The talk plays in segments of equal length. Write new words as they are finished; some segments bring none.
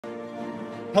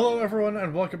Hello everyone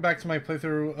and welcome back to my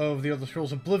playthrough of The Elder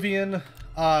Scrolls Oblivion.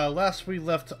 Last we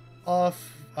left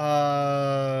off,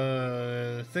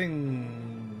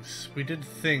 things. We did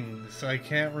things. I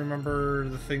can't remember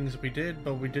the things we did,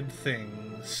 but we did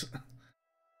things.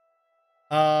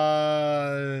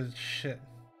 Shit.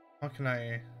 How can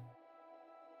I...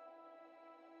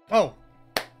 Oh!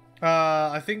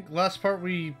 I think last part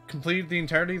we completed the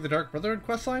entirety of the Dark Brotherhood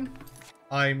questline.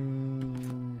 I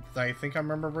think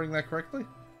I'm remembering that correctly.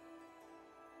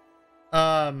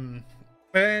 And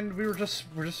we're just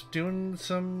doing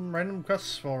some random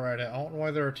quests while we're at it. I don't know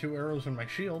why there are 2 arrows in my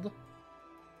shield.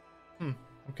 I'm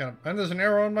kind of... And there's an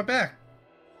arrow on my back!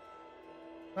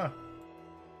 Huh.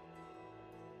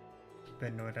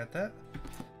 Been annoyed at that.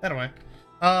 Anyway.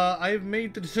 I've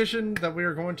made the decision that we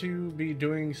are going to be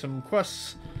doing some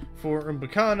quests for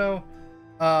Umbacano.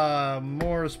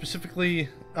 More specifically,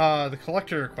 the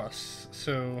collector quests.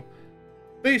 So...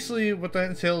 basically, what that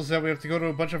entails is that we have to go to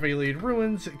a bunch of Ayleid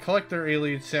ruins, collect their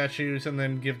Ayleid statues, and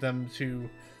then give them to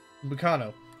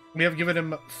Umbacanos. We have given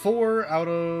him 4 out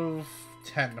of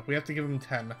 10. We have to give him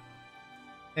 10.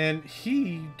 And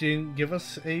he didn't give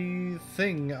us a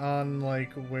thing on,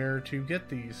 like, where to get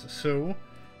these. So,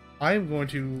 I'm going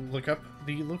to look up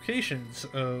the locations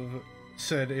of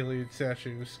said Ayleid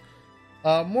statues.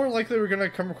 More likely we're going to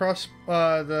come across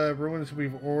the ruins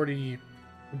we've already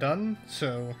done,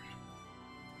 so...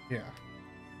 yeah.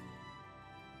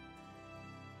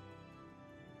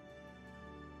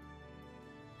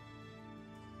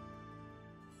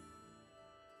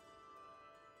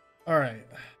 All right.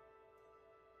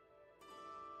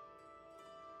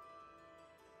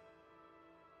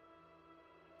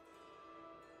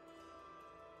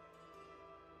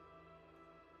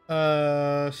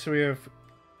 So we have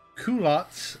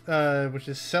Kulat, which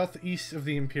is southeast of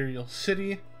the Imperial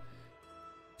City.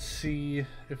 Let's see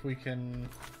if we can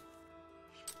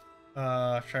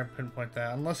try and pinpoint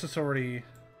that, unless it's already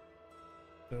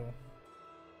so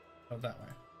that way.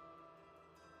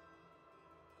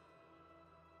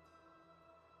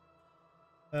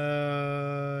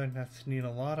 That's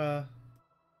Needalata.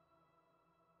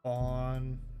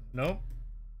 On nope.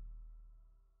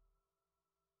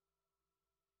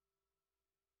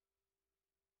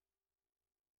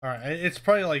 All right, it's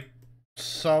probably like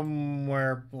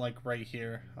somewhere like right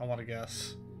here, I want to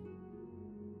guess.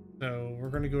 So we're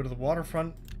going to go to the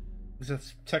waterfront, because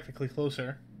that's technically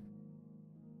closer.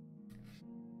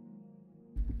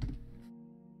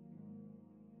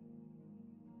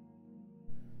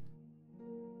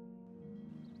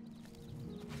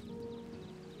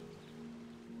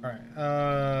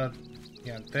 Alright,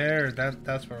 yeah, there,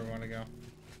 that's where we want to go.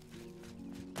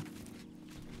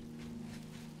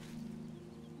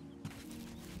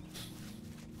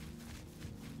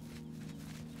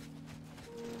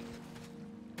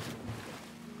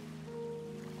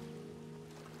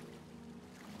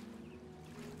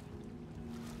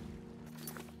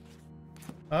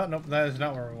 Nope, that is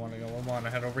not where we want to go. We want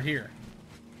to head over here.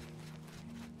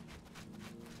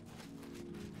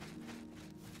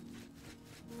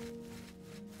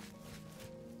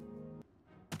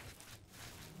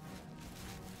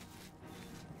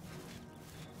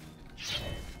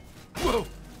 Whoa!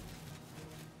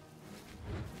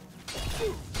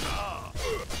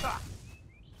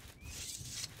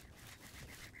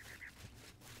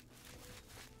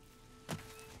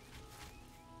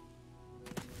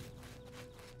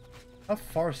 How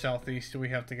far southeast do we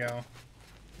have to go?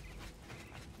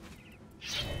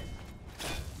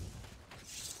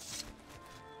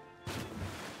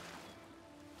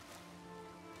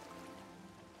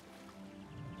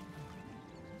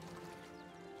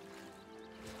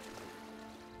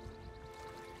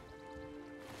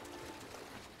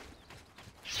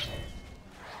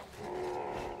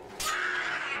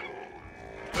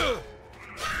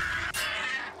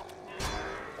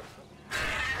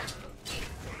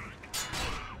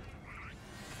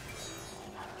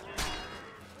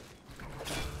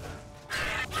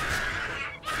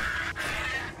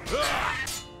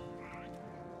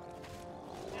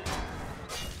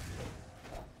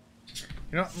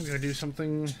 You know, I'm gonna do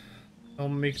something that'll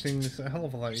make things a hell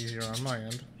of a lot easier on my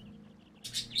end.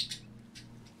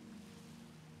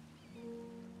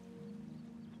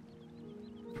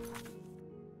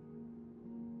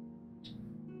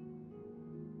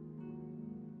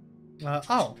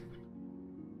 Oh!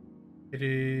 It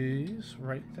is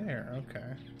right there,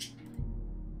 okay.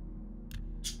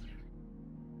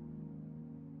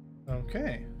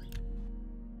 Okay.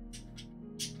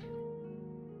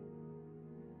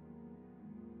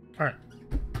 Alright.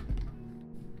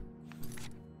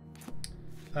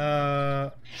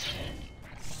 Uh-oh.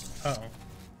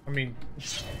 I mean...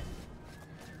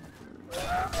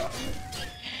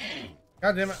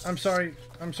 God damn it, I'm sorry.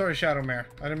 I'm sorry, Shadow Mare.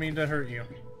 I didn't mean to hurt you.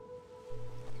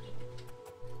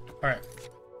 Alright.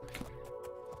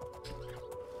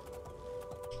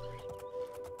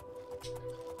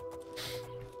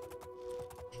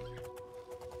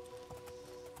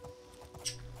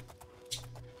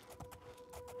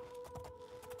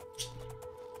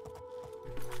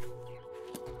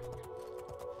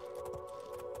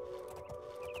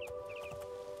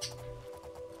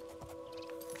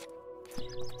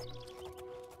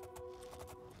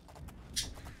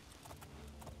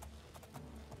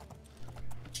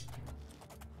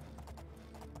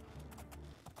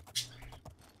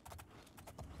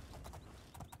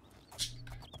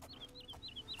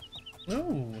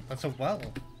 Ooh, that's a well.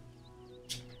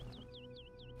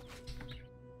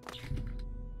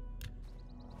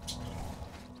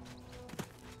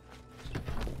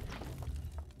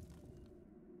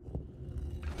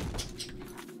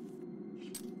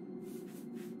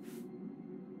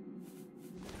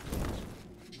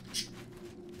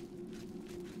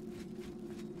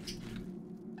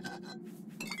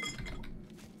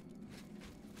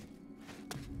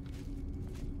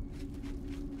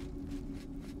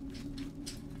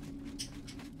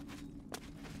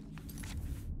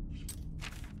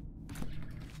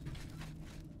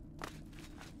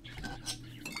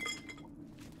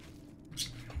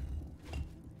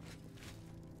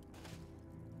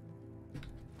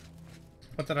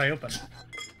 What did I open?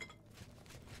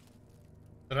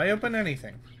 Did I open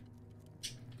anything?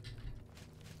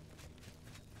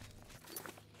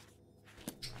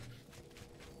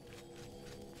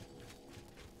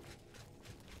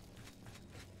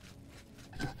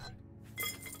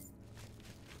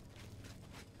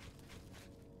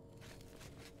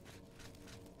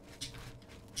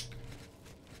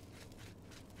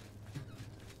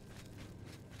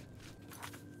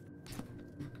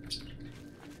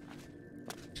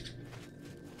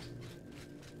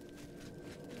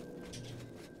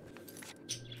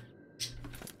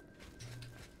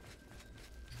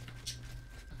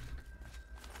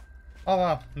 Oh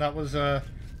wow, that was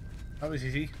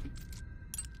easy.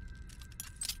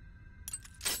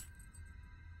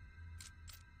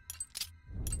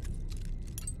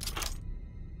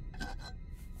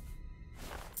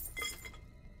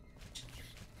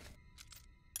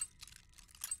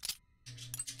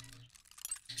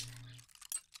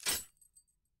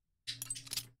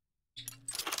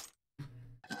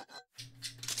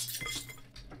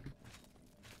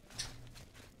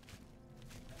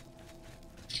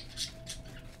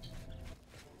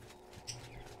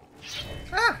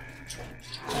 Ah!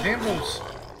 Damn those.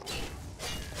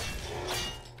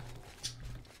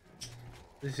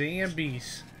 The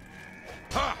zombies.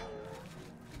 Ha!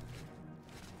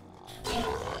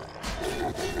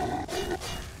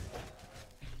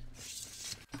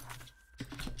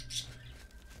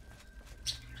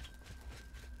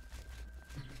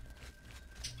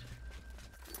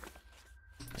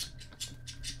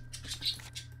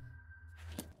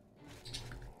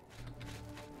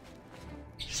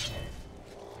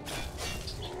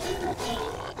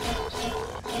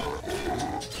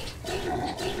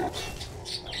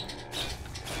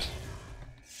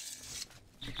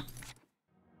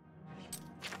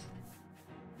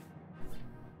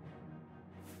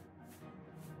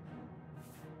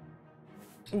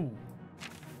 Ooh.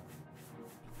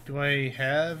 Do I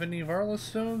have any Varla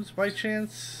stones by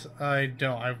chance? I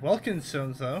don't. I have Welkin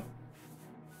stones though.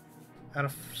 And a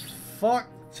fuck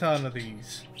ton of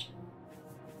these.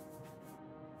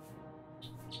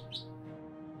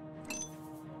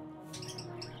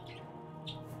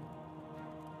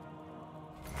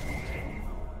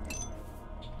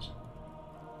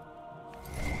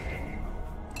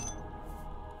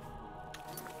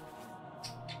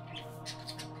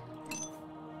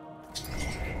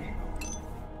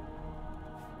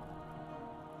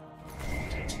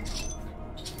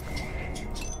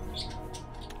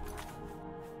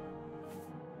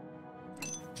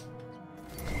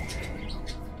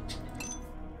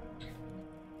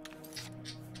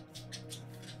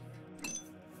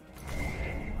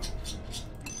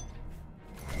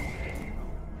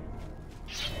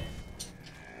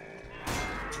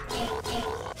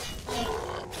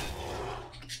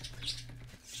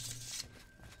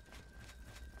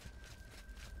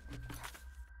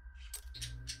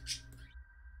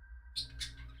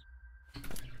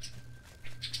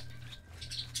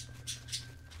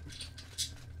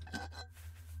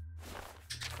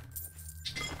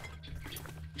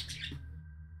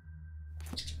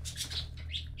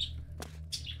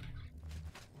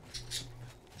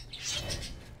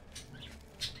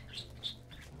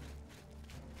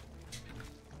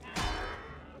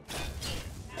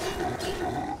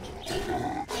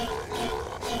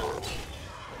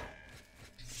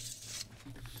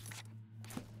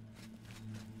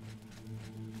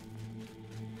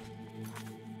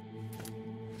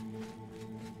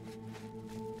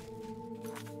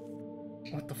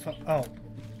 What the fuck? Oh.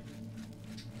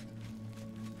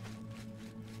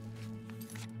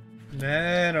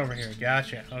 Then over here.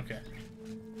 Gotcha. Okay.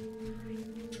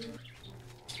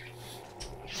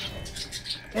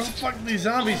 Where the fuck did these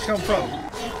zombies come from?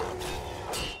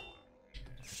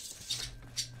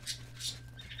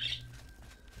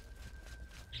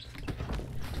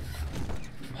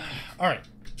 Alright.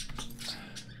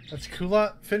 That's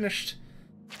Kulat finished.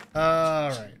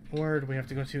 Alright. Where do we have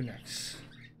to go to next?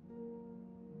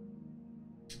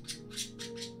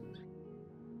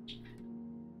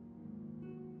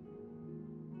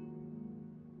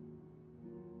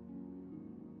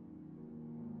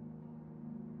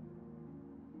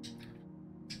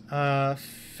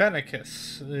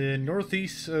 Fennicus,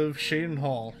 northeast of Shaden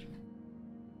Hall.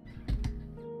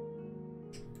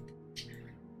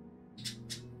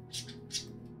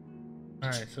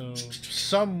 Alright, so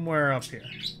somewhere up here.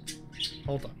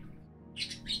 Hold on.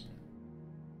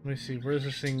 Let me see, where's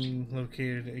this thing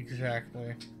located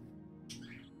exactly?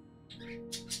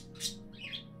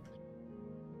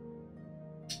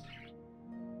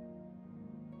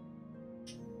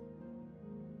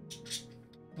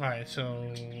 Alright,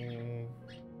 so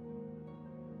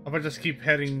I'm gonna just keep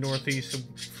heading northeast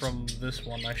from this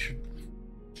one. I should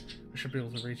be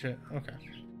able to reach it. Okay.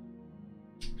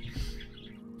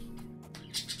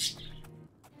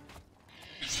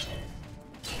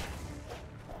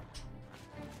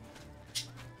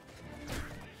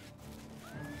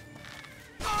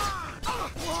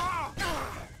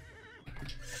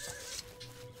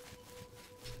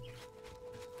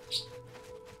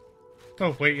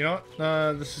 Oh, wait, you know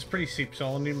what? This is pretty steep, so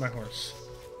I'll need my horse.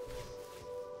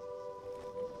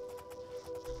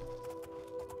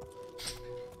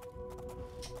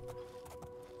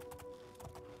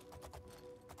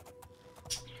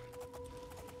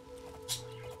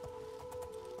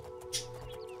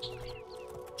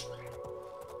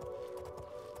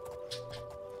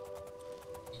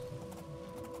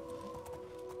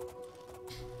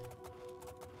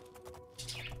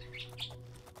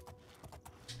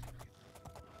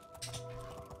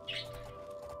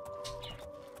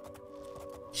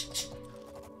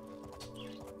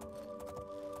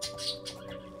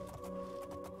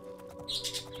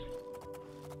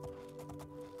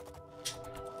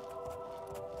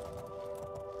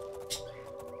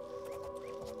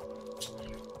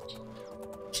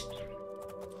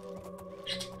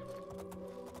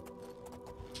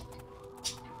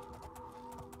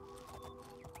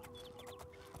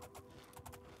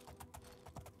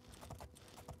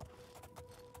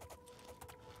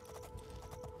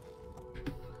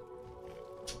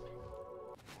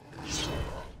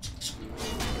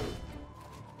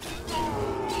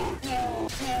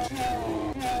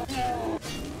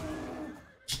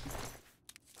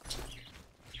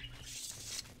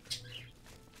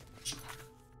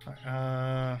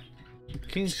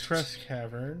 King's Crest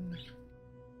Cavern.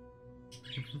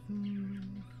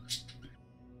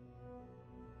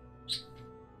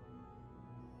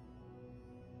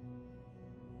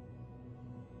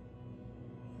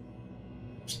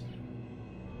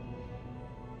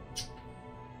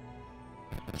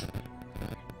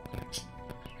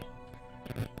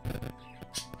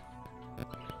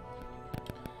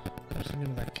 Something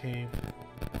in that cave.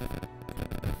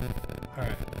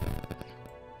 Alright.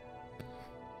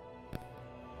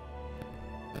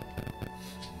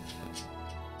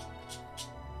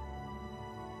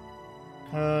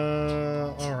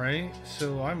 Alright,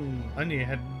 so I need to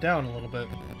head down a little bit.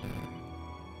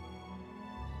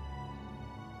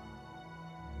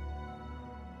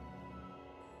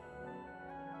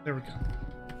 There we go.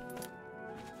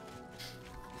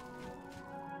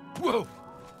 Whoa!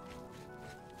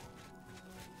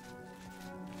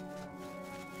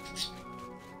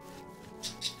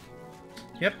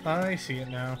 Yep, I see it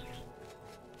now.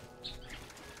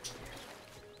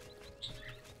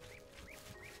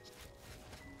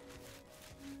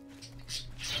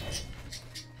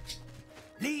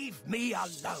 Leave me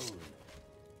alone.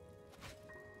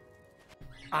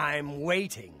 I'm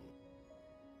waiting.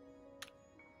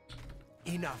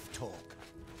 Enough talk.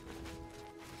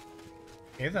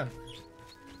 Okay then.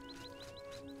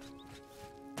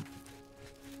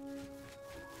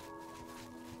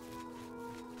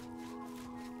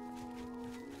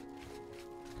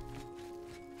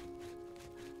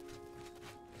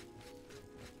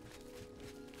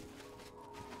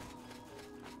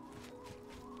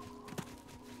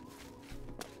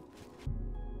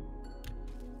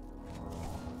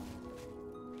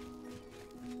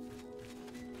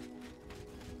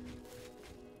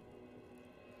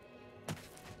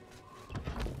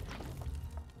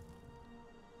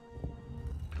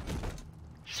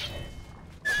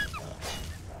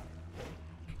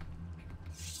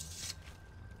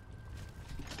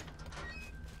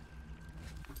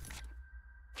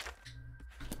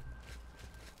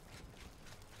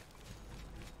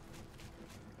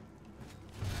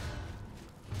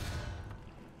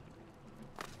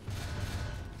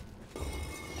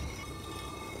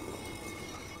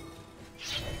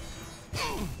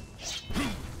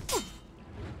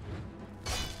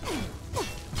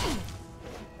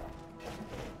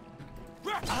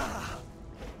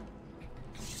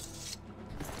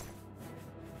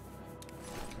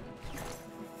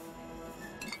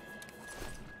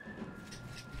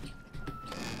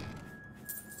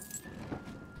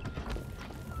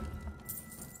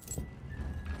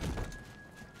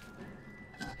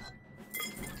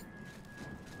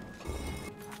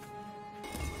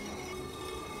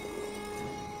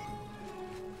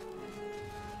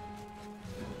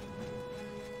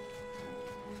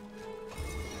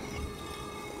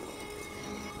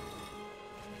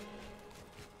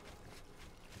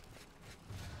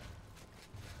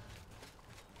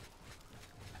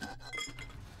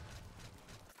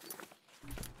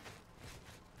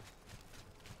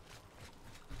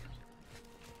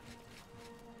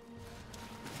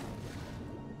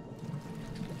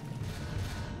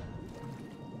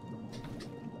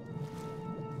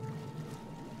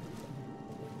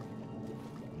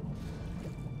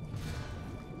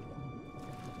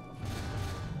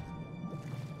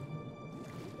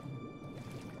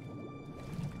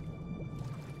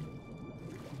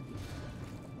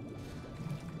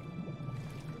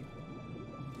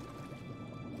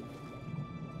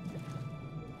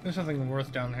 There's something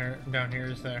worth down here. Down here,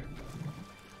 is there?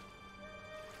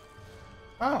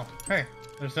 Oh, hey,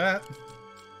 there's that.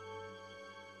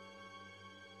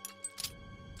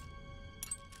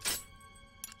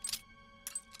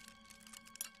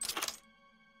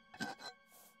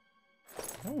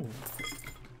 Oh.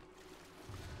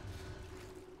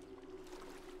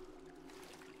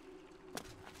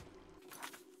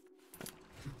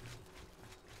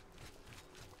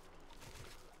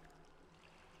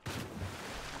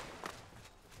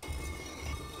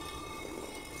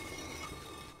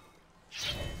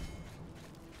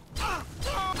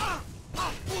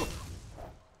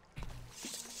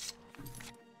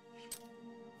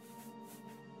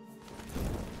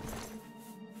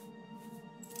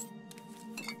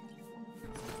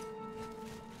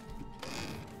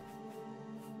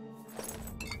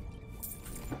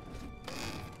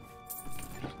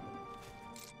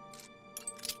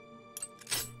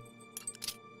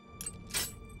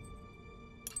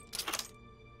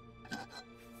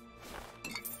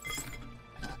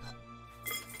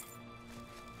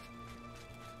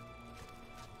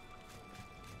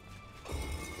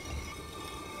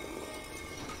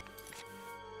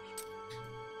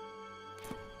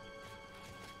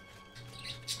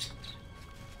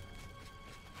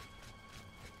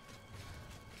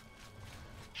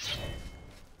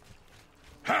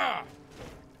 Ha!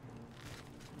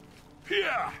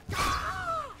 Here!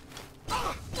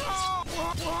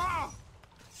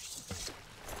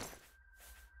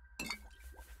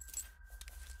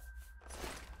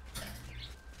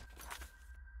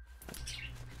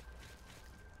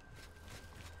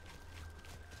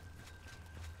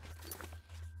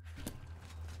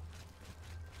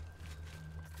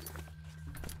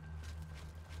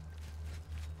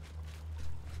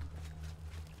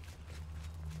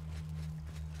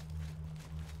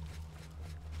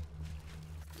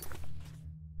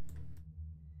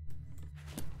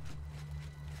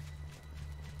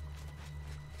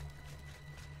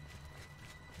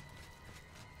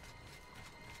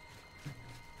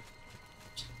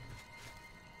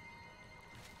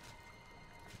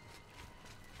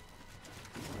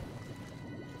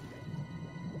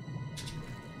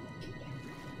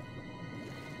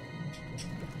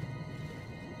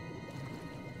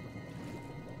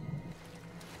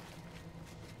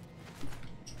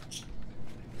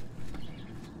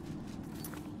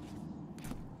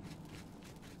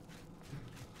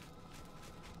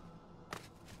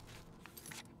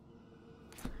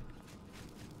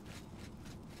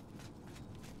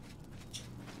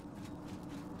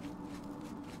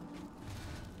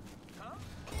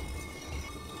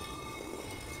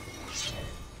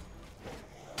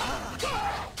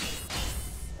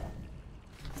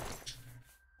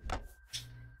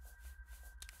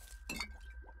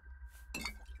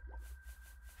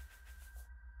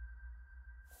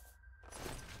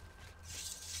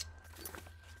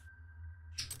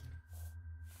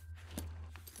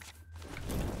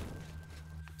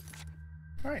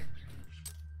 Alright.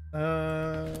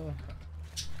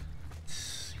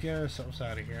 Let's get ourselves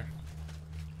out of here.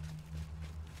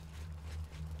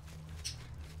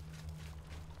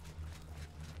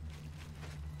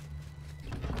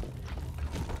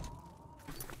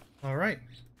 Alright.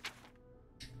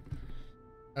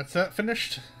 That's that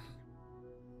finished.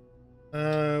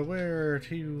 Where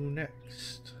to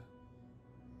next?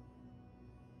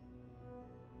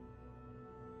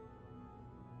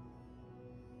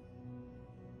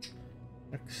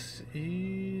 Next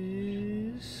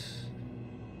is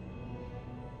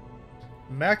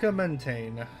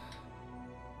Macamentaine.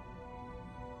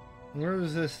 Where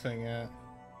is this thing at?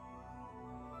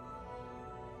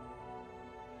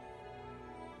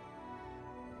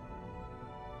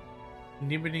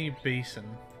 Nimini Basin.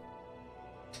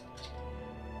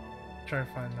 Try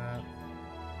to find that.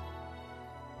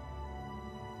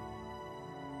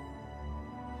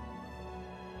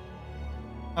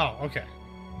 Oh, okay.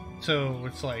 So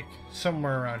it's like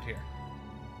somewhere around here.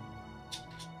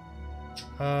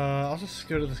 I'll just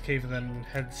go to this cave and then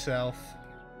head south.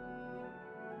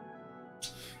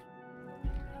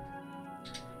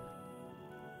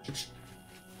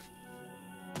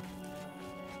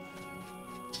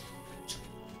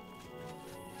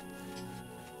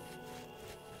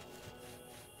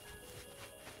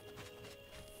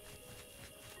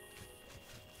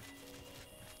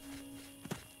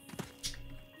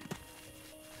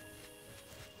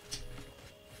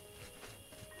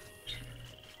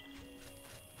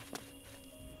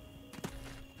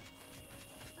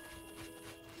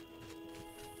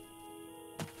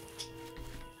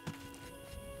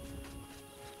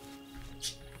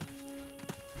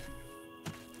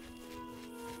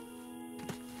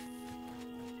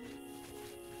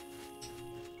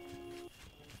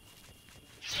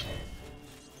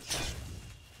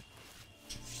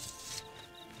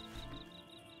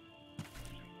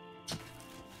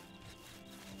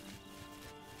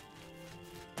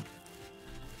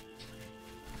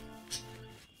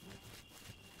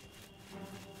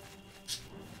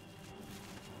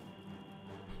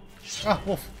 Ah,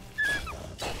 wolf.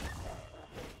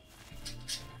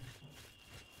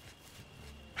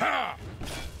 Ha!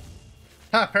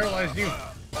 Ha! Paralyzed you.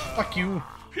 Fuck you.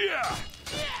 Yeah.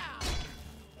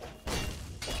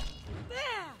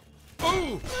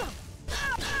 Ooh.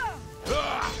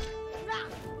 Ah.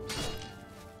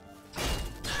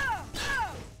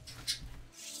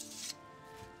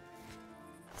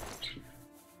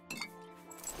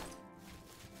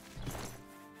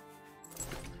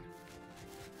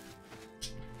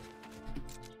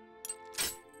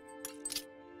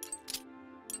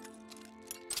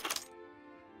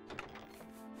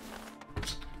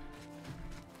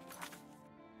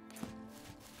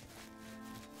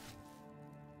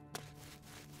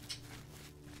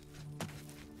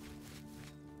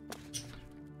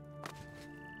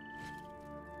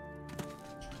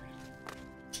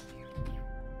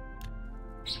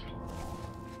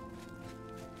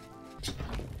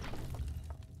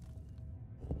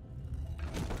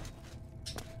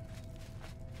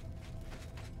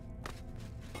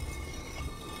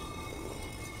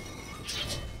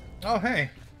 Oh, hey.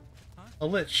 A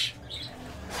lich.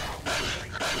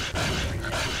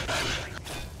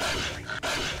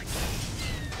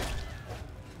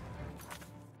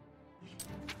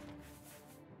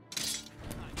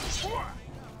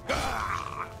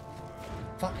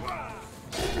 Fuck.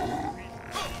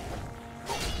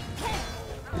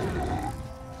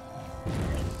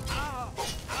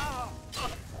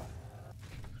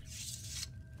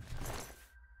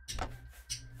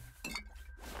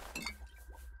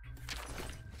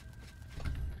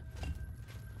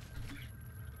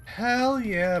 Hell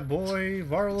yeah, boy.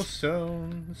 Varl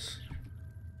stones.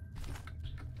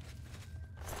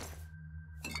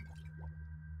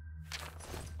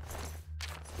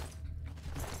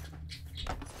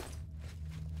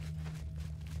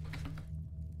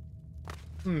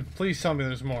 Please tell me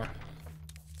there's more.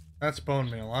 That's bone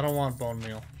meal. I don't want bone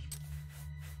meal.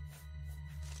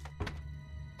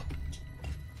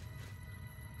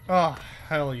 Oh,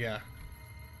 hell yeah.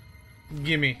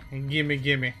 Gimme, gimme,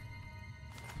 gimme.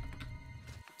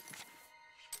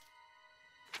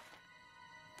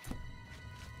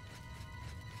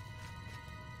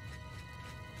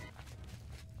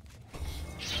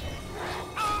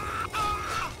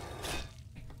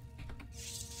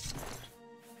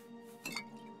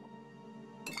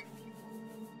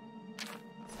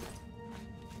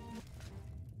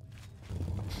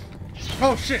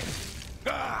 Oh shit!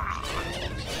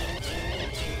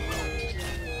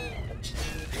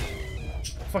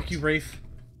 Fuck you, Wraith.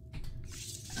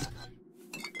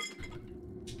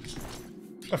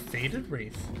 A faded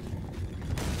Wraith.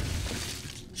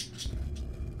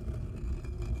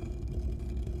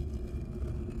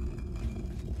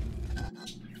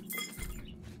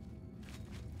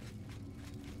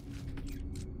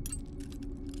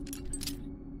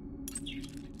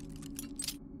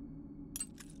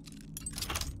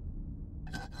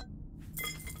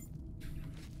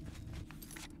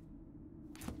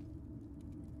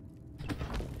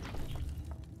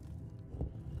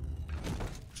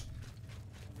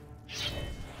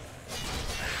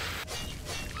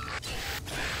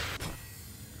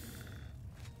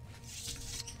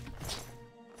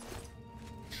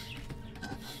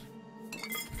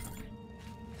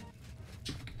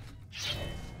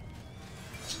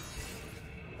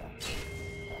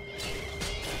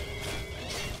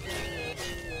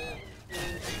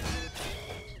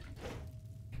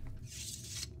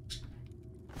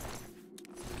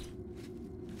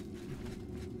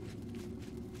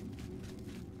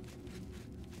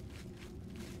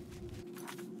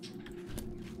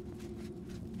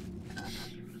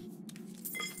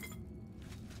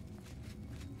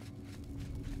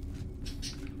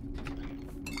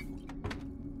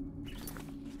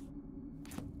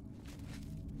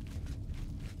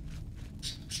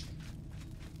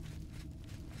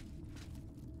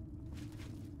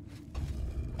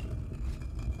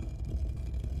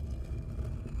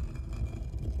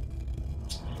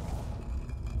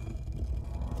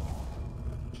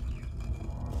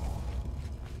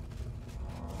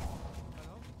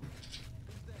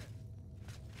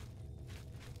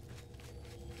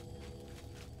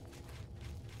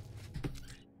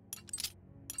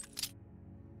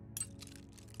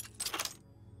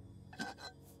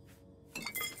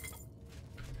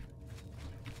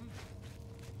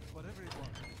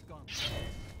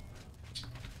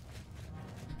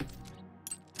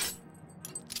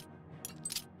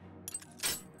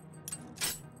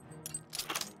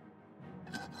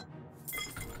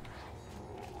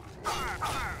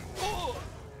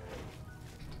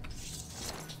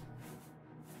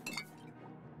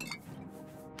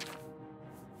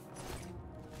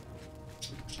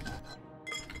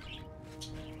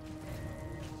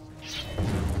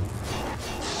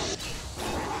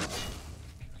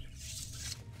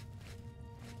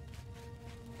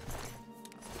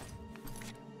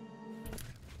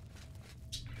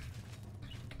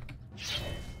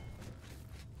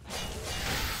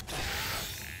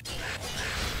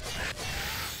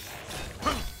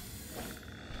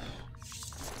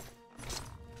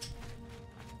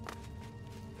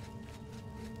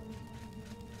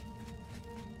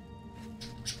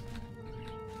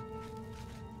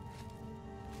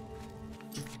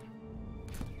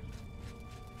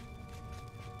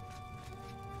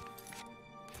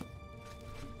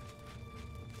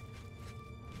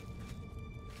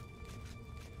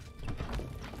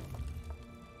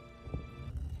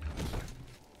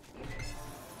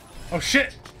 Oh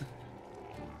shit!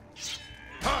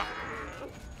 Ha!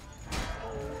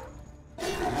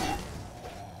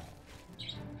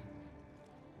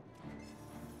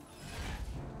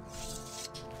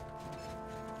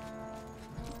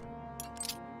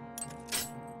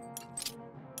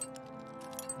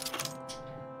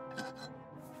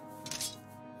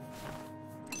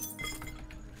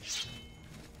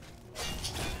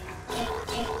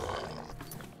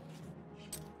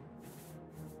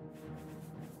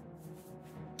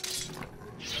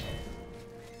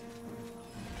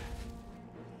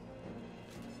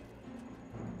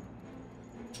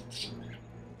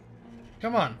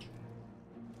 Come on.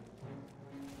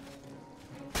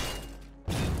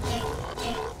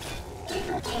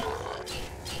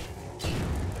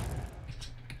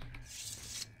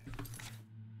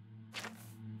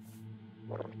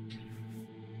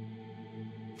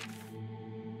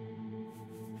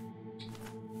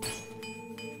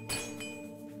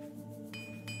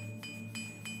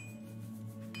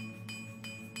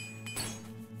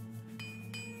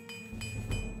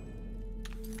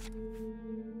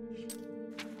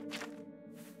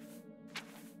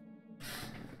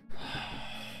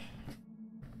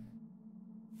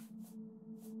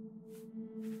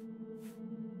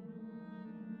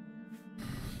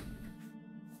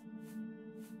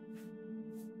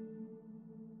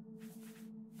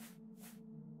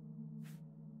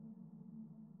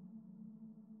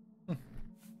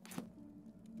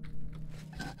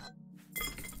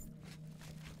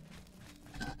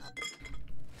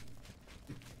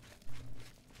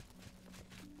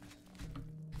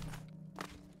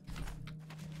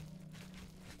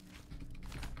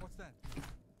 What's that?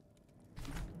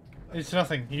 It's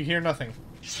nothing. You hear nothing.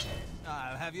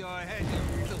 I'll have your head.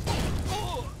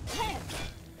 Oh!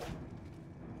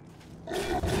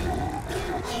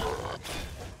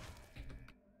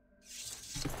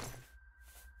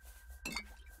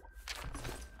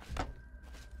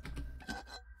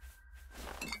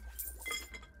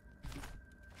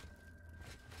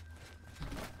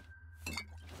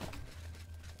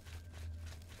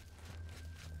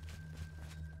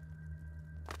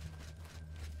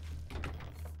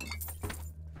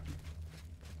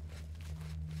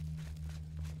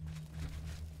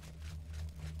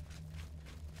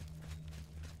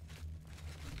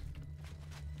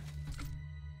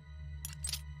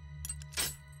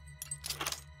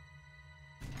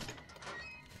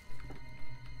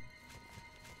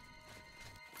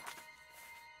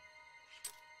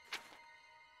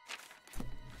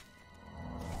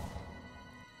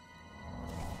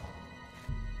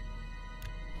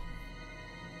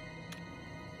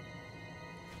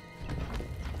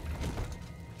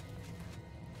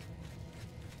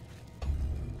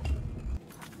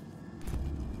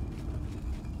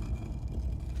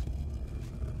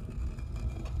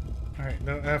 Alright,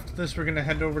 now after this we're gonna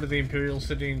head over to the Imperial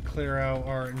City and clear out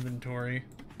our inventory.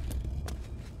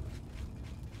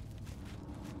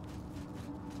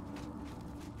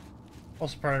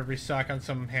 Also probably restock on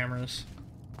some hammers.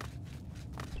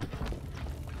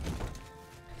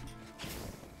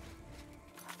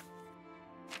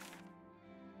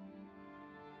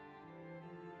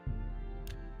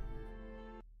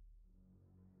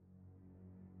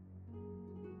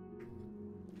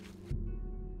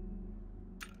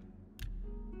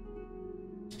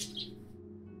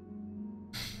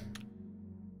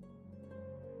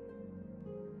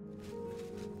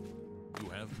 You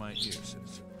have my ear,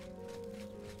 citizen.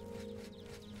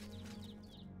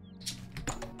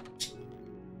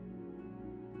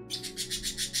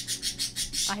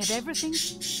 I have everything.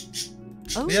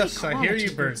 Only Yes, I hear you,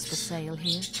 quality birds. goods for sale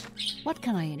here. What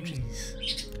can I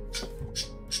interest?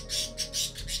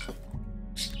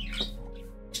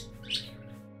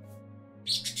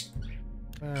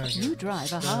 You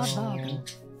drive a hard bargain.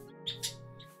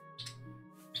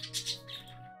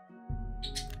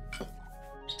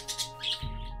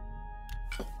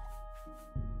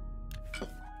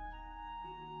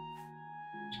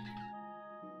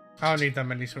 I don't need that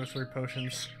many sorcery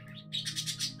potions.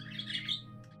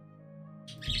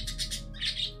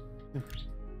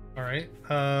 Alright,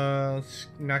 let's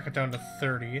knock it down to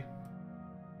 30.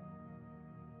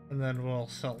 And then we'll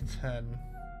sell 10.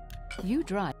 You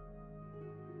drive.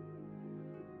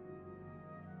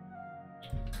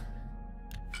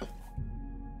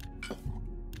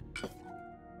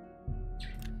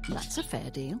 That's a fair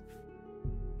deal.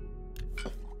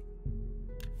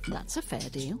 That's a fair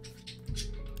deal.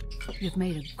 You've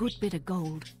made a good bit of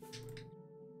gold.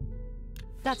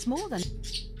 That's more than...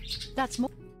 That's more...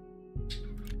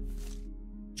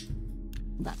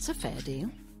 That's a fair deal.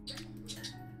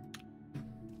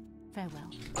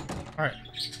 Farewell. Alright.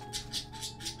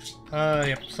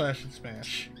 Yep, slash and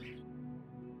smash.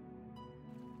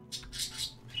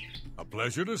 A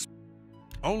pleasure to...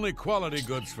 Only quality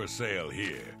goods for sale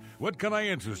here. What can I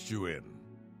interest you in?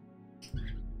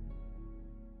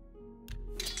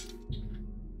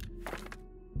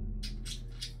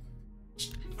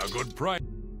 A good price.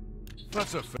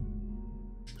 That's a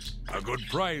good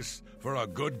price for a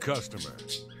good customer.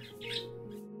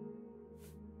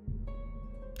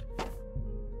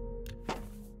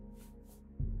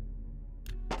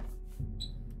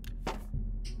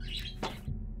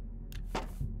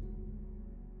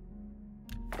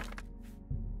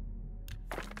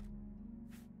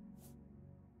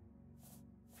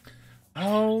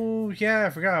 Oh, yeah, I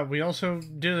forgot. We also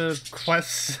did a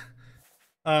quest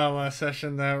last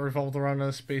session that revolved around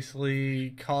us basically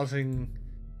causing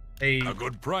a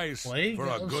good price plague for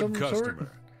a of good some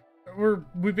customer. sort.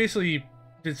 We basically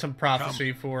did some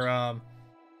prophecy for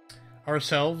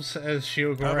ourselves as Have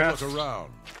a Shiogorath. look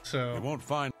around. So You won't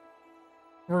find...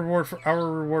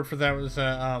 our reward for that was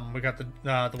we got the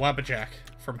Wabbajack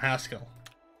from Haskell.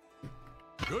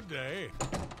 Good day.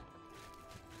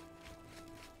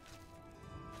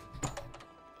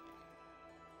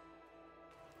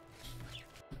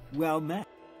 Well met.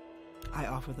 I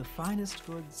offer the finest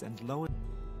goods and lowest...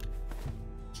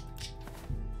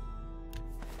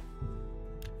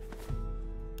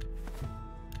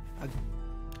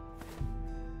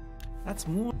 That's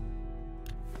more...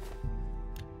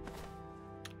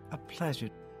 A pleasure.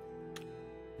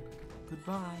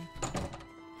 Goodbye.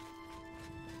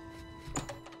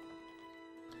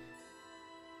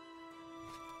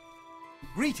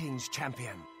 Greetings,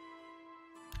 champion.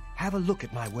 Have a look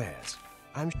at my wares.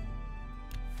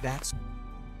 That's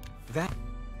that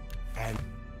and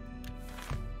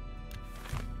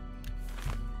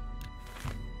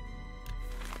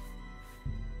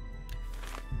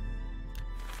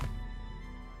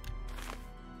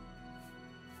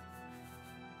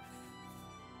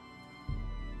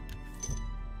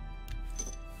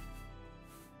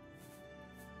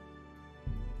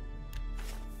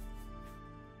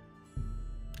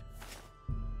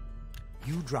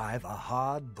you drive a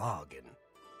hard bargain.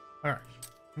 Alright.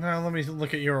 Now let me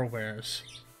look at your wares.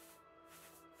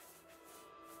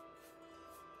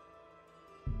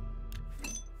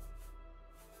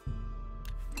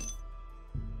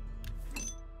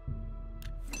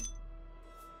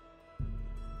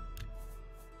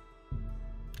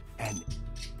 And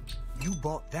you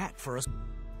bought that for us.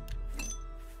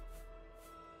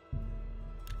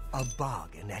 A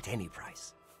bargain at any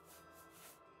price.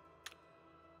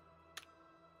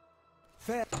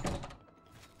 Fair.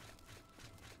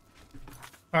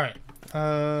 Alright.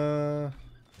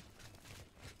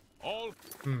 All...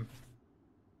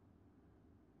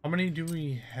 How many do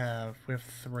we have? We have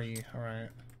 3. Alright.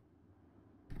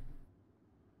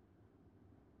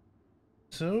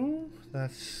 So,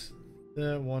 that's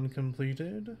that one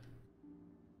completed.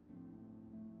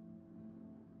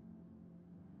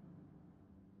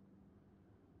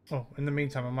 Oh, in the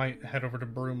meantime, I might head over to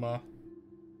Bruma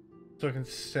so I can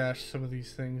stash some of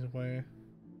these things away.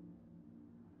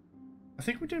 I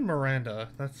think we did Miranda.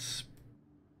 That's...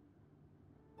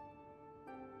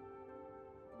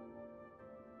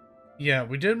 Yeah,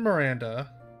 we did Miranda.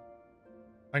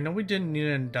 I know we did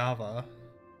Nina and Dava.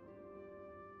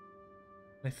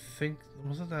 I think...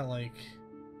 Wasn't that like...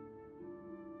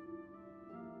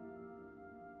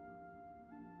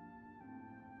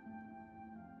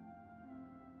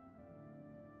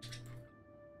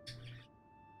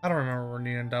 I don't remember where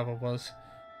Nina and Dava was.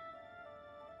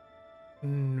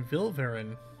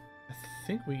 Vilverin. I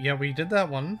think we... Yeah, we did that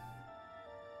one.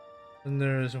 Then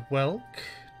there's Welk.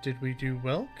 Did we do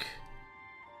Welk?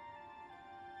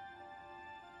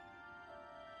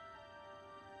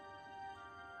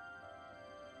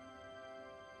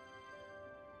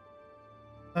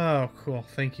 Oh, cool.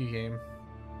 Thank you, game.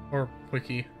 Or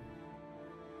wiki.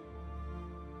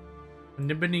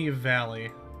 Nibini Valley.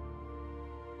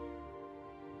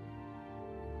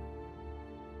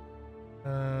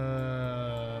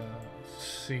 Let's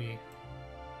see.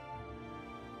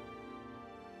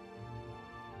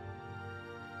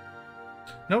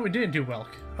 No, we didn't do Welk.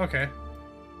 Okay.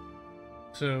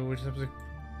 So we just have to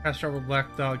pass over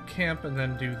Black Dog Camp and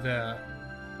then do that.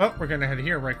 Oh, we're gonna head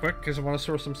here right quick because I want to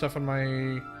store some stuff in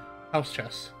my house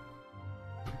chest.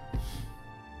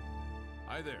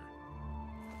 Hi there.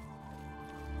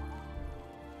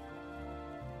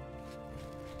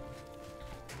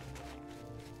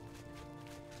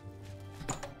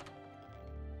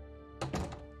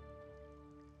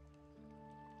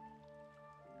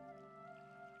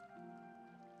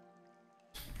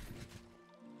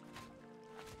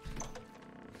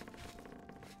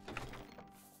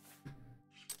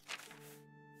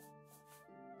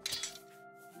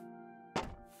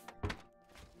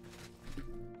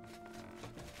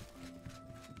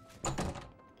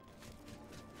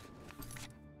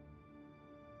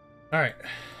 Alright.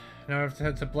 Now I have to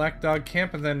head to Black Dog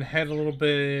Camp and then head a little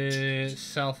bit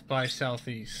south by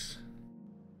southeast.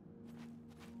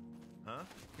 Huh?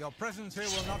 Your presence here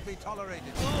will not be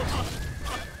tolerated.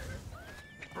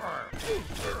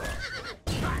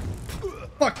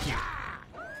 Fuck you!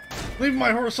 Leave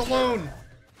my horse alone!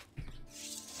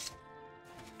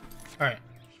 Alright.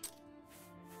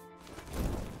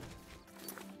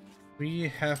 We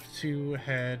have to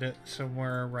head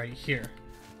somewhere right here.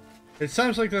 It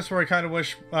sounds like that's where I kind of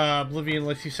wish Oblivion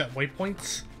lets you set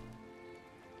waypoints.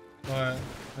 But,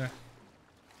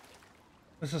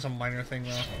 this is a minor thing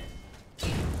though.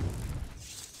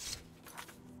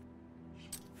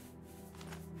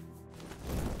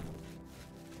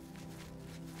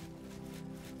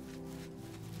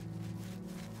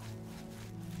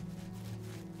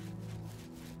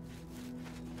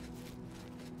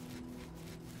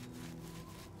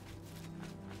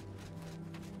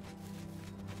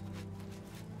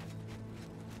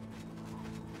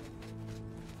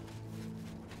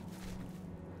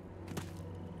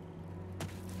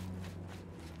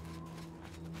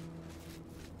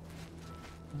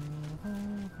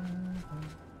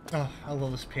 Oh, I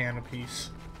love this piano piece.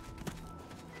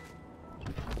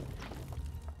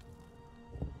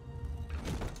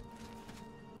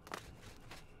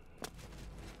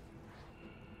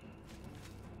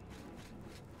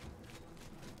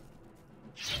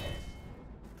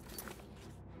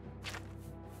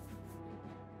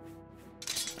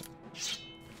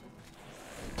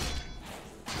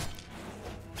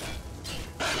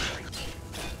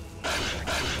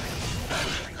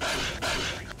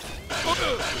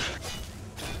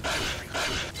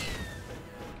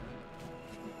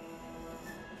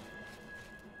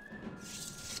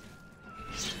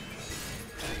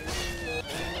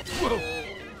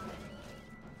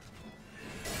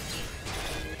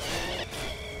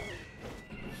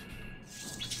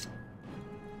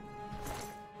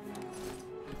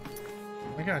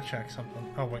 I gotta check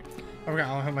something. Oh wait, I forgot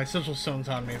I don't have my sigil stones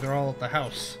on me. They're all at the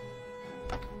house.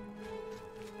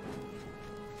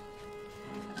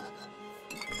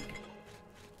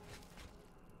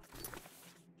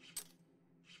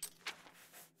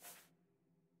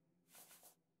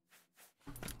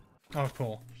 Oh,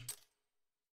 cool.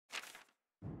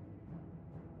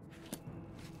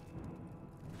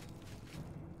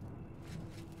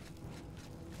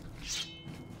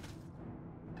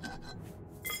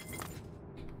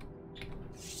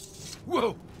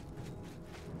 Whoa!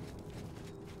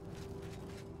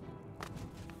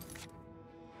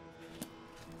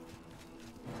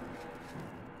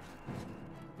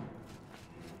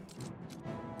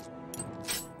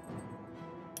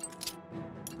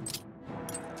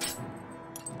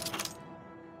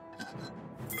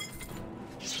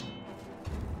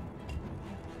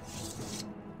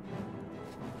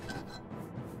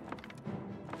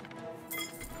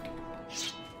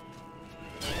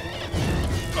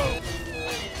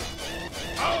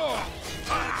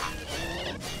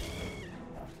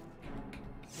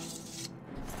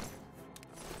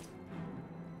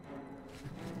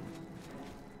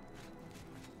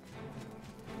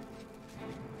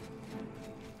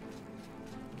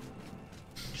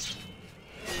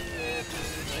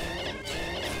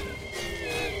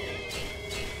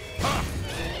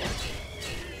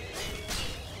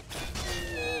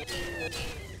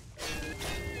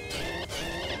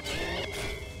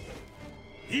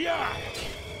 Yeah!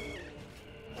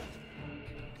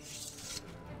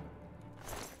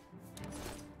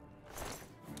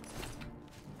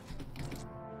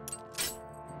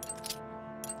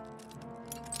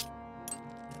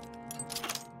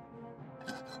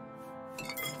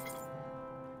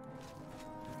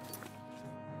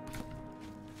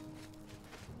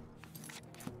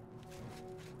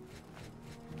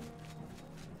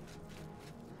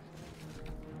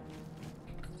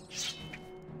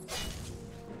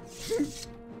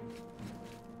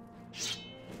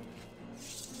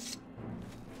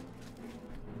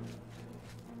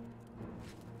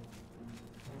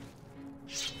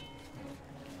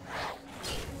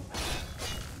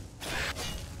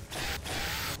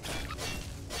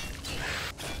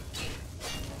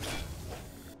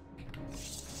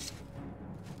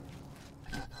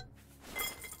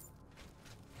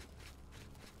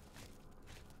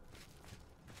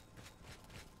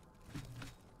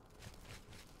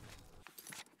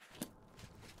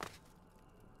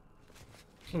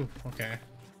 Ooh, okay.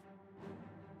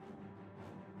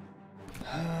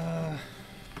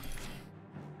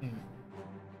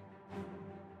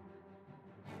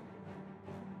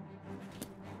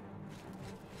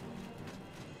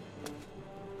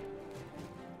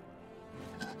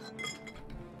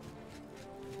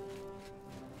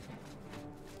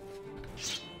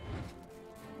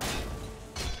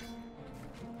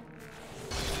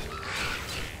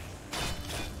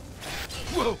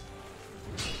 Whoa!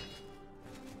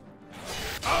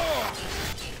 Oh!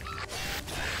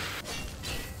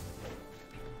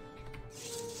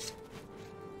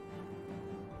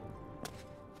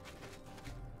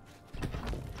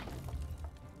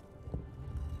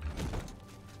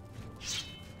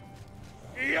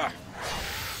 Yeah!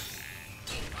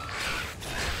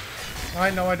 I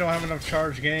know I don't have enough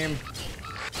charge, game.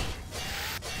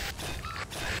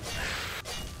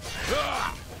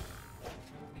 Ah!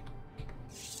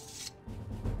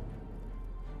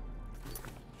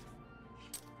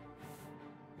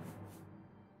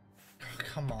 Oh,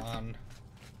 come on.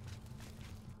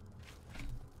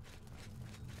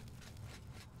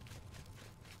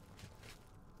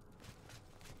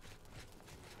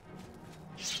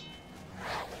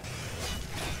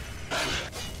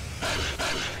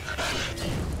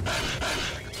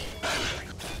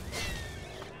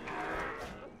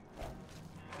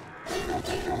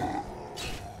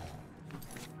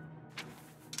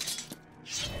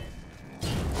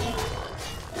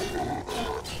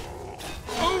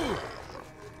 Ooh!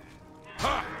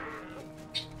 Ha!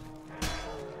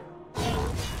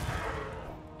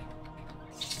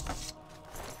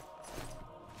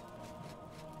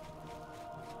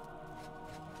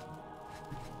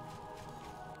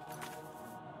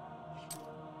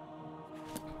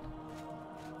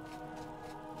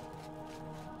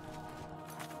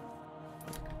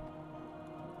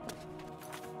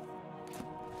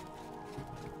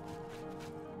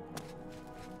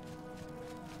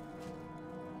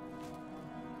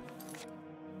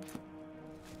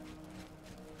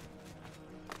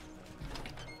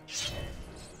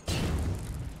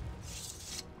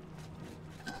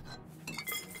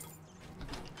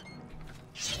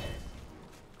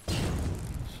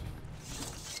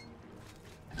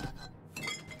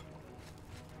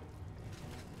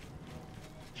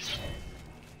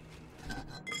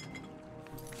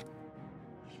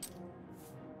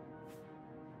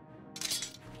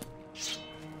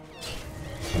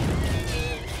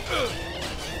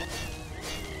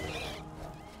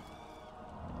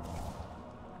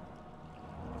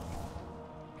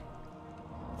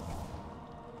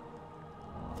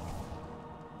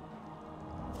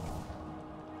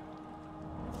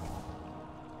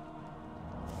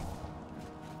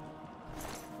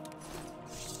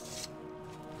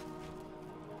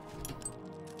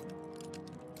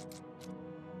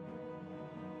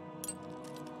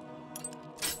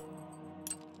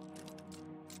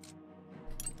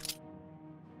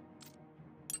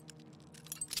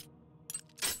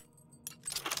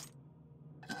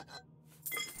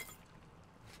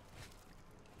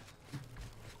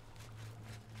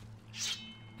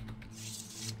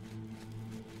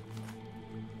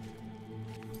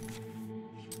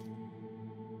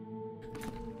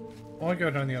 I'll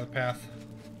go down the other path.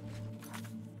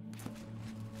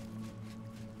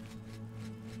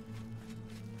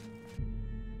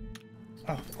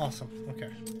 Oh, awesome. Okay.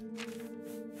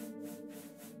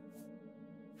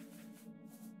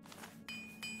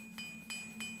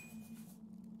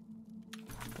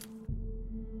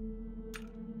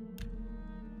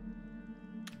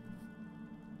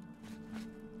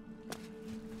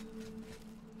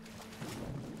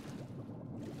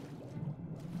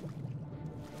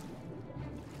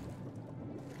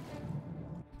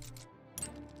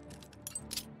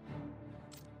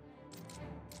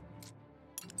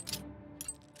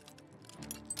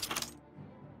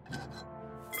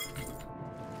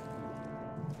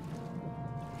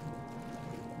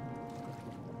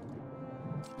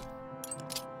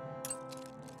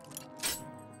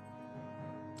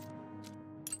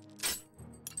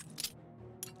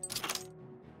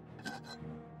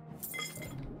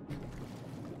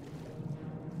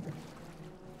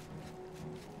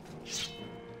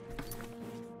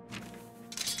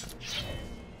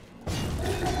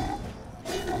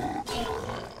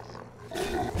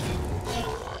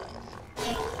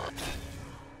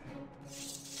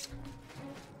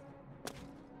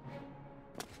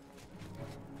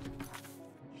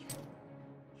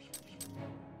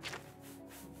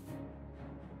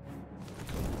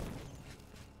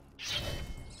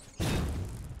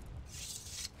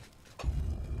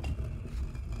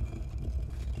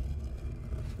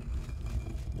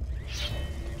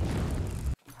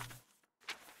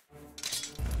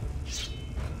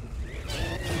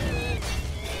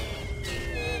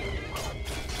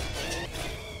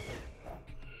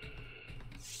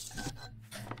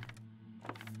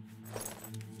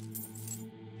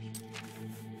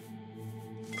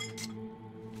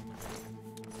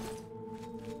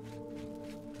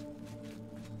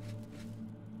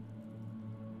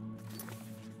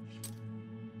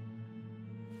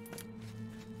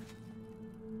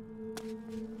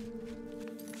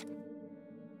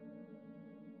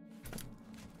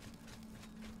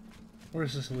 Where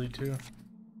does this lead to?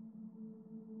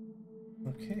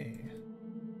 Okay.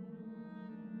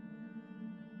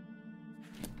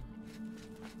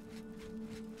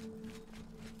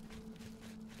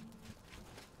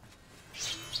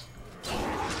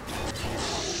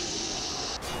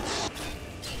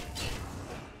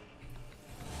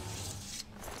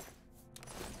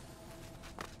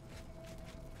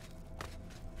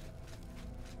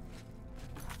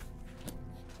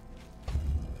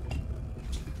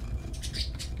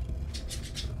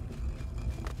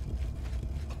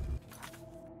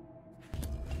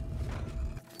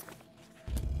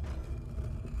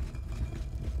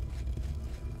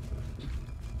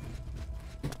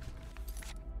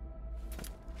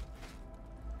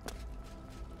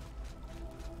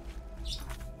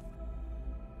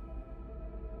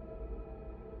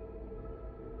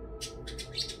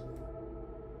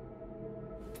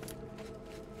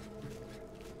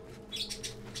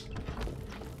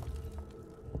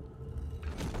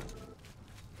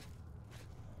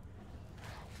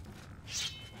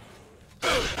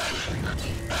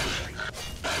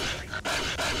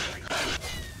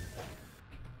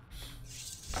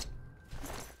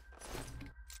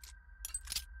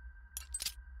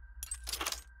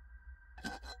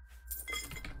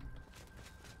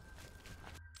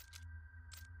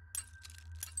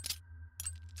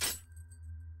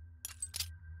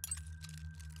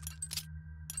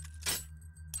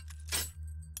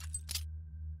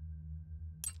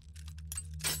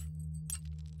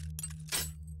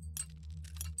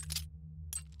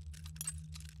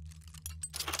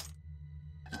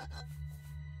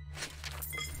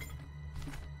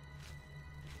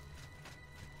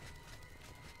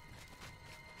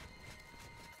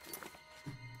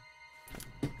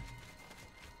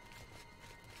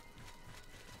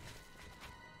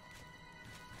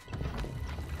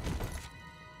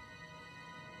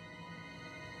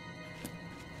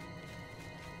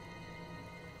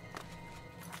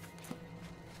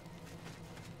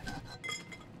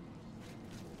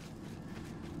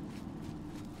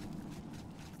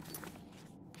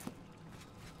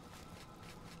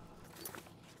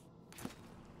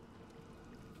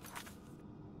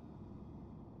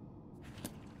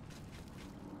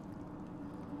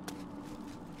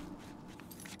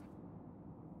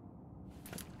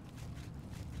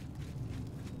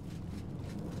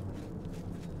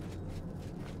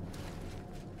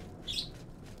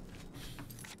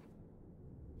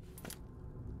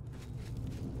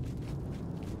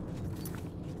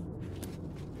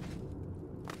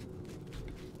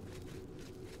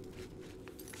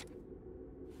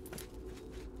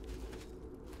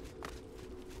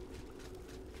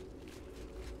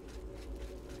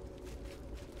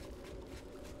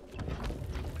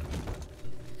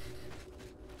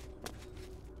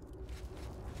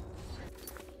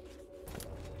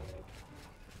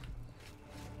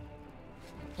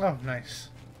 Oh, nice.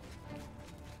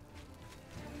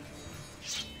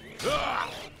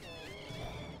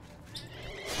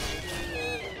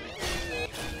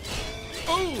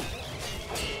 Oh!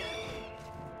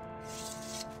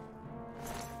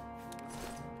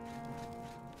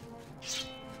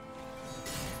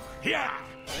 Yeah!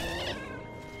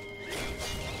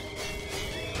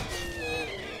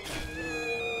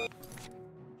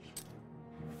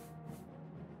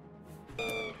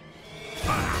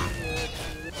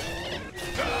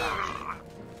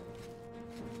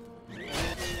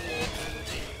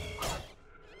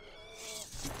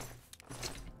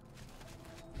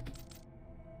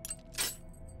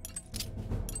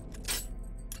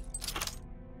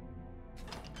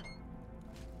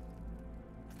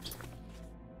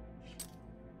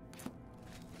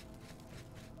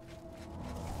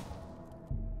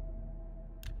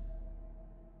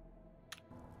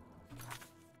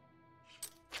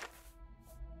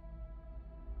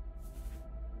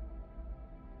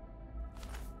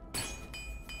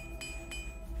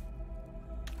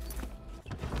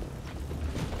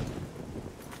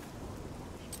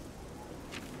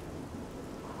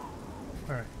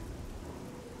 Alright.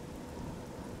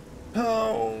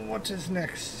 Oh, what is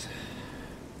next?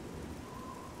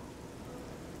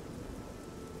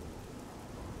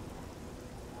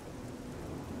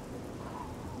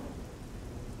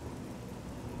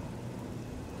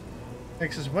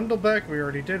 Next is Wendelbeck. We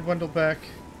already did Wendelbeck.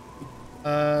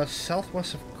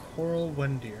 Southwest of Coral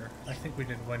Wendir. I think we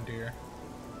did Wendir.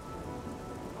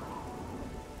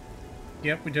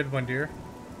 Yep, we did Wendir.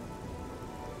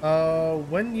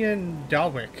 Wenyan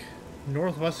Dalwick.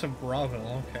 Northwest of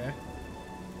Bravil, okay.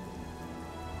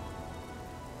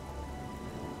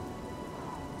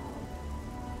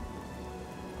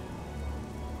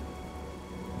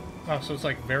 Oh, so it's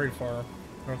like very far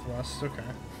northwest, okay.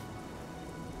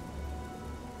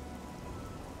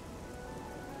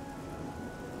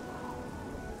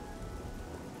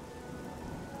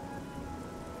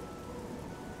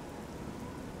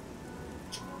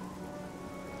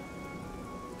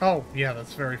 Oh, yeah,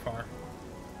 that's very far.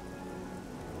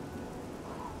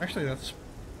 Actually, I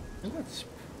think that's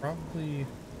probably...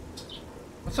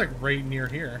 That's like right near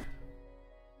here.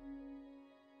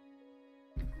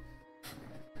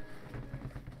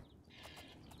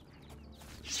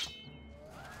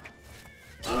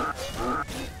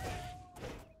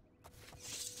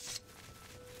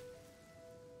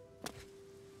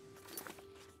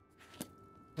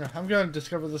 Yeah, I'm gonna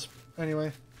discover this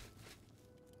anyway.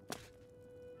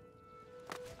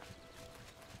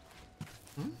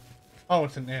 Oh,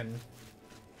 it's an inn.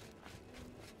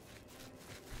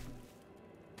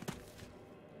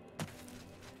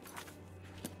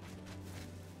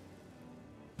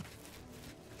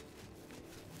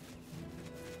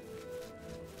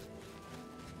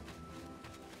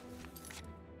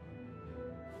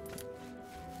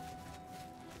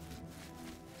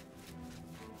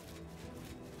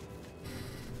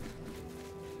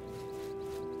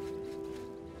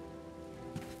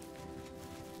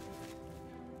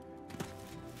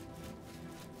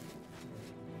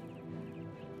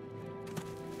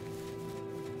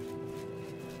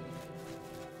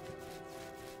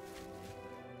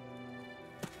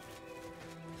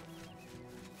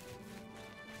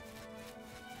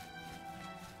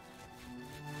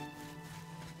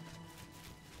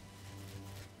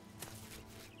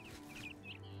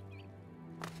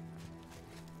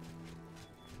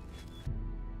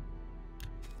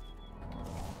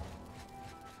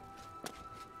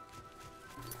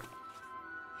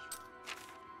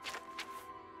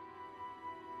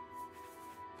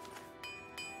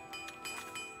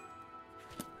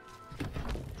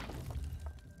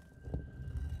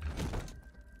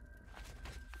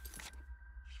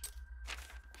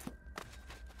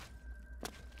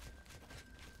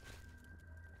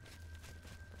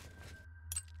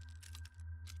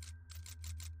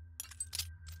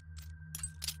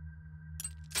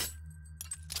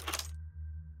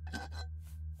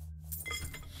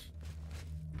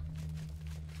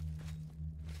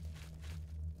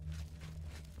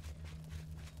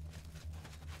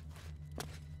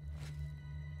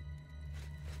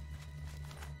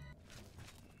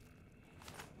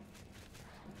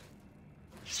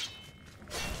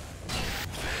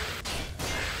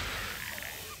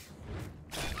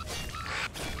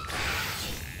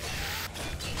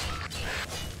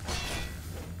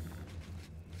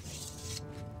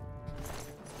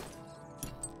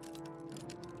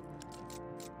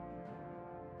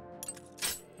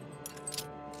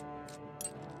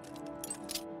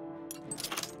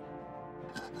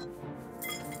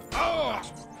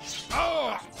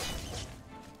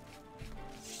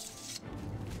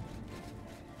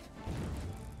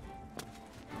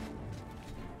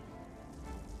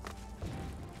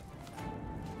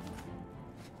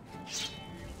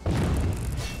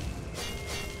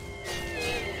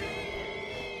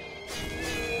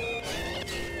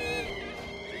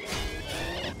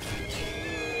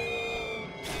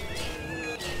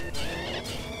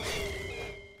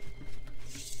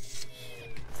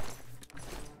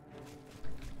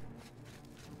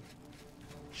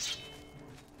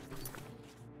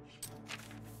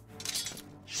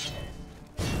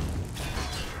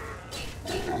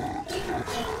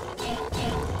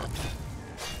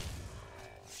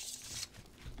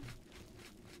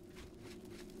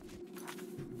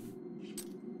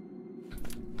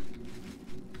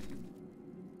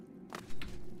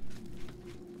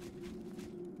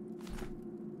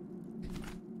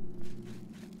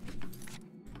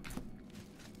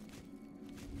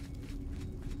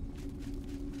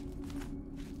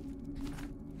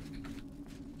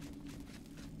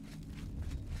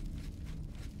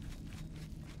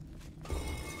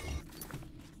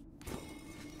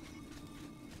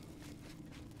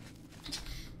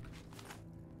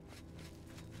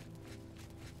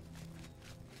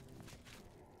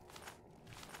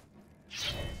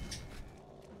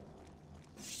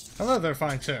 Hello there,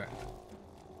 fine sir.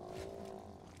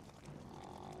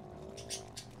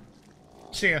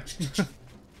 See ya.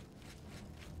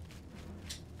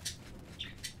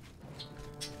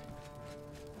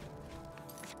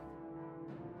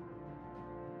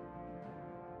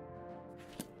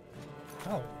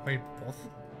 Oh, wait, both?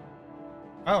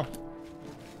 Oh.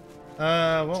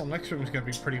 Well, next room is gonna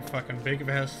be pretty fucking big if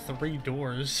it has 3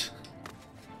 doors.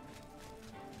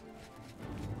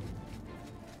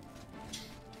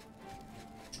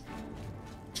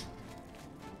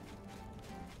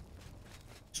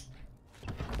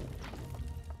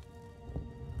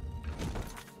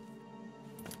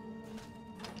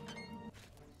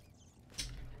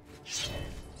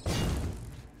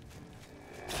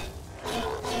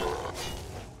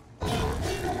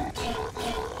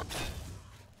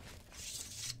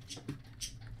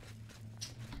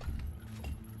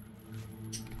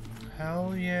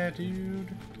 Yeah, dude.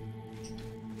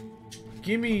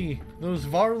 Gimme those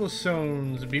Varla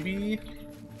stones, baby.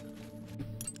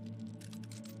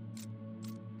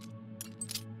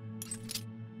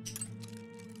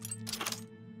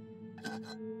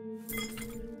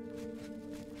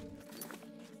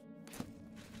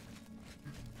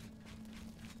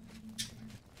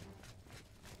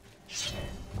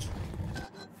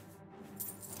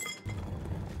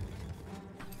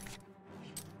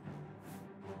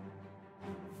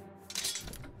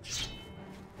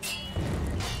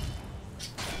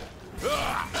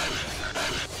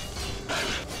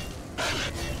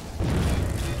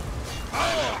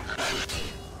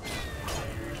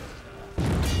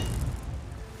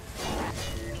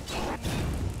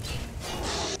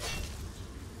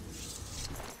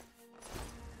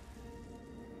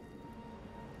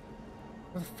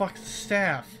 Where the fuck's the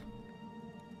staff?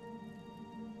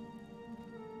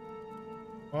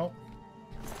 Well,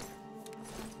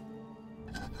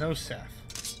 no staff.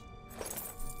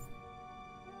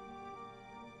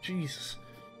 Jesus.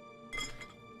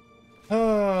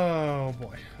 Oh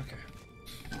boy. Okay.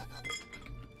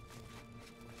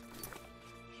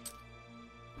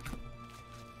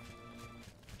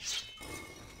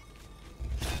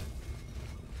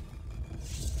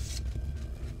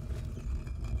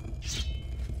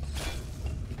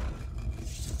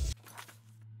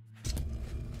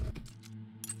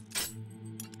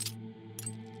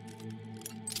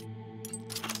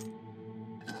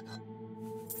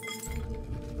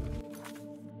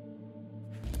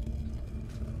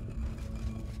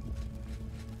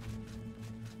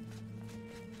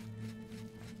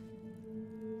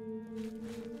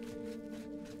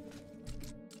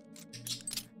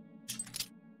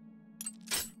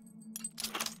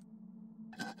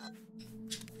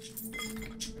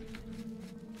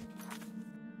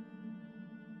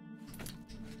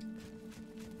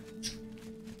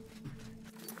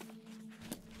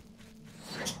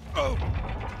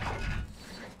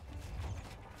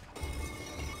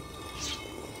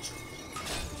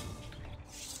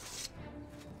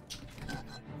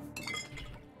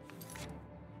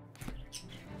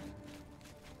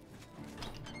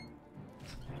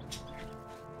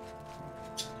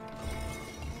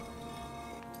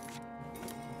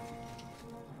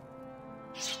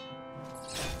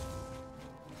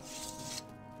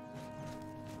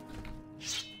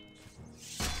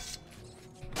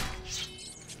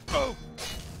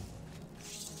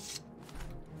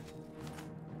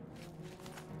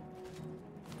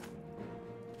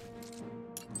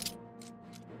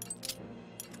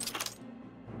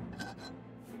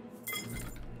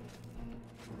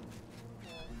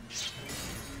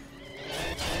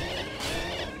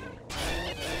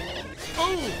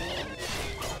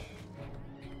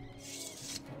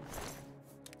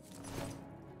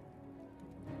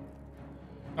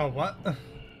 Oh, what?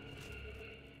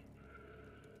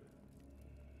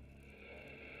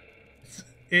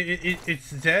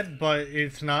 It's dead, but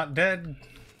it's not dead.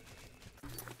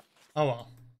 Oh well.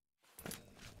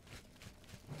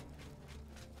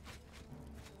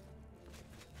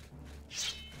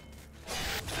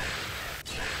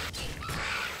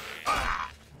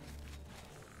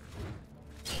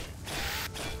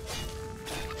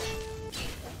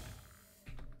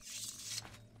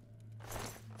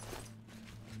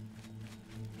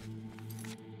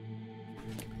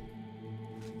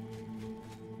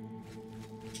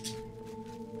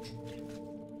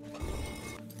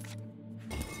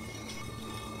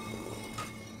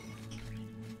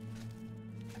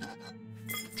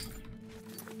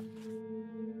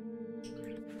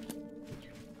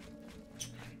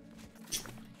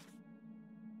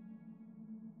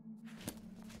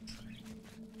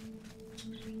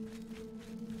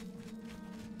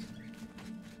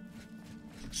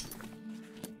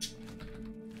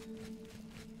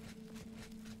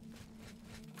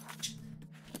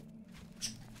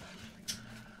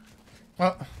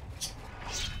 Well.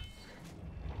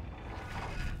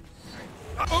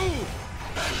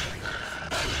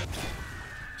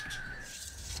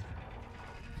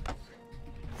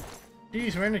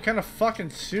 Jeez, man, you're kind of fucking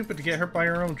stupid to get hurt by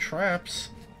your own traps.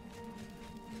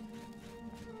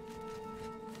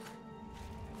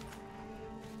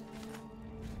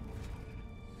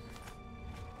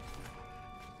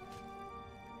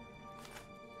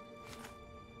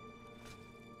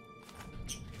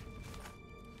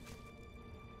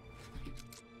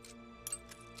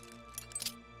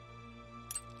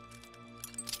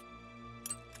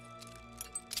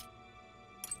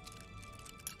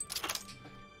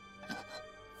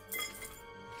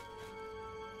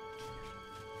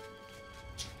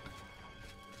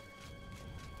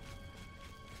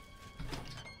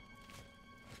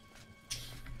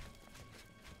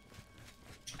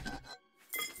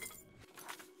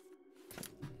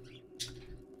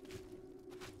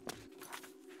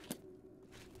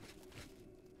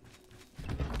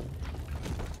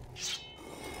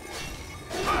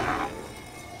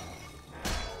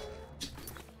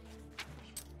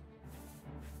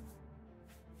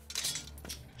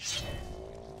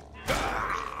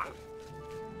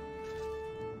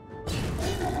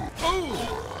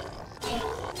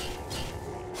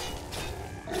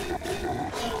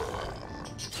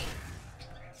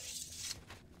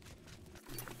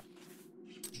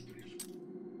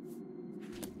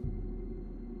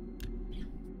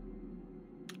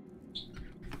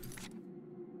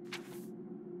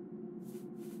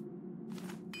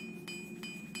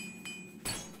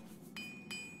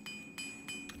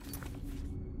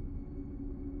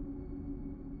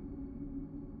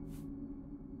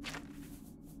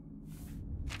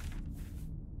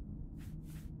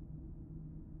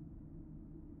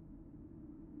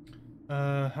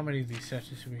 How many of these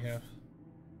statues do we have?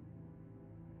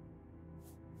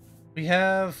 We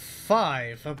have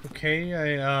 5. Okay,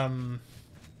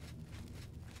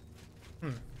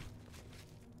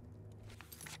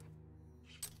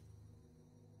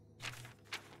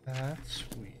 That's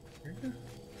weird.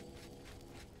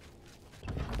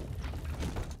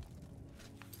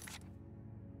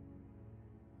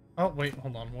 Oh, wait,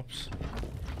 hold on, whoops.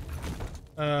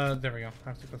 There we go. I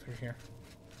have to go through here.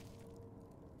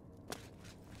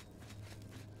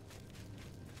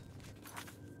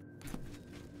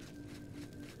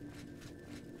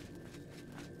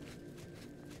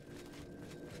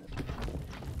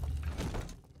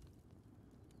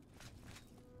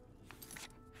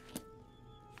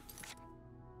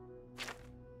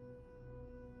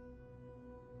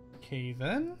 Okay,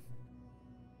 then.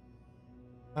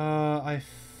 I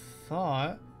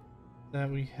thought that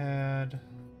we had...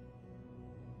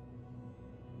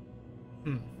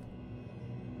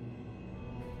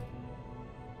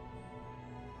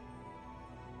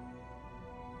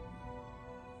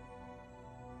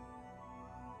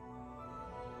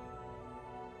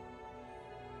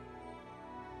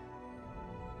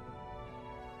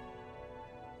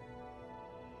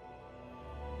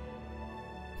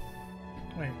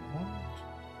 Wait, what?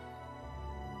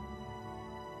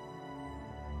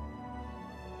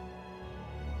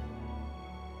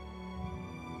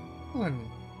 Wouldn't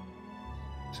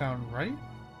sound right.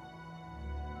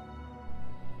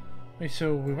 Wait,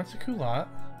 so we went to Kulat.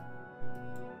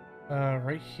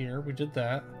 Right here, we did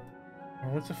that.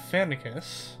 We went to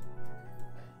Fanicus.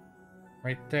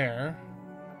 Right there.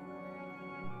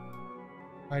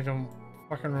 I don't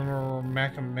fucking remember where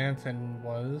Macamanton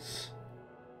was.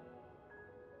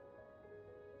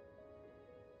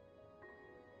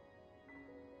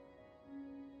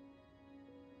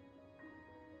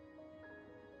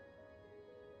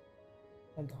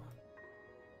 Hold on.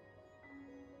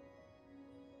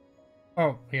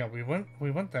 Oh, yeah, we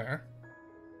went there.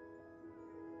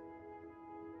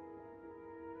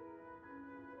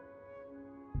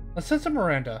 Let's send some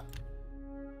Miranda.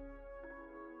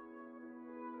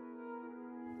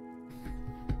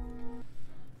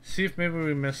 See if maybe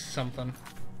we missed something.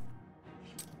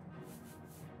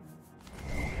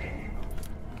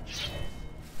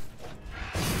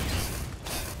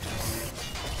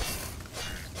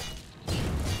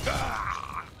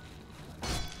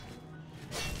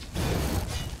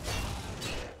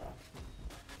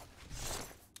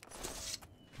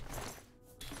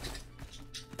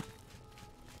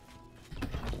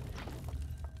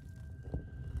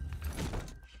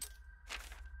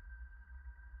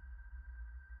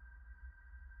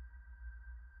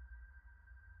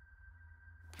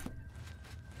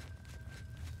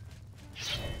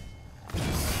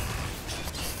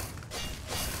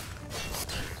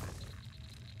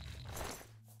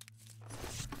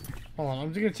 Hold on, I'm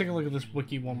just gonna take a look at this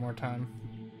wiki one more time.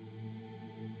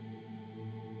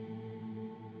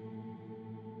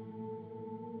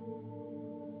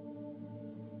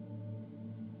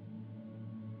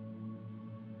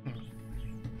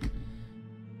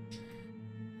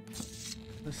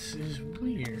 This is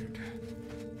weird.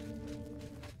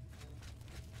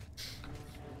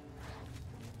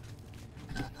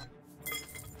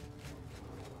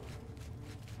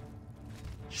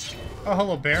 Oh,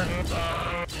 hello, bear.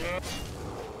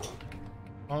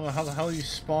 I don't know how the hell you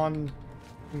spawn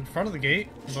in front of the gate,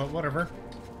 but whatever.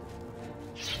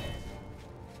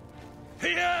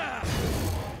 Yeah!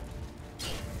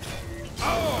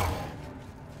 Oh!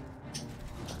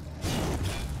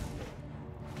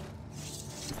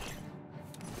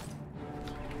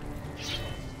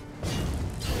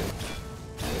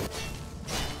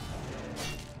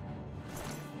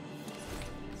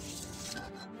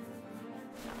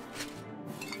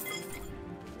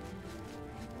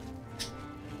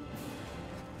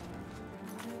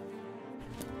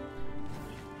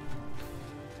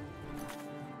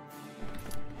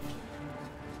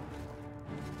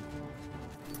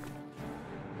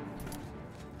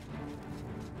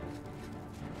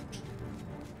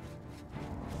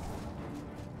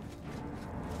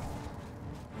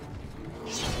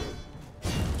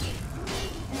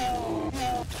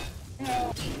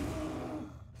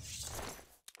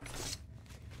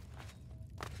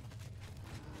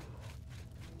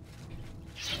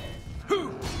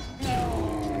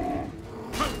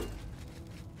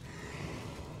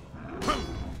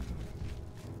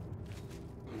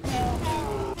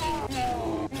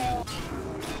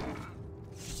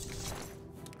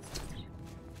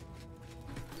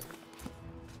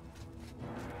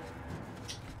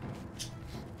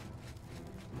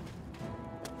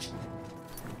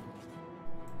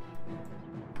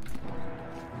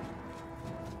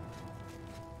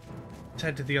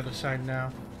 Let's head to the other side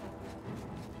now.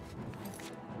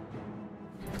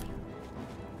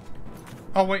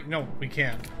 Oh wait, no, we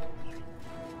can't.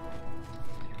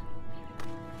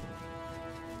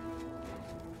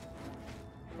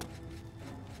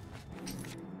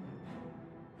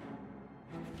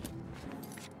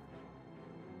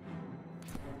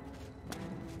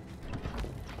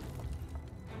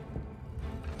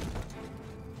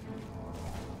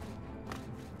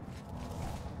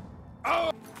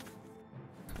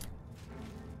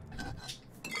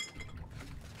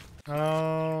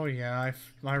 Oh, yeah,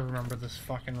 I remember this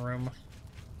fucking room.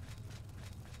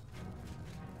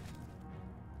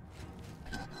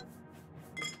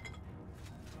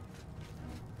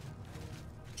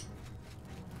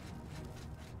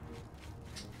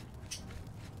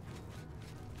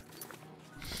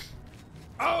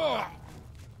 Oh!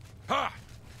 Ha!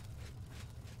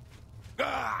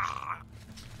 Ah!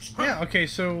 Yeah, okay,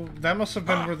 so that must have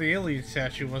been where the alien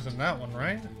statue was in that one,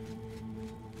 right?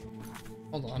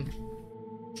 Hold on.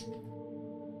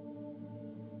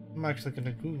 I'm actually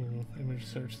gonna Google image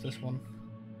search this one.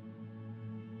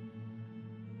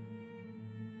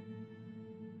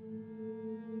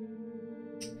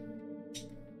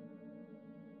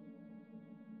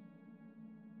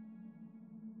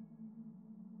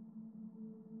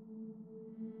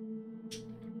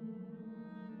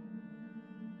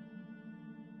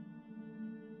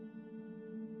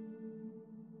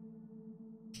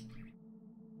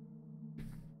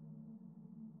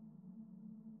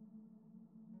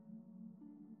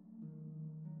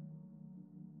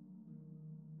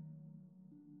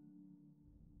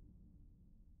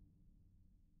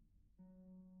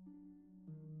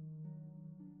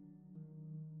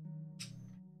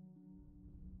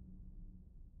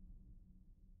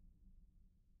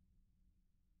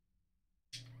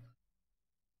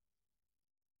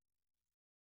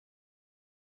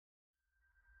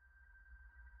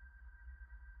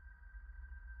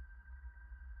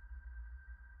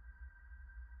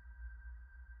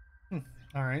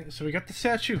 Alright, so we got the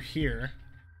statue here.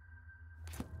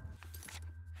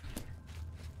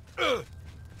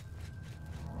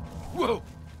 Whoa!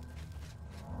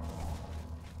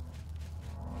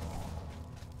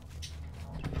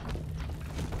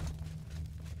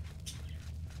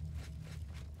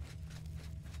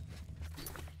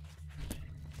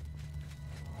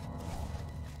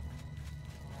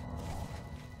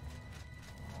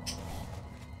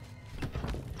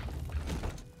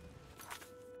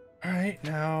 Alright,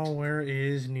 now where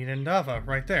is Ninandava?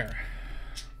 Right there.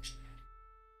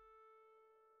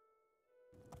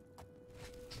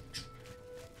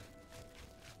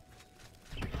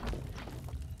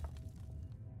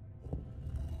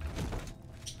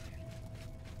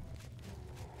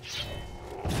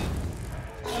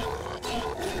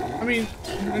 I mean,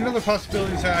 another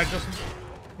possibility is that I just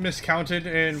miscounted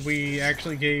and we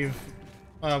actually gave,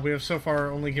 we have so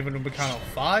far only given Umbacanos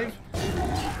 5.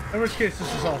 In which case,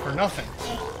 this is all for nothing.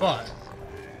 But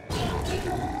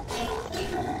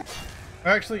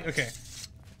actually, okay.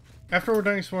 After we're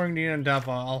done exploring Ninandava,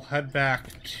 I'll head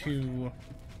back to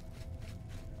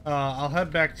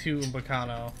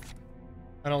Umbacano,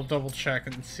 and I'll double check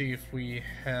and see if we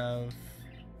have,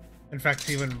 in fact,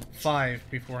 even 5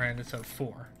 beforehand instead of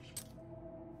 4.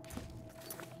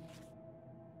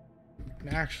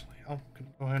 And actually, I'll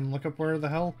go ahead and look up where the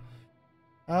hell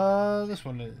this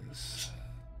one is.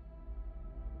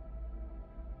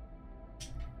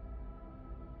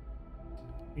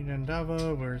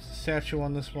 Ninandava, where's the statue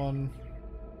on this one?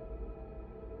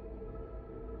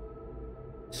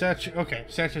 Statue, okay,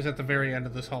 statue's at the very end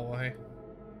of this hallway.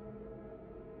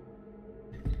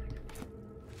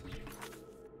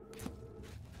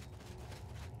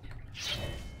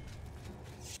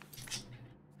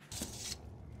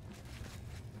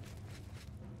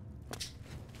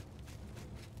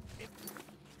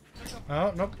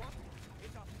 Oh, nope.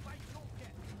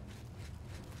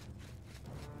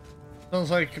 Sounds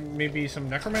like maybe some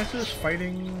necromancers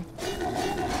fighting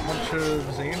a bunch of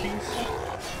zombies.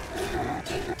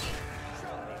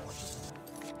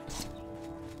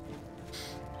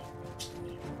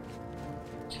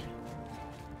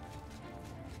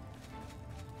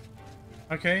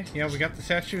 Okay, yeah, we got the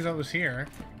statue that was here.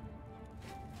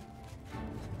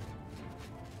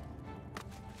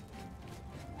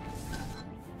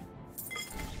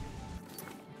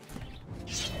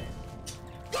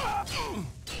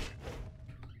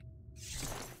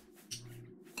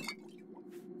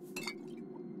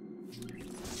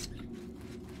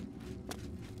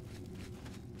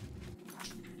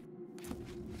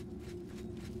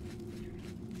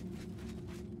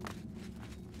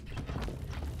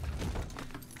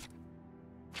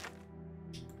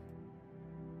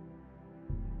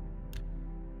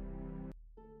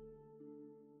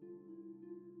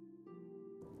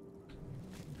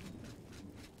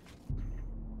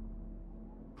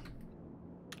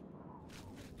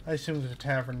 I assume there's a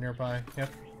tavern nearby. Yep.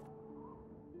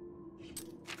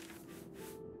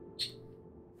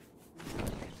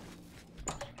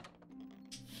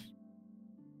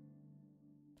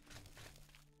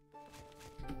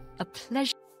 A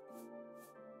pleasure.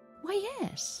 Why,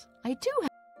 yes, I do have.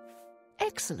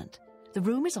 Excellent. The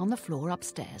room is on the floor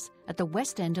upstairs, at the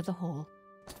west end of the hall.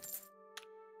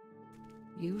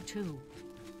 You too.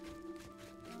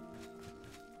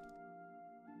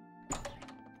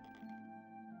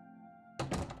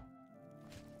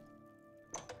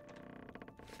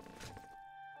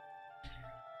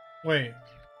 Wait.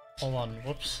 Hold on.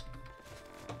 Whoops.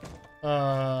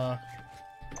 There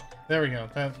we go.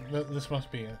 This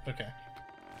must be it. Okay.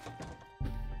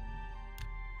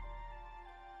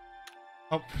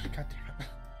 Oh, god damn it.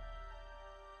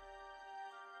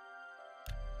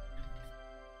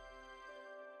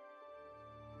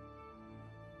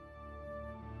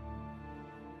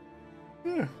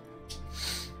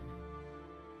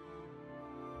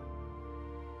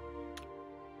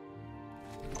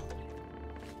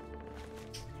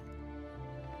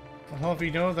 Well, if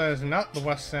you know that is not the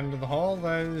west end of the hall,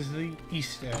 that is the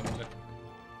east end. At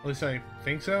least I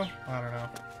think so? I don't know.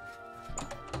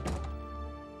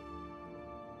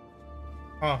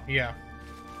 Oh, yeah.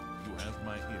 You have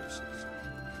my ear, citizen.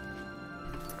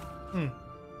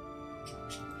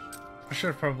 I should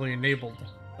have probably enabled,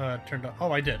 turned on.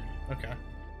 Oh, I did. Okay.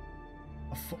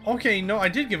 Okay, no, I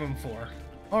did give him 4.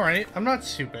 Alright, I'm not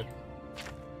stupid.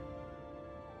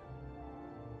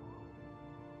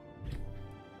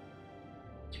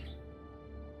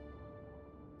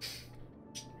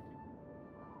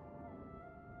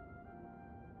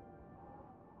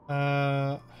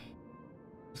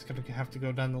 Just gonna have to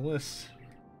go down the list.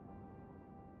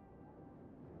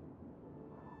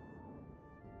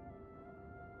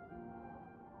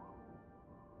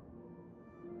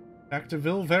 Back to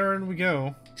Vilverin we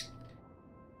go.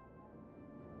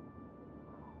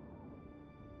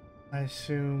 I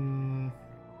assume...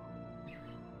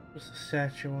 What's the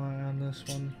statue on this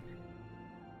one?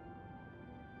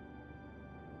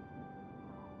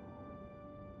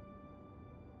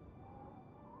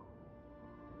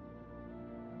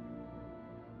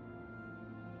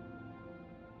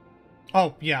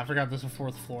 Oh, yeah, I forgot there's a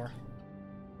 4th floor.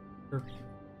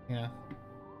 Yeah.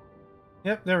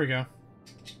 Yep, there we go.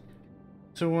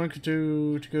 So we want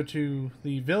to go to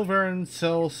the Vilverin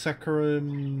Cell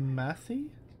Secramathi?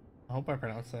 I hope I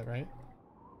pronounced that right.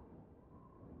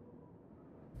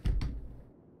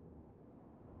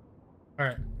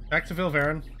 Alright, back to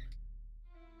Vilverin.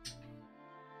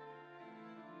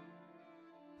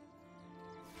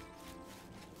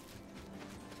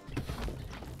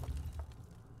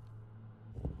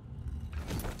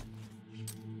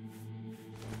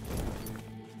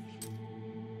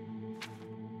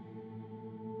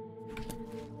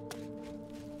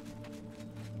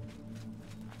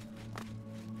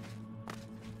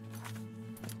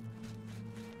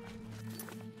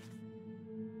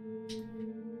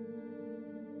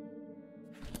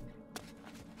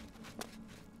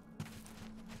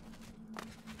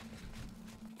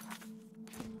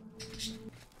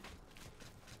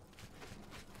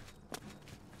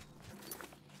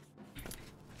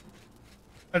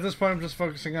 At this point, I'm just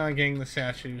focusing on getting the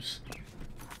statues.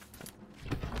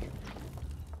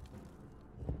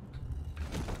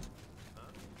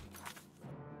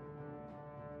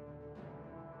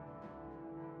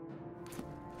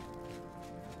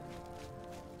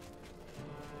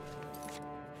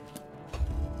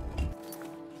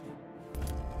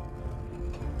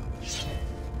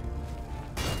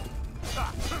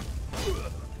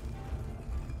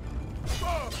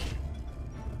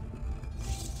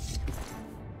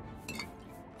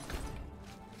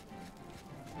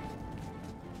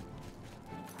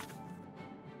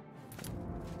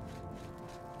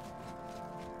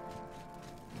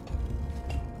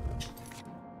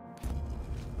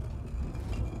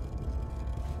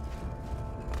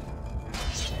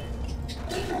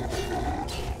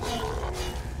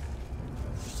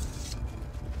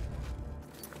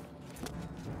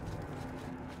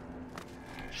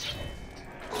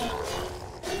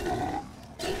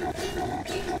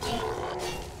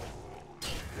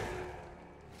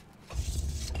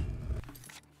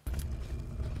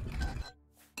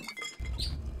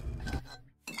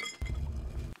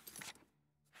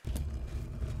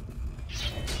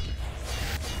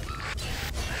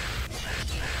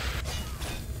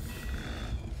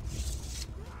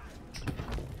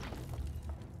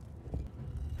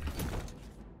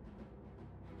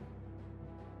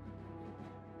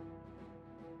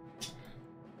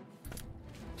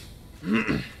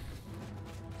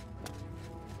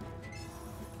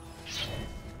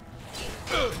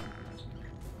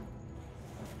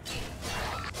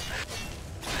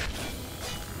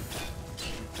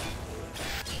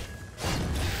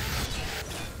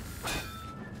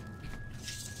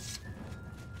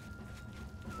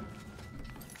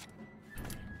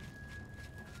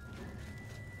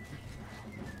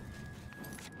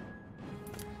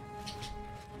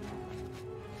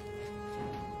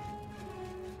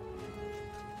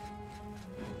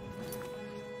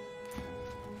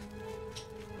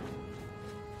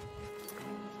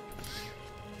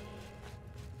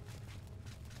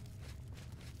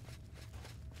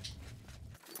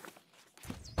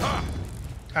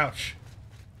 Ouch.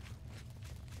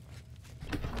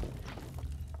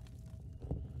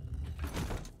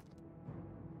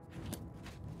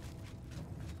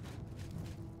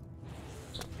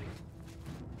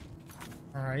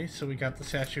 Alright, so we got the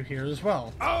statue here as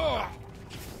well. Oh! I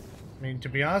mean, to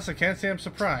be honest, I can't say I'm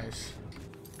surprised.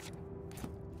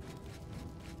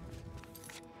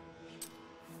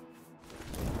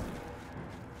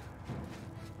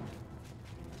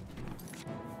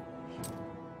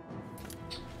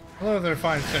 Hello there,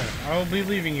 fine sir. I will be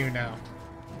leaving you now.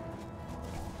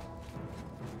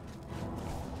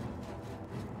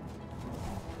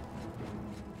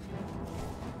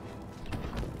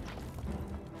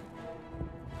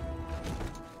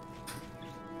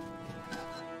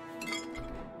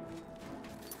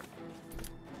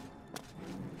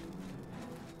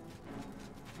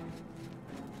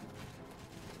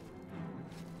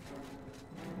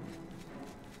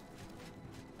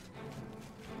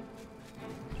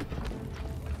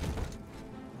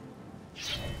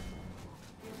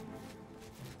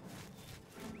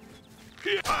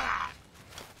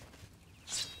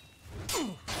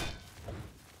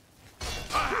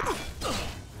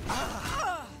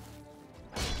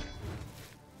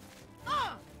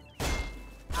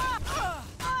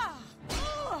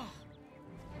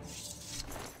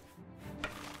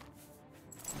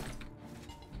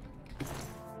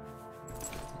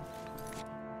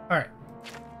 Alright.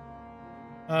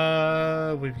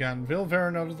 We've gotten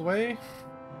Vilverin out of the way.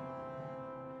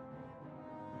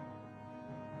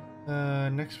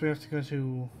 Next we have to go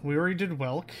to... We already did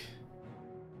Welk.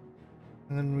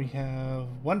 And then we have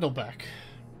Wendelbeck.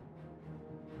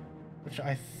 Which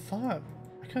I thought...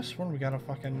 I could have sworn we got a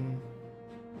fucking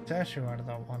statue out of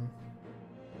that one.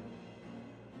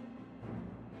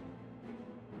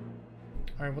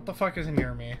 Alright, what the fuck is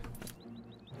near me?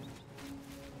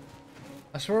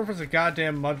 I swear if it's a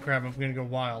goddamn mud crab, I'm gonna go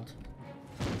wild.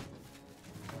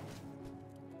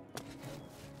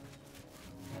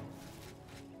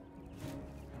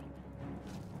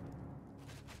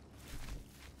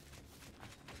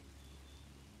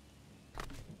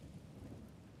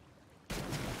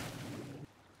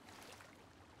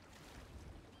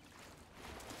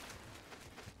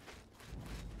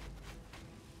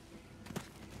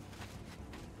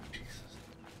 Jesus.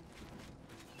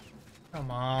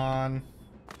 Come on.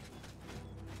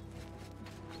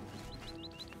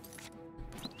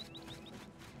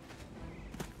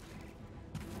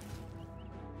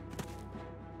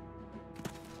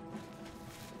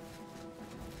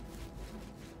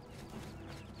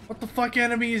 What the fuck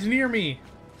enemy is near me?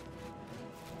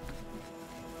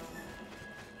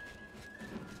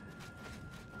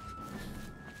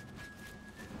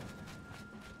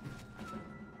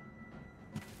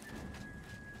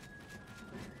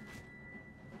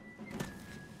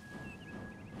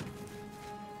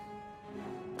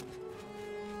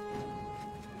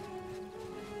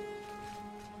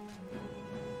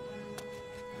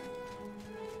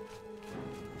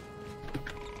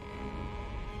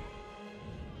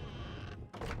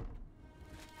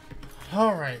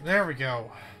 Alright, there we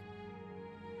go.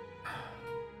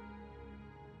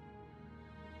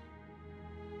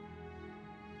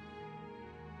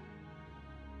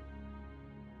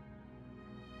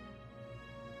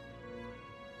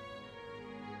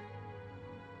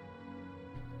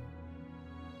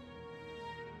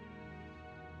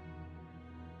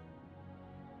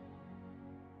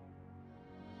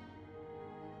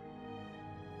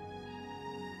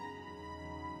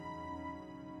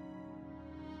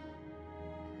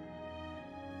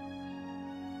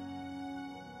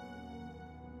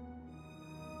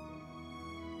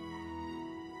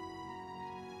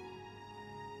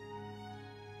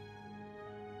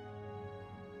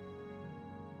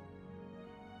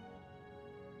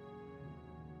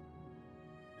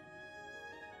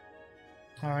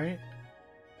 Alright.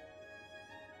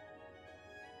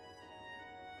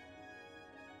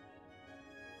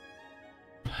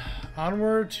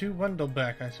 Onward to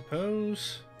Wendelbeck, I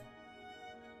suppose.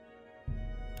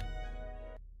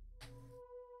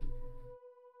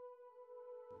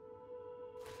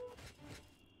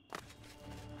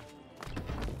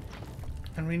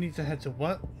 And we need to head to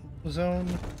what zone?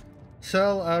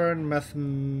 Cell Aaron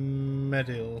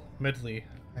Medley,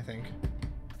 I think.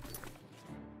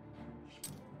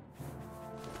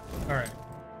 Alright.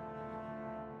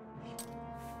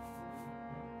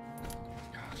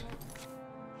 God.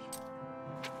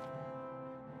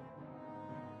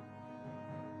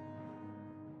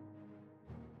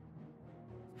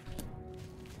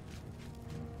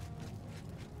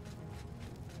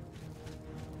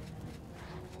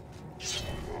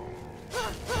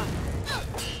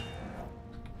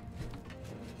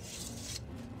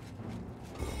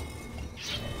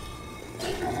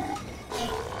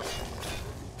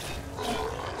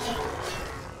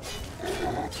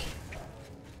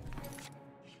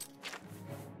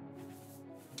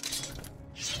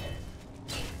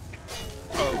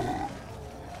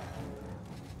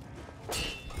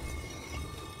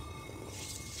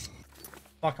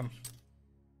 Fuck him.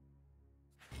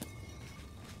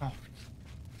 Oh.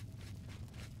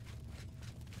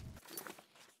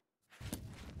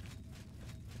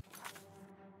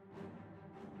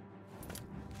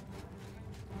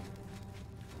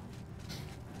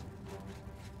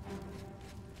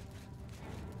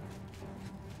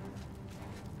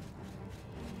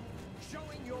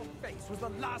 Showing your face was the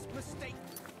last mistake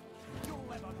you'll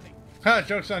ever make. Ha,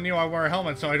 joke's on you, I wear a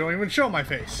helmet so I don't even show my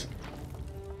face.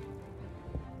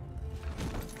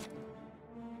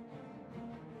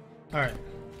 Alright.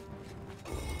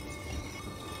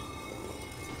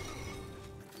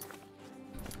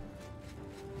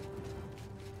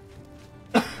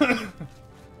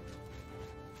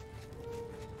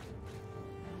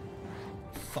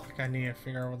 Fuck, I need to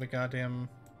figure out where the goddamn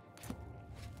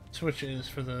switch is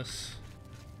for this.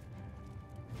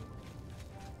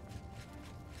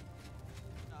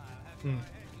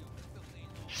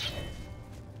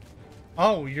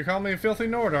 Oh, you're calling me a filthy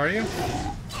Nord, are you?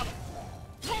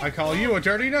 I call you a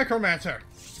dirty necromancer!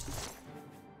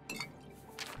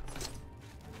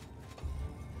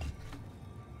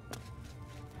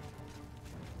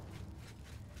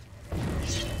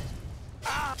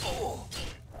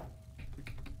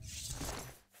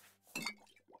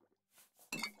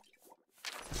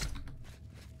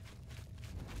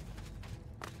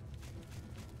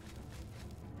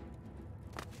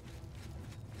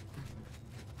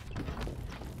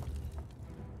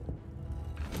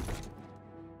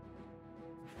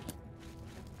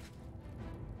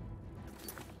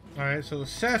 Alright, so the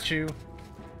statue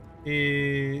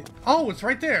is... Oh, it's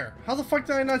right there! How the fuck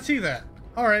did I not see that?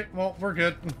 Alright, well, we're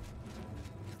good.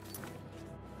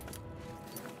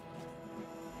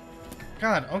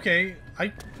 God, okay.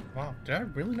 Wow, did I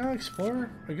really not explore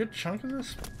a good chunk of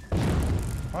this?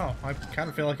 Wow, I kind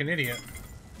of feel like an idiot.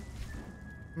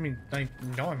 I mean, I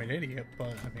know I'm an idiot,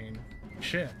 but, I mean,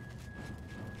 shit.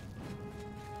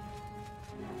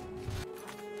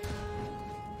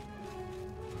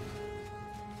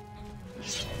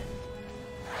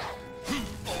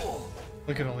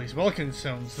 Look at all these Welkin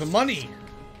stones. The money!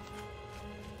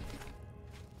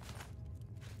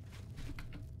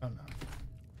 Oh no.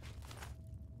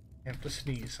 I have to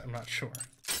sneeze. I'm not sure.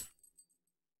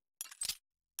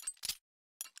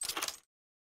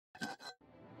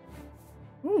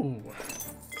 Ooh.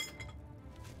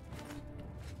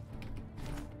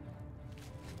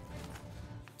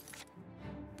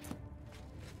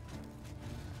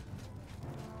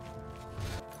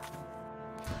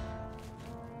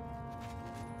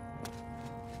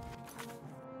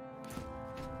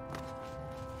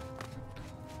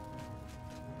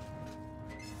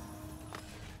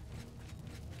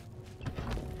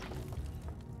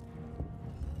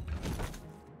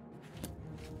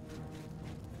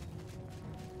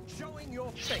 Showing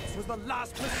your face was the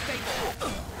last mistake.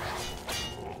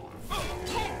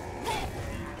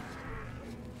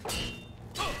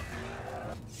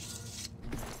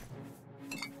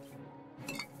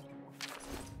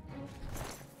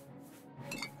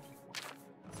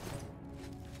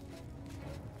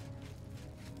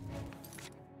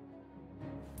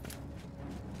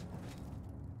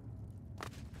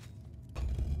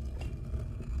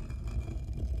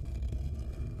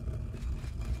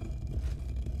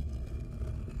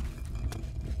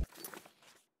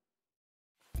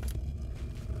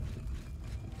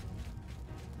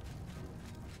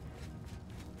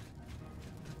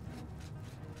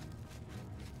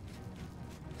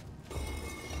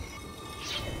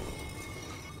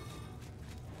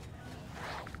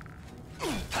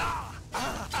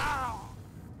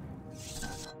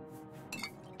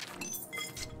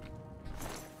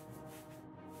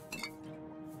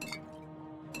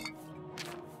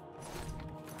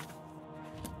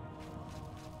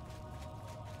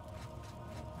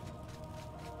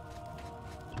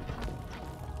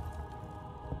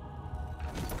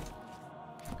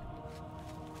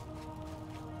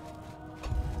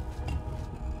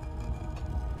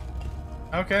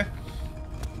 Okay.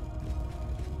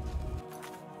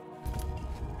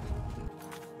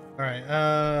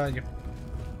 Alright, yep.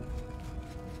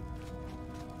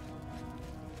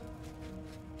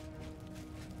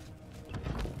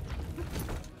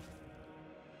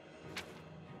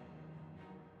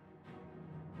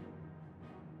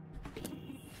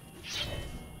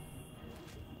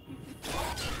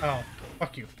 Oh,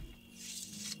 fuck you.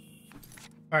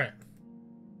 Alright.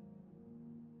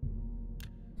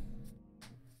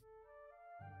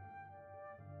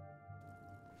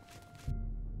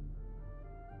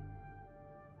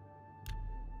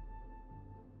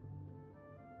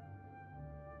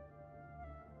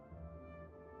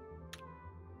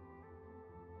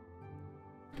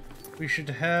 we should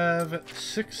have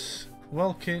 6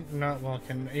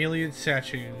 alien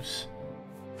statues.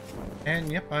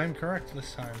 And yep, I'm correct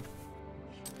this time.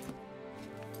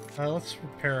 Let's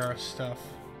repair our stuff.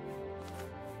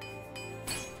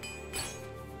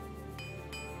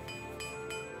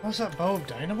 What's that, bow of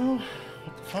dynamo?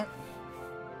 What the fuck?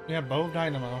 Yeah, bow of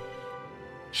dynamo.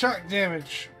 Shock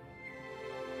damage.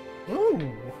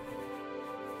 Ooh.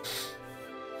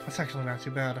 That's actually not too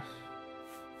bad.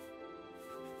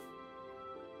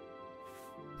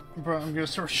 Bro, I'm gonna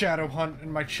sort of shadow hunt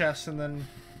in my chest and then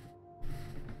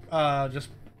just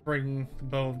bring the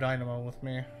bow of dynamo with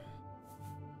me.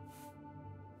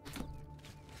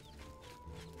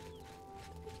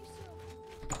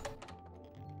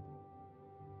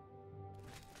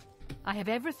 I have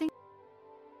everything.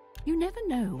 You never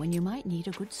know when you might need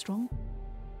a good strong...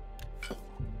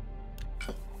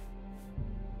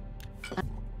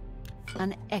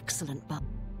 An excellent bow.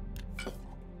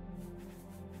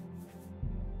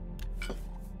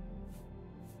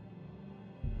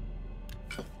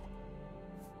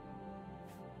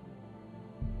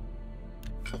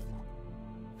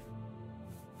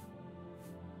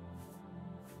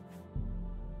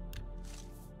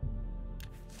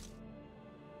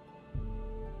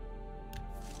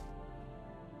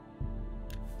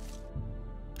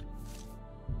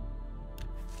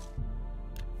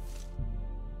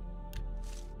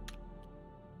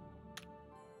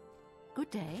 Good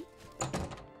day.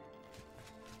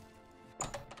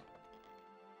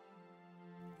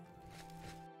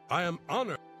 I am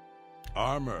honored.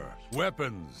 Armor,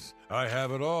 weapons, I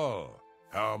have it all.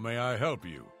 How may I help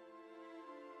you?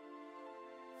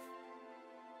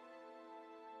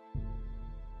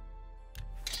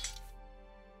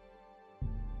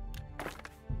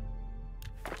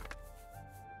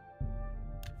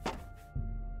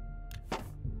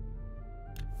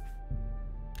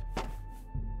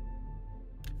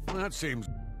 That seems...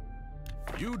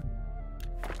 You...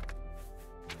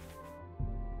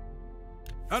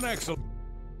 An excellent...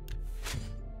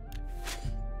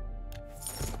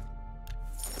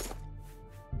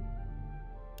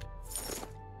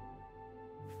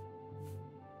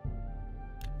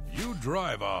 You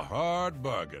drive a hard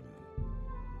bargain.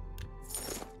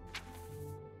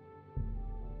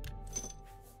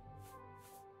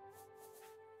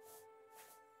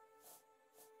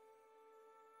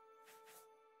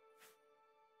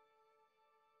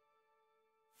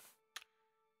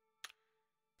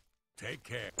 Take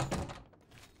care.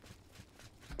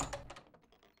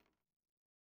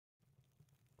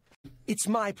 It's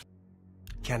my...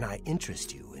 Can I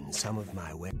interest you in some of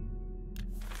my web...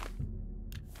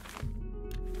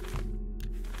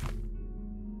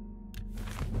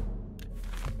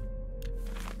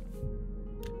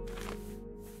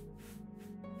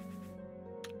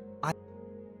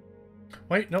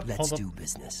 Wait, nope, Let's hold up. do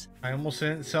business. I almost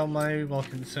didn't sell my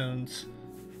welcome stones.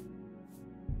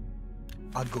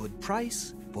 A good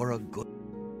price for a good...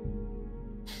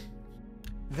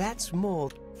 That's more...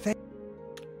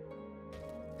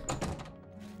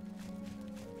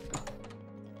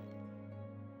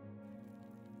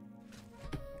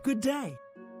 Good day.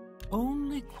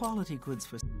 Only quality goods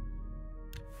for...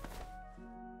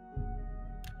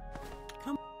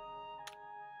 Come.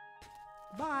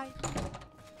 Bye.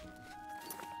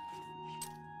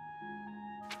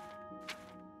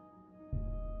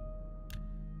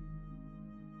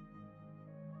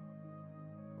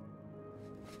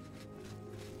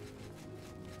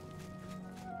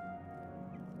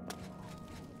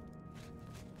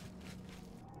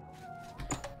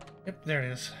 Yep, there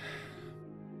it is.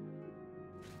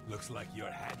 Looks like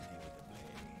you're handy with the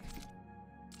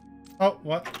blade. Oh,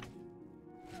 what?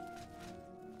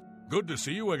 Good to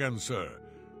see you again, sir.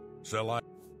 Shall I...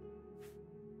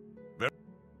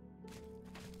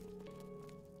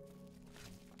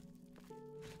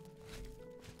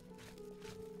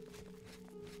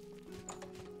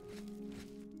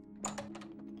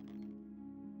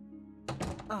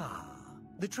 Ah,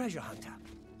 the treasure hunter.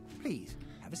 Please,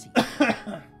 have a seat.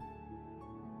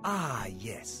 Ah,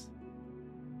 yes.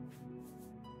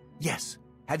 Yes.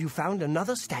 Have you found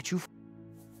another statue?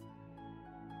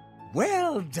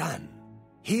 Well done.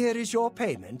 Here is your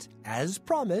payment, as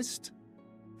promised.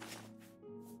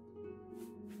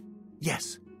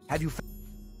 Yes. Have you...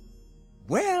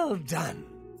 Well done.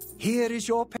 Here is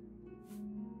your payment.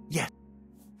 Yes.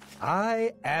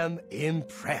 I am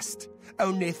impressed.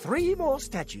 Only 3 more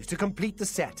statues to complete the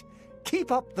set.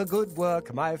 Keep up the good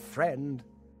work, my friend.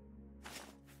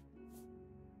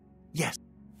 Yes.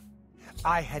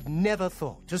 I had never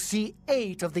thought to see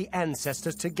 8 of the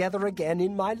ancestors together again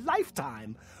in my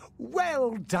lifetime.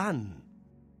 Well done.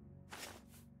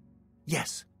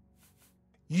 Yes.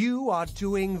 You are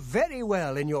doing very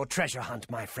well in your treasure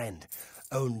hunt, my friend.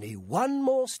 Only one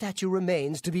more statue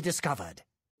remains to be discovered.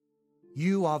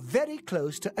 You are very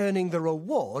close to earning the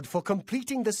reward for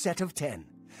completing the set of 10.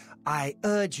 I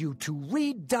urge you to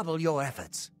redouble your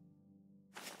efforts.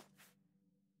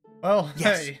 Well,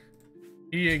 Yes. hey,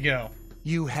 here you go.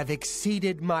 You have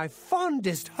exceeded my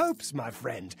fondest hopes, my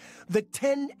friend. The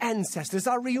 10 ancestors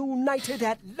are reunited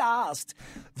at last.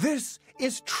 This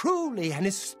is truly an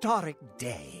historic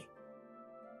day.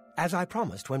 As I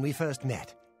promised when we first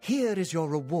met, here is your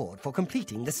reward for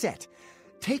completing the set.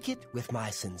 Take it with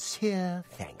my sincere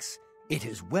thanks. It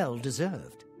is well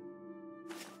deserved.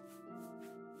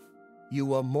 You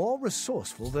were more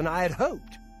resourceful than I had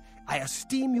hoped. I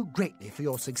esteem you greatly for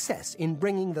your success in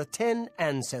bringing the 10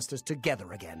 ancestors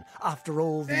together again after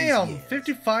all these Damn, years.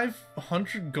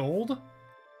 5,500 gold?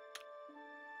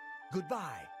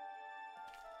 Goodbye.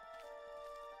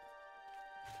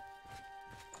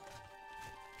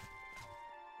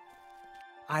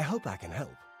 I hope I can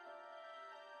help.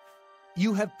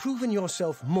 You have proven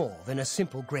yourself more than a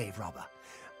simple grave robber.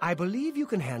 I believe you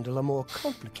can handle a more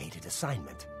complicated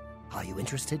assignment. Are you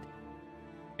interested?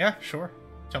 Yeah, sure.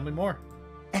 Tell me more.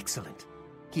 Excellent.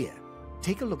 Here,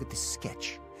 take a look at this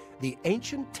sketch. The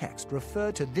ancient text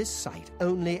referred to this site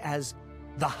only as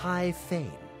the High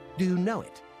Fane. Do you know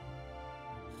it?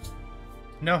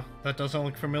 No, that doesn't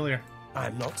look familiar.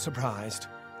 I'm not surprised.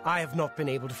 I have not been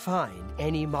able to find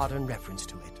any modern reference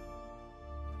to it.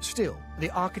 Still,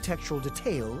 the architectural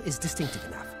detail is distinctive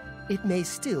enough. It may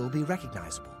still be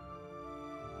recognizable.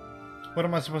 What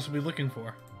am I supposed to be looking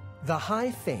for? The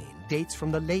High Fane dates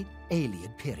from the late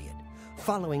Aeolian period,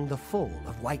 following the fall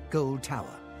of White Gold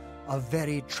Tower, a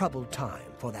very troubled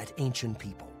time for that ancient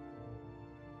people.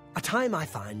 A time I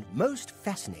find most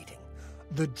fascinating.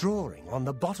 The drawing on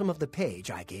the bottom of the page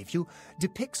I gave you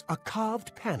depicts a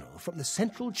carved panel from the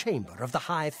central chamber of the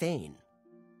High Fane.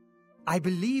 I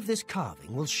believe this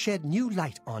carving will shed new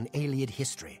light on Aeolian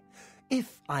history.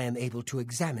 If I am able to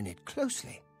examine it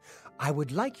closely, I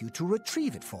would like you to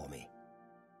retrieve it for me.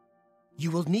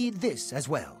 You will need this as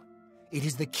well. It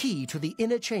is the key to the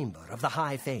inner chamber of the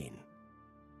High Fane.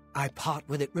 I part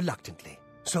with it reluctantly,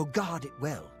 so guard it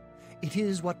well. It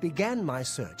is what began my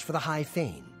search for the High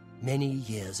Fane many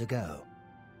years ago.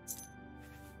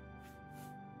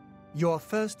 Your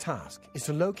first task is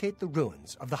to locate the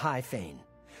ruins of the High Fane.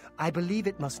 I believe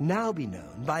it must now be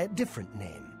known by a different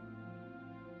name.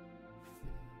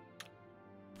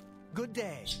 Good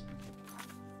day.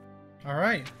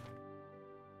 Alright.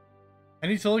 I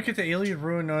need to look at the alien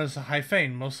ruin known as the High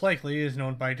Fane. Most likely is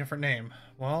known by a different name.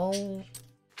 Well...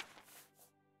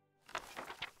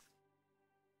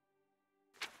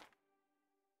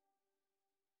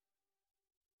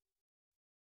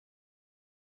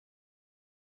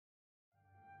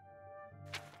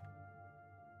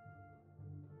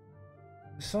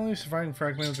 It's the only surviving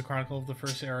fragment of the Chronicle of the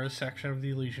First Era section of the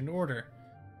Elysian Order.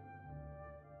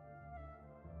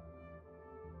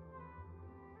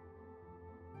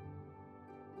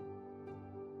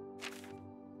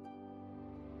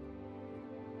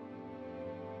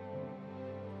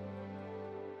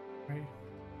 Right.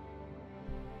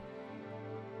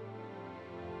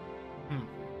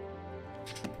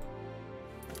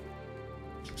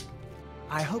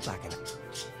 I hope I can...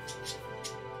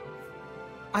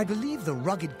 I believe the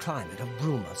rugged climate of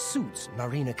Bruma suits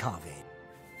Marina Cave.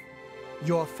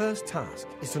 Your first task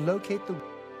is to locate the...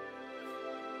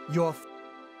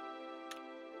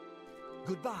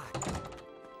 Goodbye.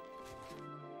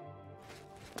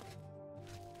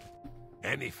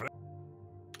 Any friend?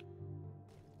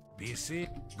 BC?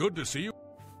 Good to see you.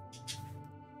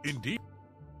 Indeed.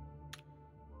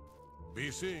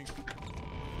 Be seeing.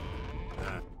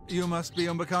 You must be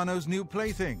Umbacanos' new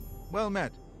plaything. Well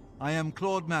met. I am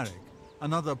Claude Marek,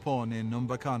 another pawn in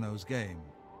Umbacanos' game.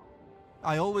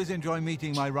 I always enjoy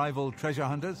meeting my rival treasure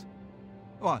hunters.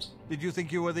 What, did you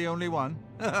think you were the only one?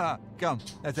 Come,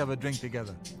 let's have a drink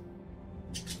together.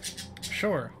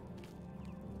 Sure.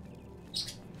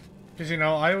 Because, you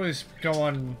know, I always go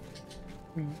and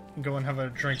have a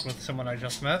drink with someone I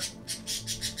just met.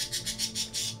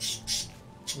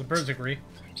 The birds agree.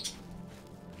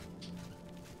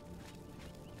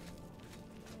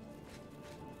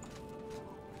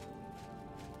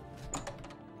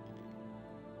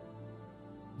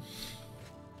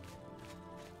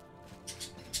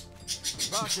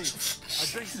 Barty, a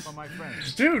drink for my friend.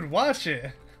 Dude, watch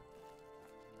it!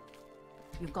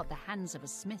 You've got the hands of a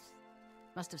smith.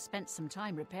 Must have spent some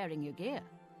time repairing your gear.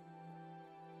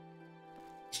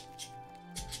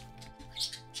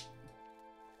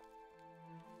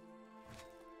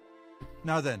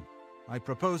 Now then, I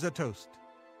propose a toast.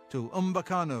 To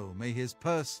Umbacano, may his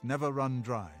purse never run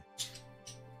dry.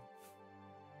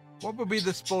 What would be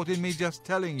the sport in me just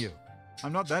telling you?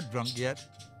 I'm not that drunk yet.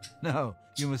 No,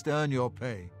 you must earn your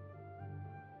pay.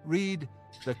 Read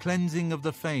The Cleansing of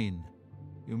the Fane.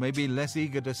 You may be less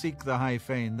eager to seek the high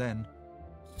fane then.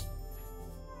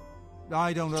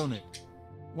 I don't own it.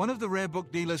 One of the rare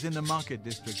book dealers in the market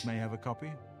district may have a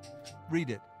copy.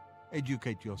 Read it.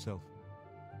 Educate yourself.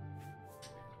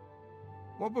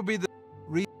 What would be the...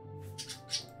 Read...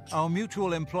 Our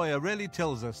mutual employer rarely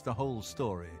tells us the whole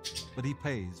story, but he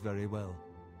pays very well.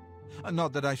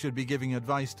 Not that I should be giving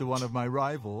advice to one of my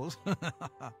rivals.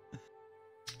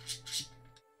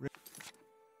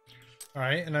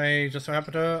 Alright, and I just so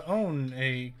happen to own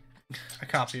a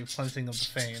copy of Cleansing of the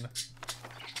Fane.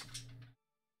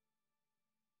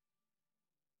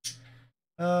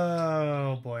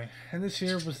 Oh boy. And this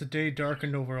year was the day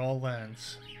darkened over all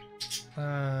lands.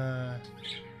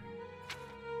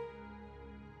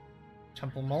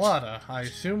 Temple Malada. I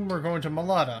assume we're going to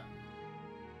Malada.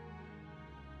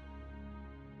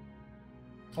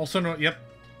 Also known, yep.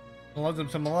 Led them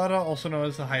to Malada, also known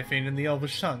as the High Fane in the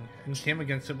Elvish tongue, and came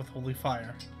against it with holy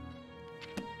fire.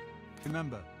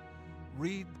 Remember,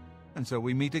 read, and so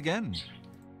we meet again.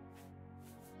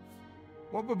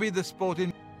 What would be the sport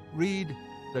in... Read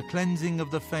The Cleansing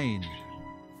of the Fane.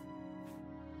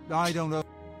 I don't know.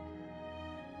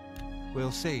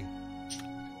 We'll see.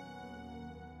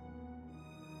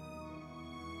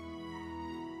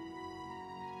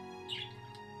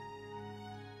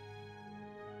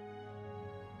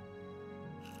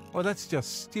 Oh, that's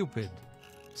just stupid.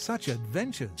 Such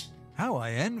adventures. How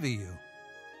I envy you.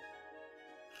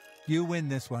 You win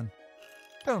this one.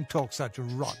 Don't talk such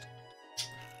rot.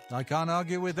 I can't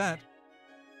argue with that.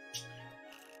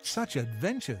 Such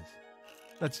adventures.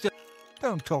 That's just...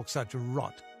 Don't talk such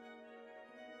rot.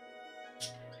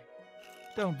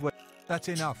 Don't wait. That's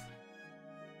enough.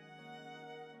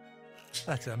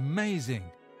 That's amazing.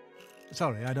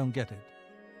 Sorry, I don't get it.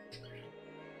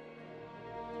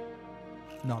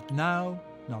 Not now,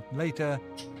 not later,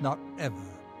 not ever.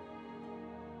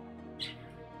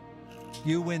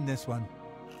 You win this one.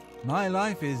 My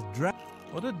life is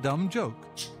What a dumb joke.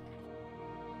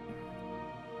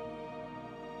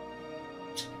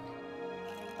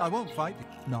 I won't fight.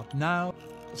 Not now.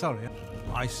 Sorry.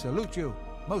 I salute you.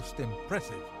 Most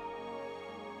impressive.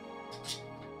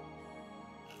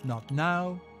 Not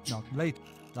now, not later.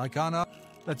 I can't...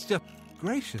 That's just...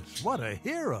 Gracious, what a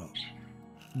hero.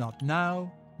 Not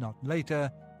now, not later,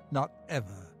 not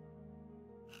ever.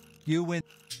 You win.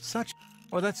 Such...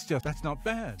 Oh, that's not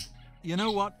bad. You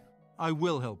know what? I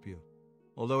will help you.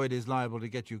 Although it is liable to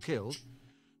get you killed.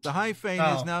 The High Fane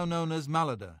is now known as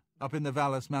Malada, up in the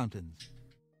Vallis Mountains.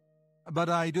 But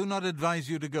I do not advise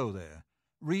you to go there.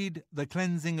 Read The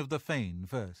Cleansing of the Fane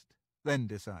first, then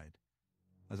decide.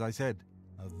 As I said,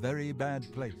 a very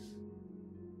bad place.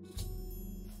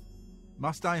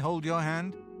 Must I hold your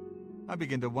hand? I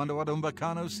begin to wonder what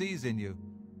Umbacano sees in you.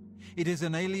 It is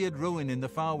an Aliad ruin in the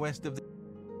far west of the...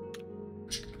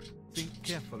 Think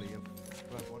carefully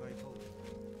about what I told you.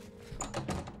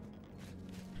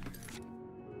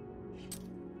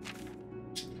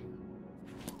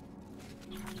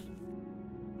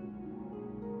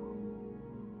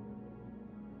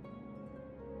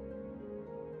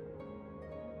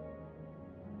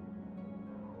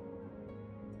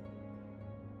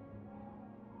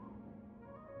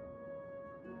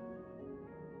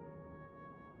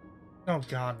 Oh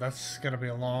god, that's gonna be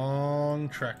a long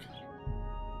trek.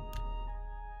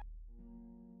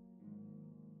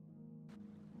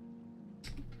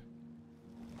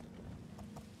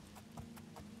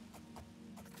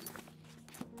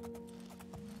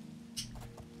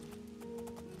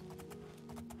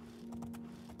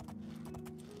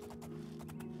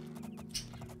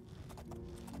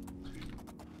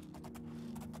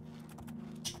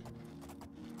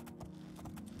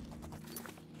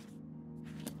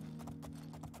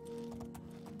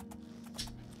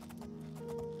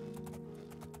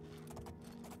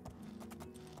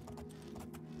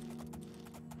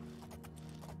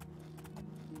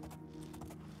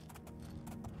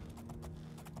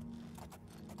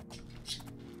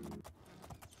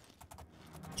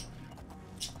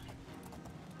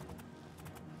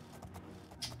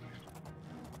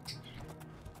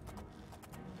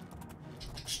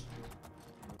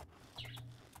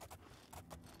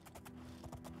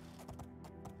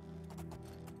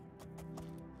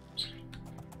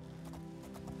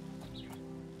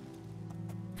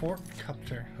 Fort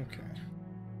Cupter, okay.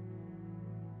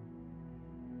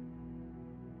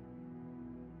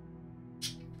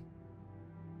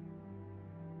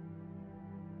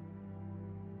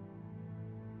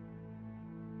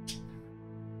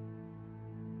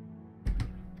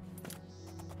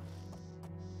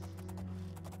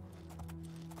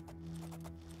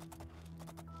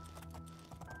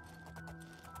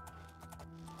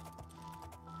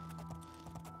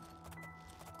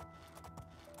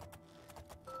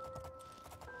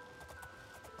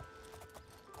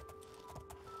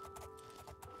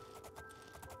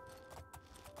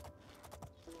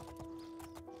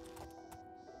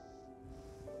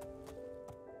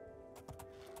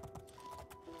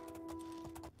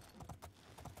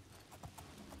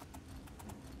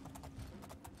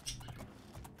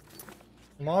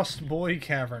 Lost Boy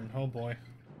Cavern. Oh boy.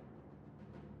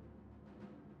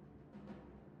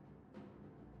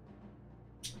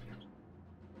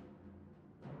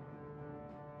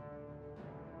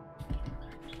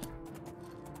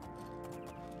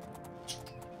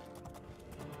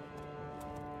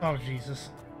 Oh,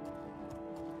 Jesus.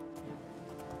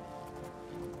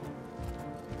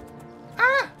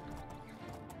 Ah!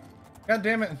 God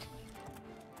damn it.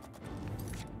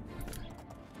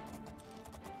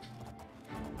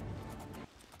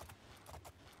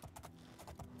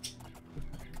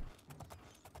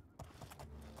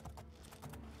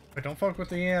 If I don't fuck with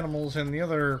the animals and the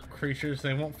other creatures,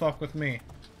 they won't fuck with me.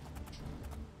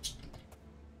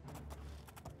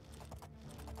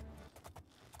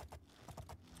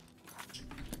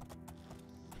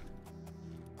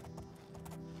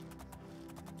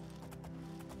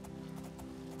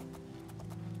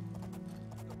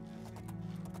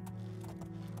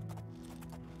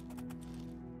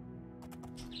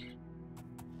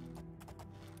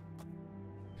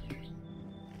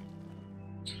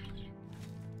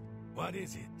 What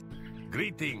is it?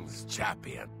 Greetings,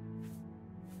 champion.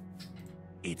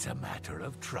 It's a matter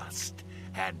of trust,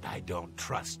 and I don't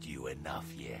trust you enough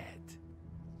yet.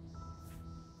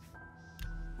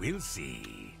 We'll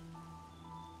see.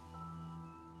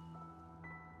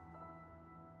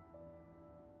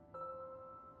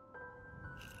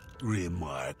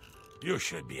 Remark. You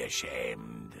should be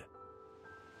ashamed.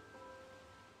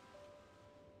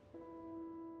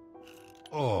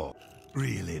 Oh,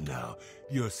 really now?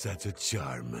 You're such a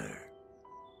charmer.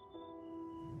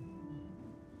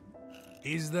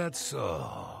 Is that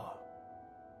so?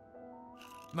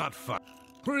 Not fun.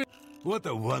 What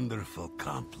a wonderful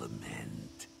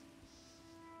compliment.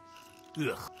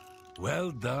 Ugh.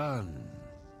 Well done.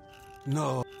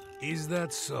 No, is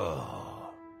that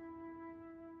so?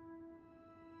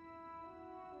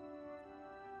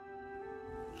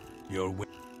 You're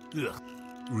ugh.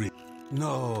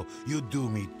 No, you do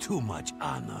me too much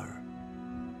honor.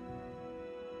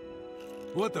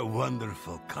 What a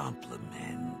wonderful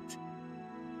compliment.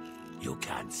 You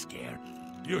can't scare.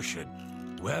 You should.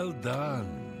 Well done.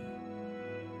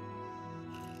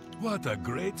 What a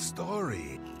great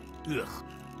story. Ugh,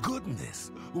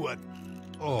 goodness, what?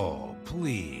 Oh,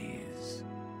 please.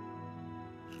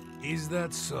 Is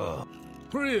that so?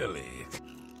 Really?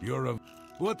 You're a...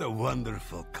 What a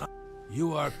wonderful...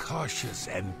 You are cautious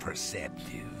and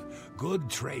perceptive. Good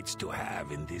traits to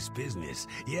have in this business.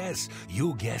 Yes,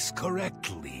 you guessed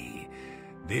correctly.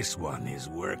 This one is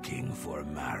working for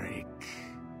Marek.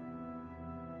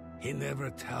 He never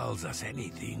tells us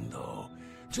anything, though.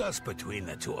 Just between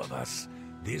the two of us,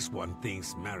 this one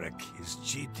thinks Marek is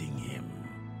cheating him.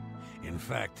 In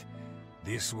fact,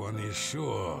 this one is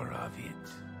sure of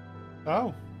it.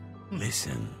 Oh.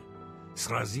 Listen,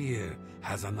 Srazir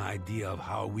has an idea of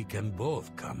how we can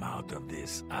both come out of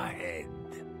this ahead.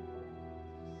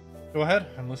 Go ahead,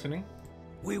 I'm listening.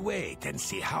 We wait and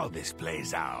see how this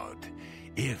plays out.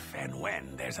 If and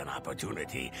when there's an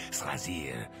opportunity,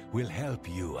 Srazir will help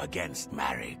you against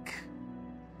Marek.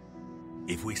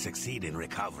 If we succeed in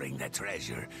recovering the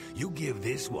treasure, you give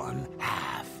this one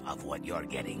half of what you're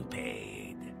getting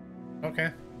paid.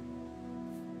 Okay.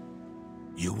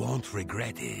 You won't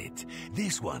regret it.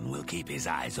 This one will keep his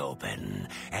eyes open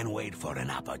and wait for an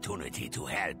opportunity to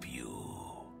help you.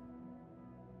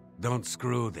 Don't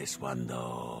screw this one,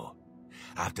 though.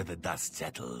 After the dust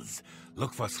settles,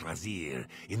 look for Srazir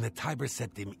in the Tiber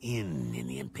Septim Inn in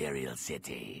the Imperial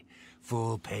City.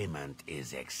 Full payment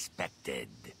is expected.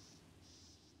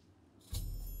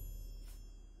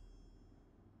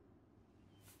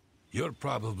 You're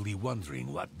probably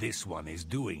wondering what this one is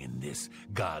doing in this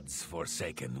God's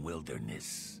forsaken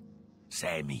wilderness.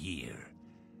 Same here.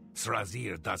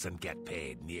 Srazir doesn't get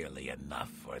paid nearly enough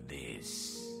for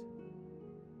this.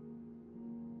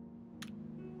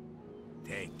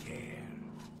 Take care.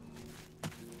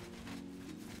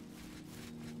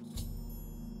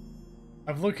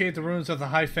 I've located the ruins of the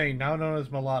High Fane, now known as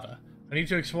Malata. I need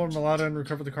to explore Malata and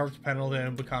recover the carved panel that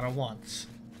Umbacano wants.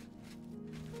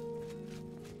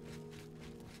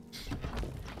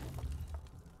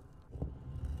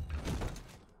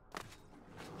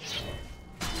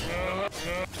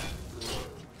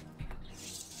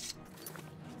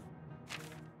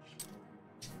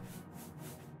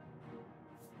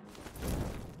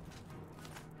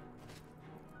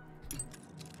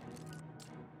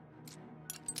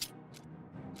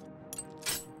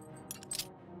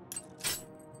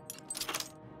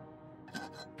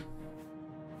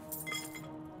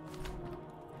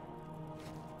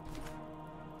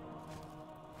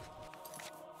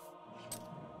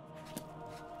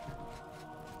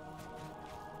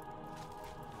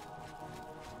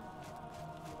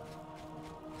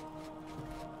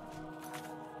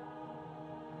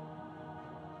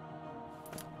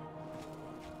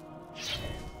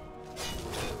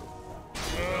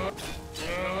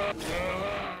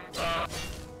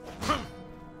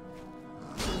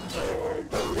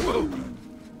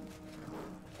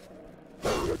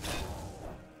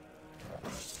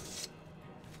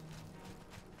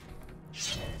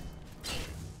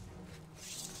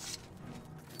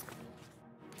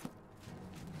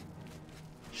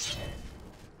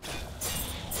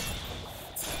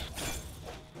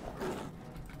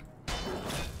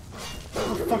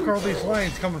 fuck are all these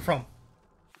lines coming from?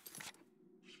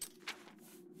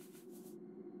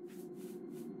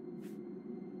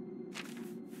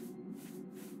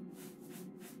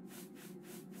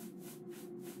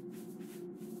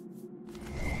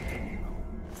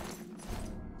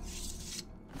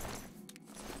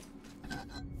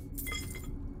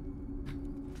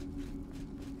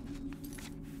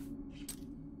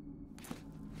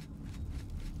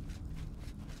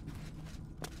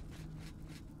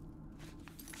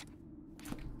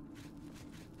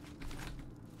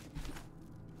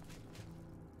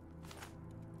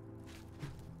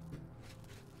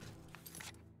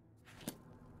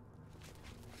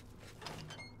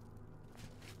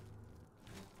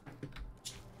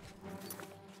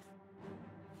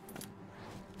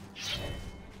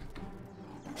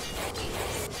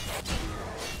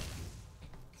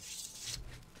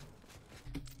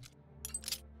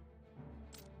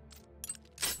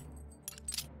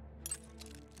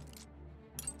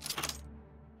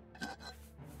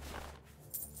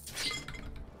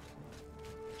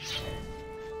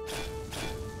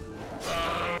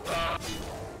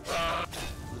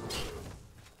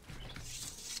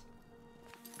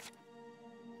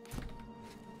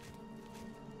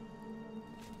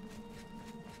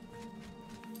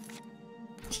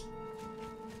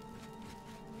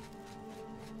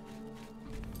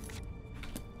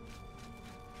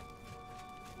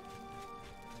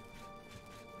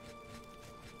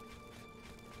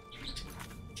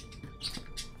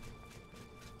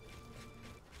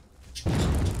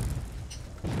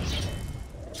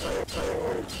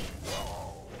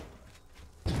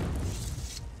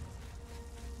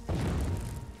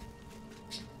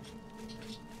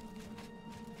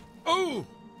 Oh!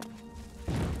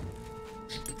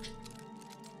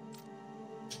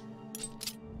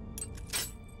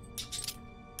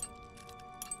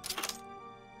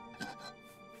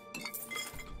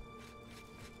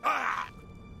 Ah!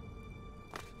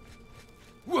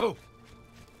 Whoa!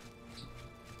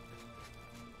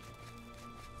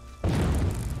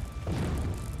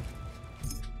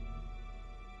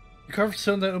 The carved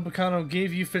stone that Umbacano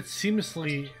gave you fits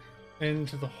seamlessly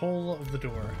into the hole of the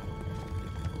door.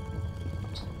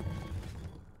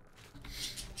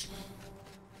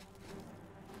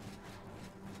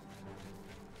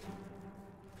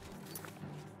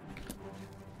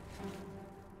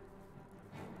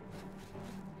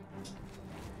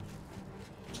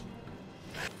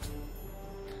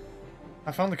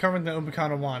 I found the covering that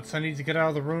Umbacanos wants. I need to get out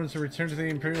of the ruins and return to the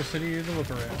Imperial City to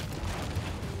deliver it.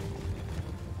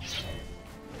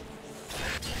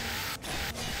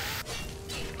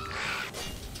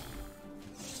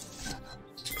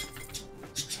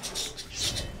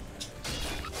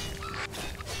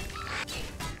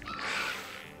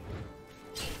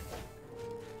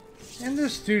 And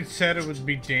this dude said it would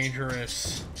be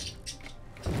dangerous.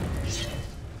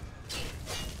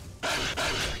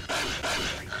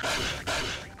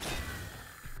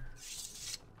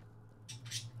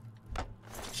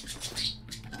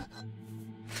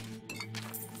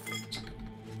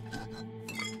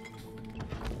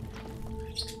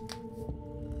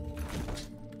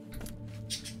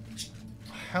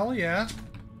 Hell yeah.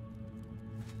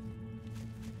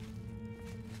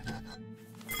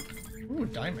 Ooh,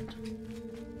 diamond.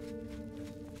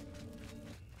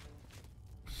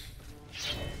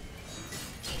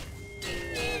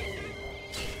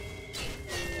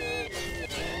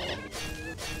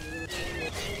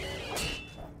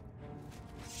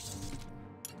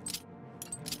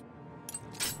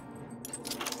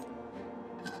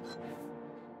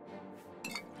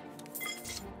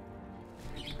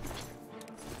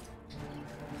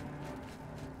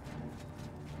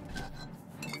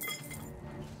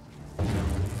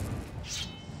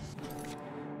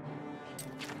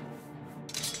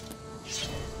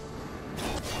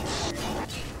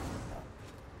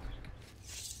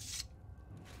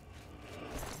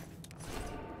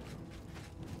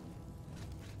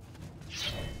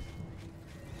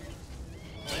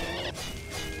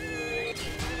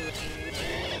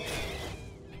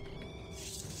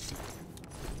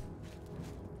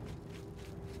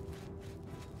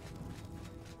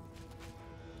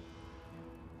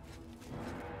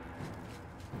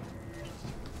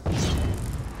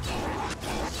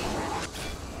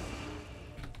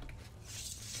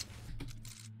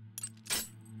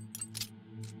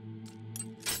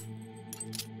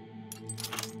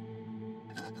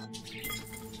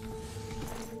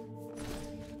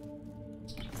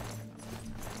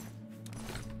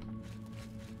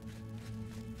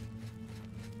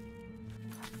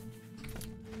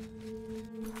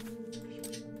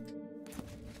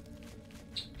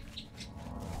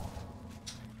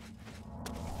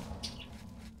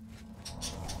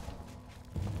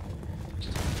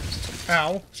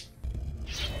 Ow.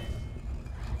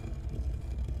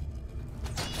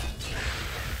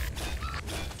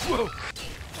 Whoa!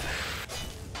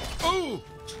 Oh!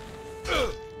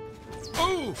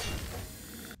 Oh!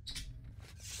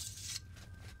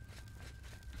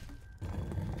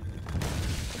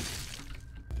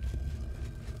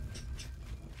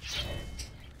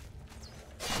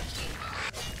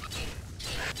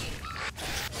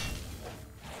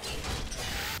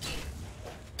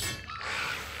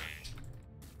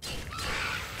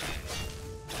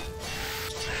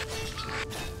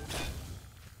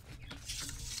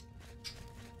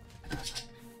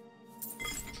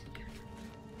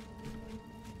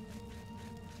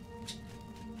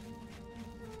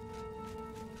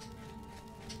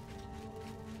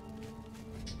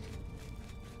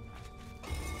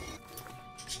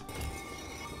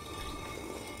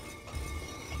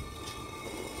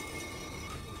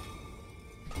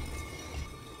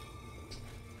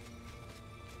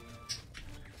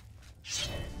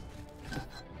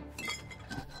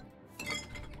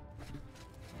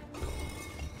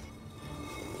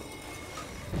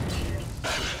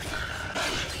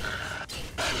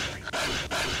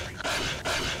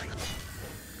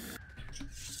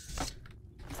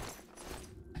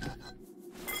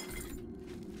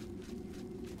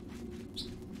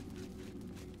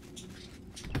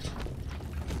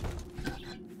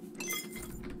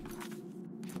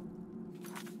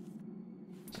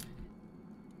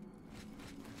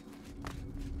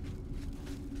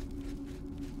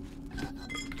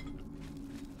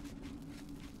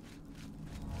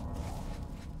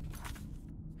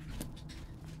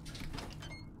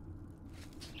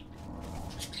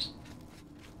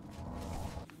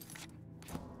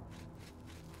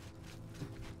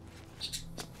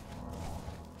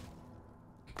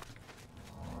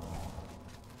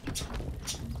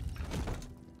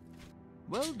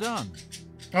 Well done.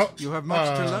 Oh, You have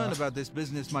much to learn about this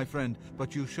business, my friend,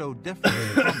 but you show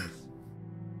definite promise.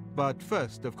 But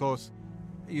first, of course,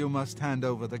 you must hand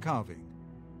over the carving.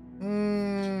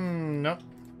 No.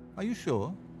 Are you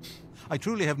sure? I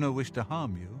truly have no wish to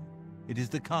harm you. It is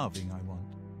the carving I want.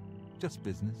 Just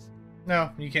business.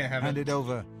 No, you can't have Hand it. it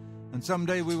over, and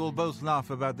someday we will both laugh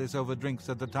about this over drinks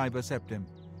at the Tiber Septim.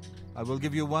 I will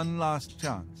give you one last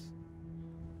chance.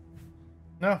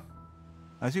 No.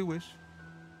 As you wish.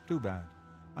 Too bad.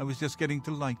 I was just getting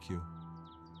to like you.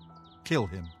 Kill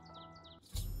him.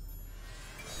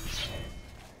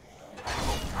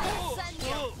 Send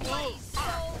your bloody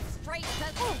soul straight to...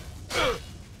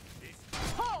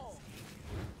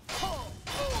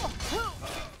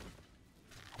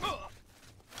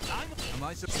 Am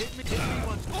I supposed to hit me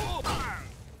once?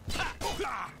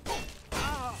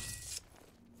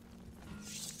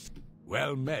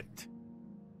 Well met.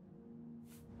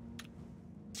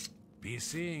 Be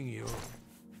seeing you.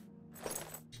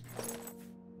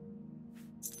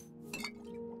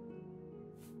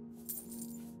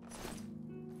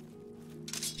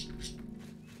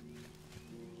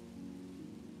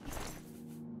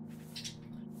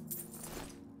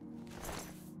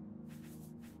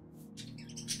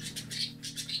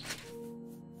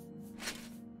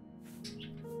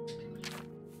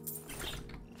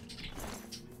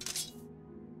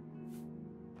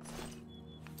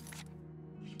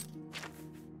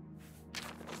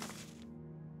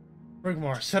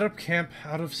 Rigmore, set up camp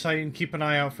out of sight and keep an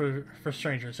eye out for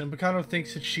strangers. Umbacanos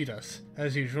thinks it cheat us,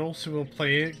 as usual, so we'll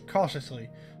play it cautiously.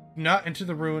 Do not enter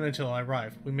the ruin until I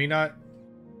arrive. We may not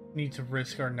need to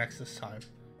risk our necks this time.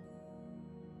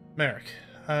 Merrick,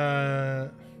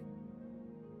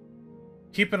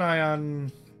 keep an eye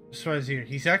on Swazir.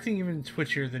 He's acting even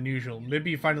twitchier than usual. Maybe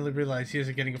he finally realized he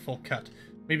isn't getting a full cut.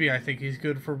 Maybe I think he's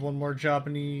good for one more job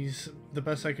and he's the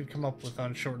best I could come up with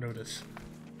on short notice.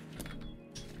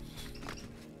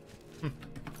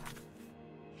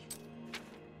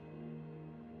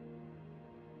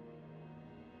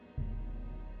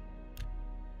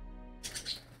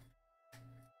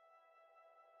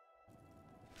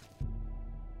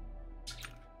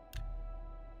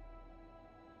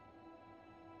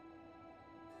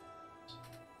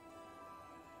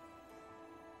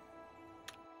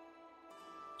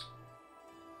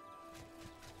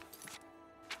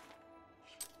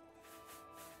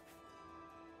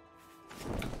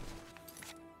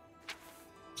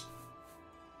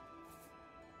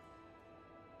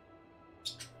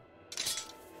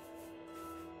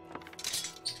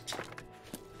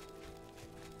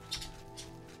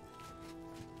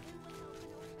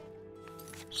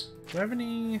 Do I have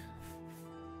any...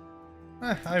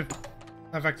 I've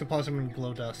ectoplasm and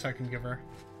glow dust I can give her.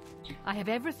 I have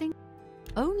everything.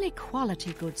 Only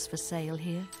quality goods for sale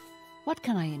here. What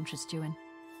can I interest you in?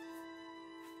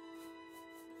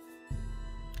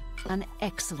 An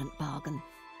excellent bargain.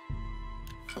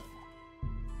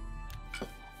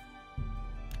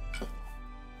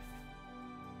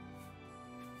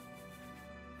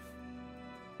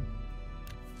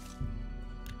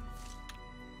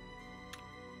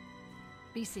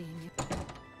 Be seeing you.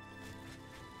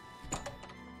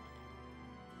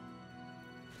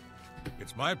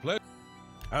 It's my pleasure.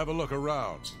 Have a look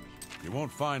around. You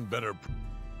won't find better.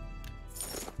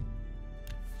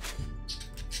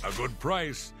 A good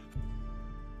price.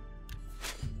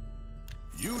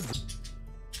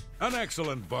 An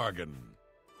excellent bargain.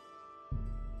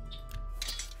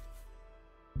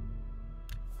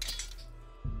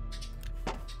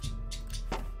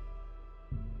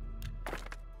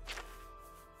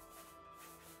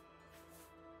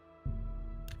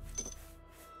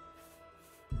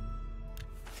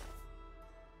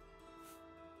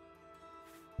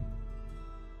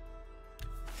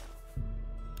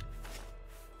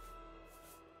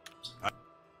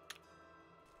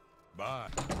 Bye.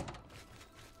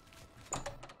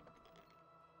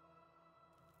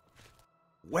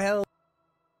 Well,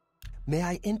 may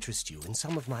I interest you in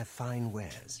some of my fine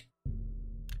wares?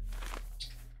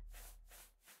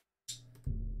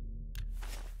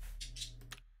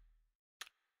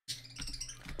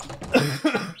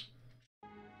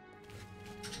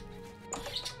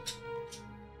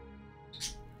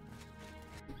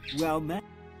 Well met.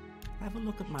 Have a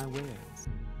look at my wares.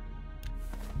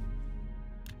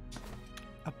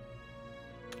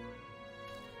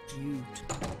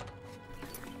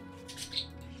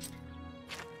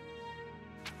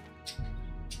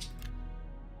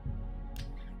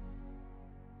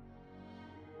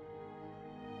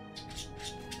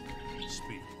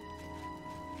 Speak.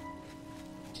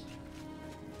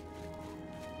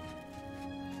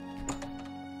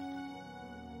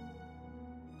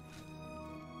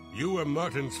 You were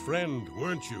Martin's friend,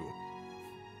 weren't you?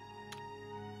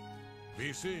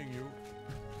 Be seeing you.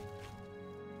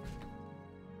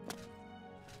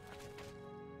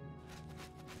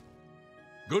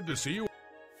 Good to see you.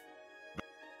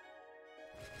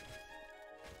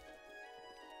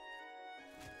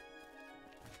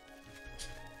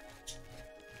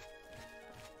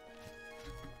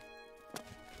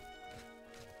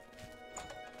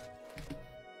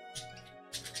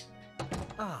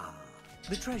 Ah,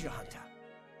 the treasure hunter.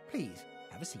 Please,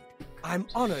 have a seat. I'm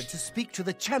honored to speak to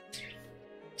the champ.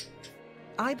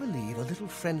 I believe a little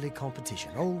friendly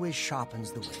competition always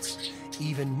sharpens the wits.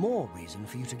 Even more reason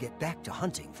for you to get back to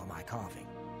hunting for my carving.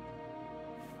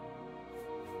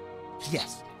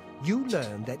 Yes, you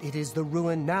learned that it is the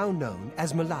ruin now known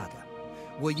as Malada.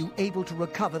 Were you able to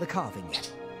recover the carving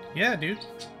yet? Yeah, dude.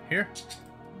 Here.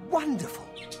 Wonderful.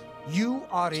 You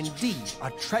are indeed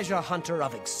a treasure hunter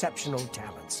of exceptional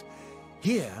talents.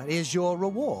 Here is your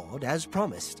reward as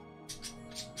promised.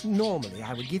 Normally,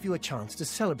 I would give you a chance to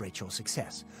celebrate your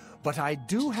success, but I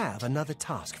do have another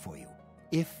task for you,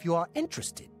 if you are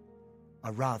interested.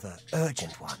 A rather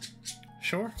urgent one.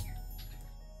 Sure.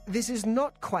 This is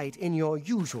not quite in your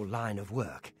usual line of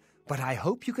work, but I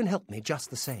hope you can help me just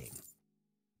the same.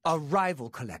 A rival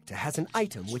collector has an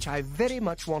item which I very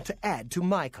much want to add to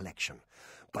my collection,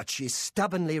 but she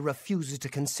stubbornly refuses to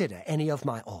consider any of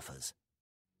my offers.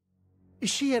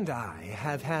 She and I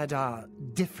have had our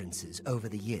differences over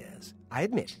the years, I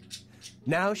admit.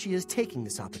 Now she is taking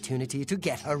this opportunity to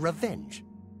get her revenge.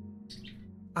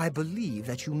 I believe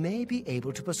that you may be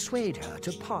able to persuade her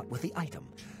to part with the item,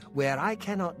 where I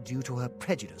cannot due to her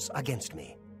prejudice against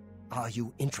me. Are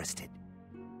you interested?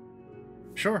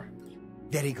 Sure.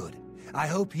 Very good. I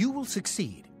hope you will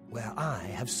succeed, where I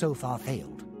have so far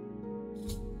failed.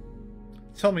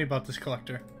 Tell me about this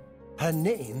collector. Her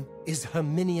name is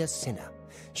Herminia Cinna.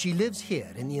 She lives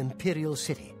here in the Imperial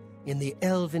City, in the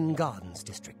Elven Gardens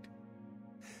district.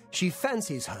 She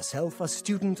fancies herself a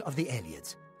student of the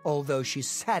Aelids, although she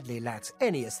sadly lacks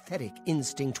any aesthetic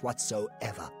instinct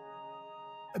whatsoever.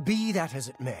 Be that as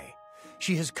it may,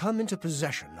 she has come into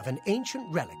possession of an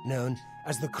ancient relic known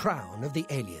as the Crown of the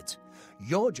Aelids.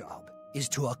 Your job is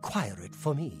to acquire it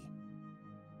for me.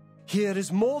 Here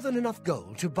is more than enough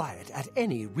gold to buy it at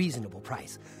any reasonable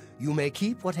price. You may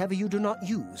keep whatever you do not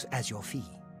use as your fee.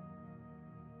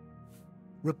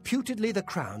 Reputedly the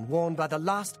crown worn by the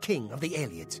last king of the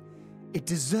Aelids, it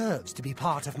deserves to be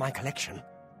part of my collection.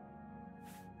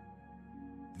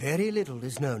 Very little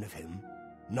is known of him,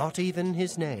 not even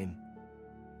his name.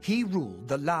 He ruled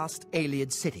the last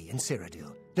Aeliad city in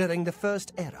Cyrodiil during the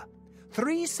First Era,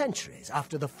 3 centuries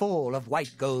after the fall of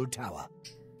White Gold Tower.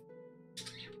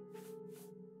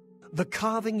 The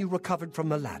carving you recovered from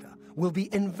Malada will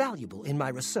be invaluable in my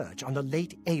research on the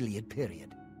late Aeliad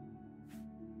period.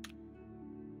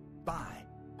 Bye.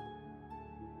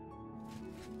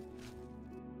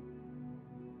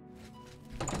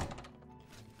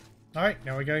 Alright,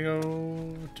 now we gotta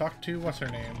go talk to what's her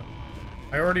name.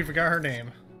 I already forgot her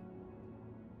name.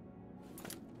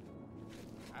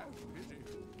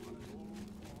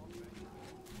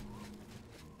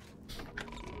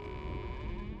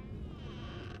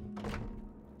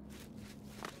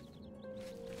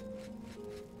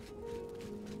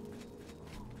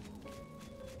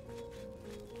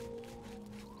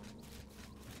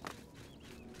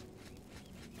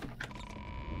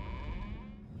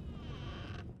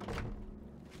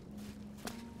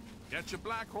 Get your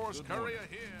black horse courier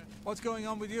here. What's going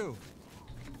on with you?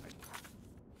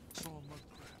 Saw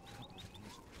Mudcrab a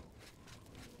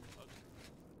couple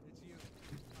of years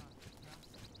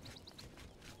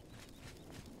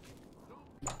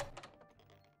ago.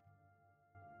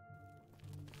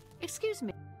 Excuse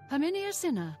me. Herminia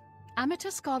Sinner, amateur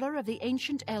scholar of the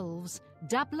ancient elves,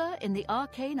 dabbler in the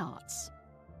arcane arts.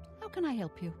 How can I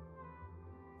help you?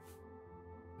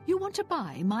 You want to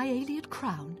buy my Ayleid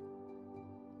crown?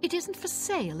 It isn't for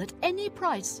sale at any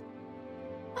price.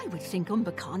 I would think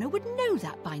Umbacano would know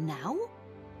that by now.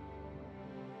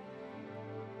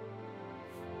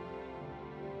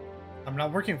 I'm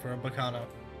not working for Umbacanos.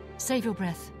 Save your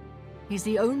breath. He's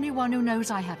the only one who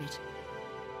knows I have it.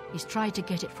 He's tried to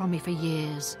get it from me for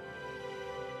years.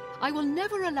 I will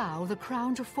never allow the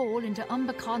crown to fall into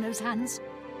Umbacano's hands.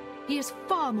 He is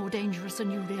far more dangerous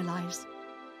than you realize.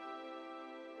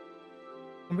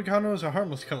 Umbacanos is a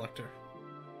harmless collector.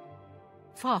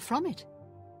 Far from it.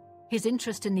 His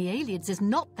interest in the Ayleids is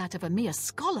not that of a mere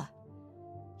scholar.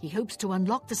 He hopes to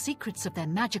unlock the secrets of their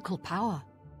magical power.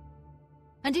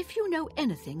 And if you know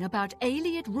anything about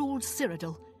Ayleid-ruled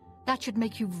Cyrodiil, that should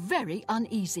make you very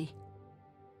uneasy.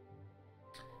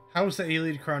 How is the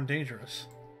Ayleid crown dangerous?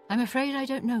 I'm afraid I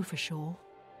don't know for sure.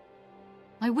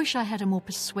 I wish I had a more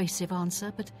persuasive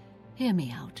answer, but hear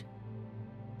me out.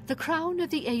 The crown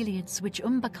of the Ayleids which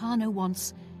Umbacano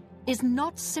wants is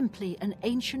not simply an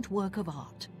ancient work of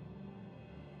art.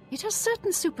 It has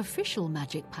certain superficial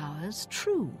magic powers,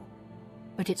 true,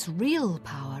 but its real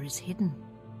power is hidden.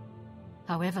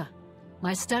 However,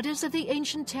 my studies of the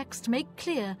ancient text make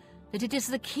clear that it is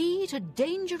the key to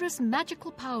dangerous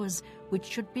magical powers which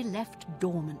should be left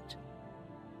dormant.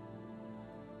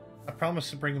 I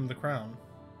promised to bring him the crown.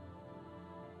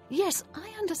 Yes, I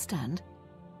understand.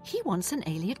 He wants an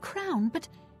Ayleid crown, but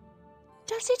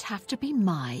does it have to be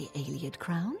my Ayleid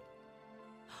crown?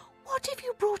 What if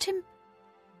you brought him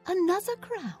another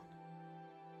crown?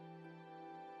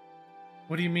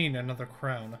 What do you mean, another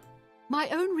crown? My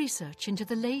own research into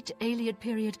the late Ayleid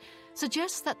period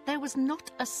suggests that there was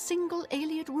not a single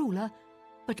Ayleid ruler,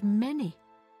 but many.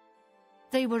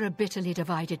 They were a bitterly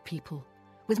divided people,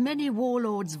 with many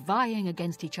warlords vying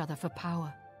against each other for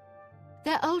power.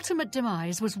 Their ultimate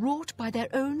demise was wrought by their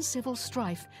own civil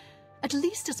strife, at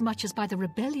least as much as by the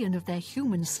rebellion of their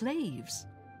human slaves.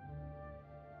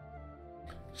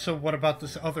 So what about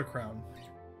this other crown?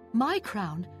 My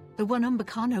crown, the one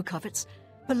Umbacano covets,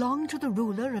 belonged to the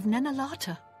ruler of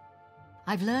Nenalata.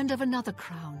 I've learned of another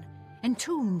crown,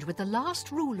 entombed with the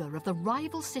last ruler of the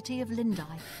rival city of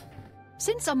Lindai.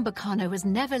 Since Umbacano has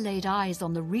never laid eyes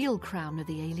on the real crown of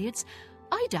the Ayleids,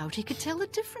 I doubt he could tell the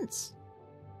difference.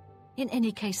 In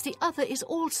any case, the other is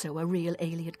also a real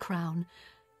Ayleid crown,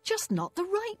 just not the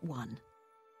right one.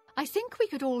 I think we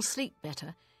could all sleep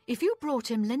better if you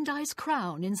brought him Lindai's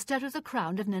crown instead of the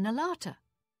crown of Nenalata.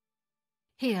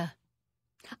 Here,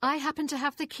 I happen to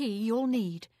have the key you'll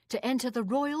need to enter the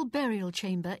royal burial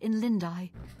chamber in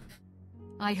Lindai.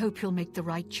 I hope you'll make the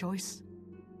right choice.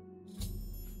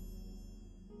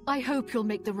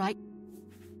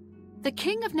 The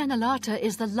King of Nenalata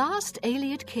is the last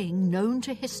Ayleid king known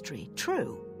to history,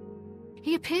 true.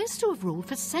 He appears to have ruled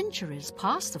for centuries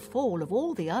past the fall of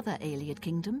all the other Ayleid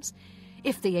kingdoms,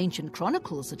 if the ancient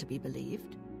chronicles are to be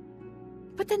believed.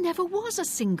 But there never was a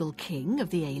single king of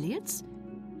the Ayleids.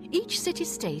 Each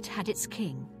city-state had its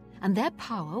king, and their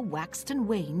power waxed and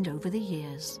waned over the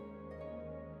years.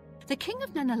 The King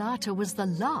of Nenalata was the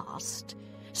last,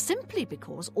 simply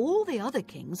because all the other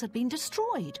kings had been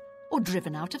destroyed or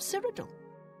driven out of Cyrodiil.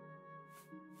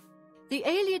 The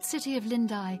Ayleid city of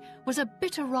Lindai was a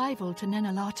bitter rival to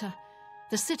Nenalata,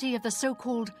 the city of the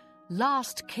so-called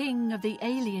last king of the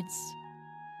Ayleids.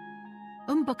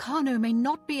 Umbacano may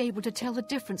not be able to tell the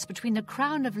difference between the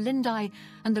crown of Lindai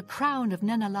and the crown of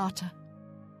Nenalata.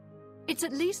 It's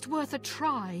at least worth a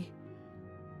try.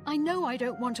 I know I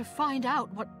don't want to find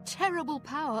out what terrible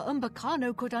power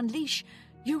Umbacano could unleash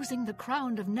using the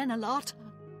crown of Nenalata.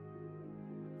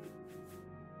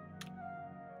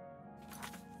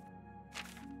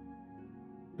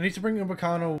 I need to bring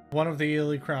Umbacano one of the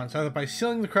Aelie crowns, either by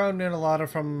stealing the crown Nanalata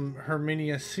from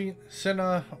Herminia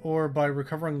Cinna, or by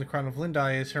recovering the crown of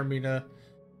Lindai as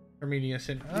Herminia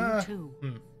Cinna. You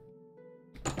too.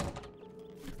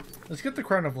 Let's get the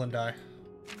crown of Lindai.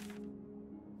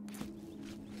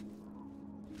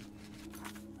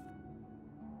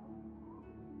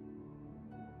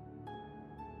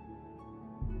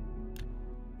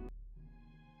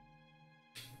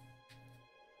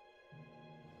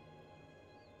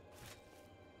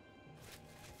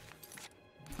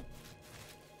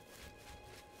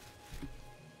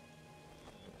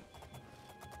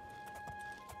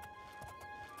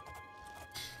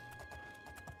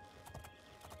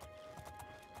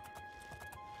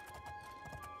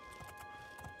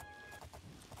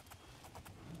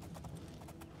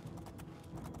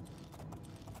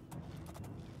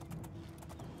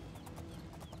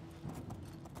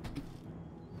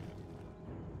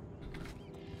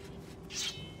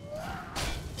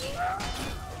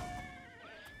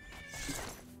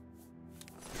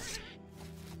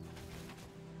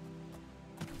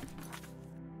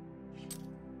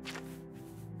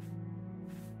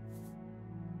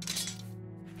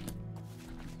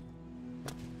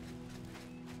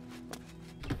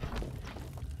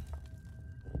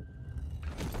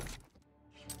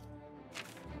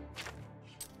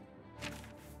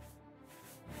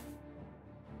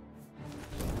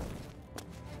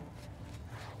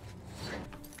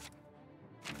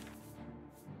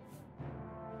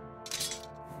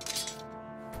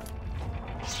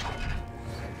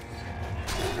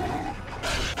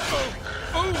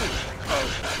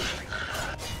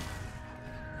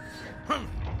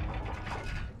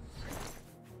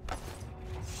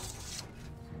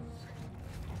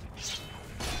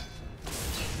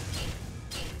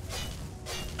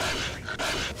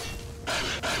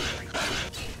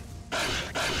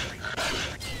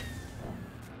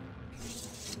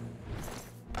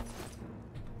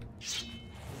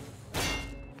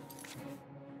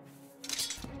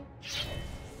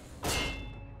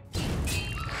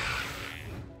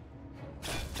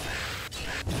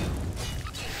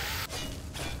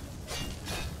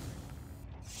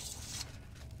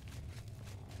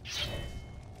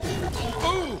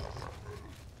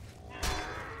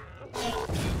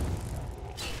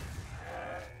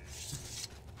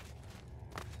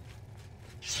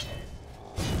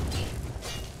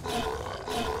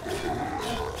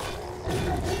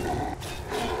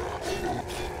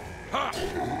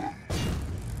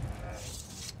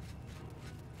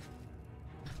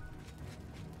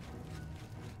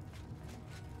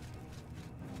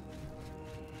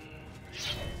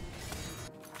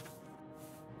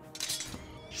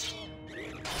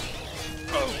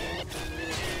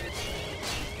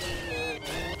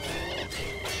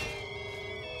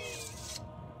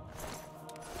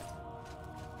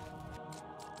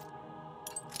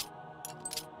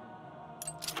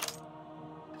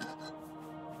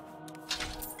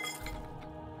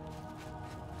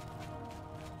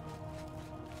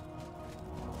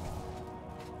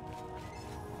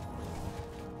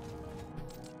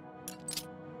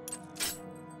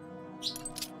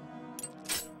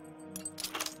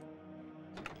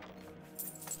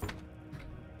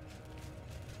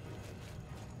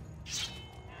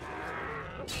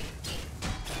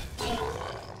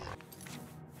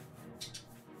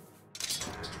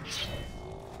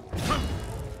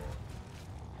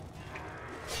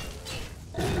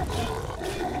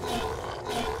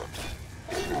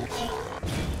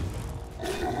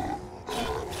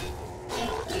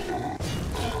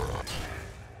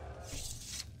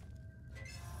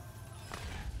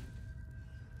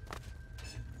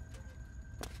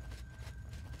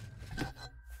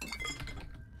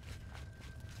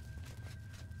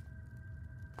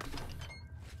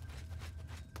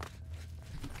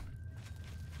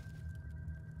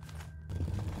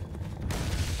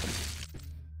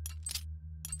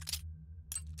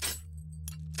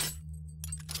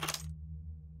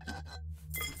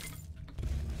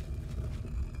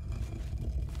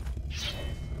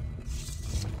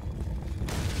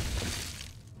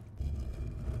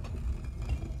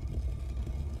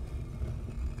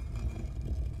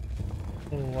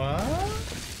 What?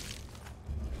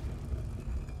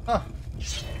 Huh.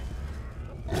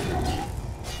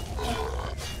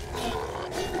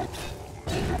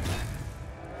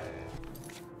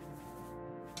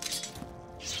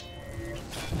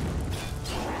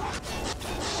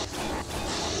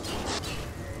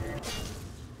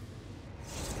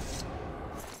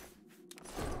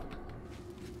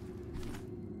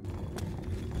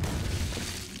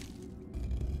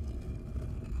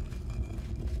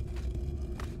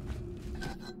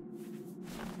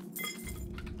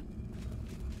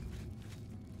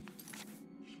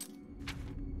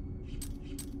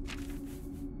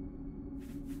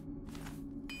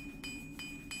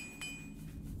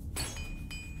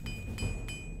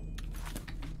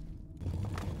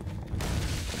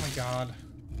 god.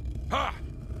 Ha!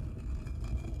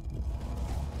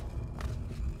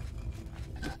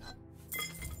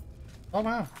 Oh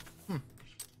wow.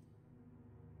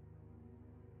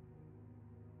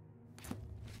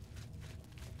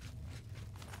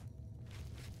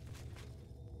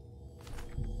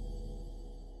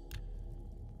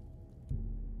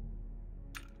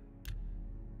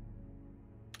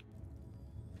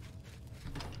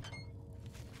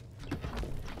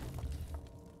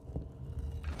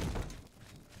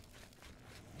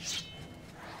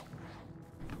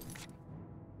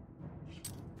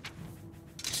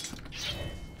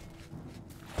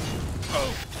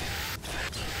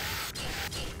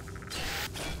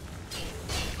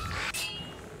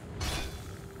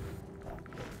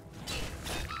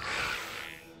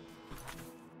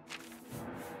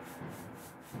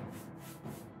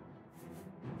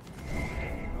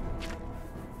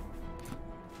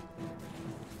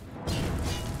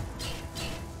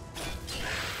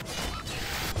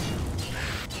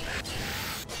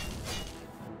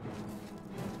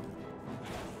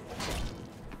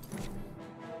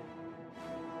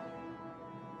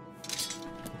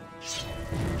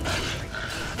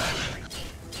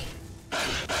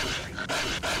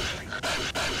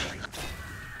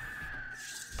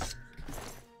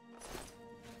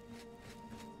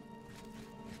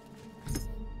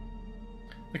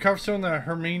 The carved stone that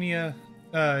Hermania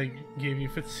gave you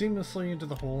fits seamlessly into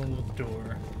the hole in the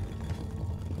door.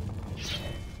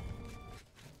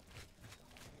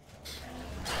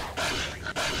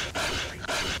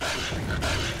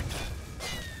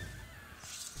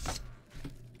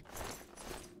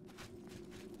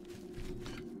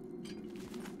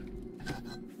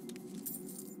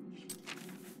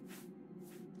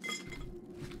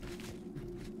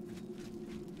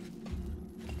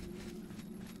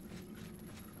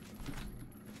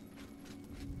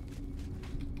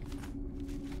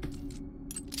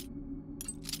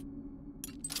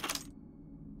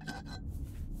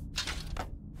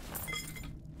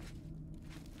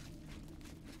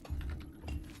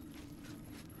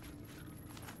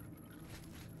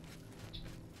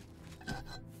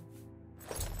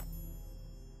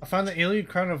 I found the alien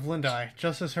crown of Lindai,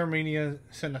 just as Hermania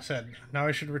Senna said. Now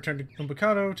I should return to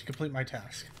Umbacano to complete my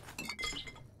task.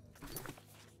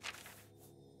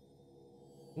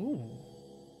 Ooh.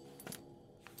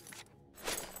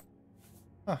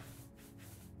 Huh.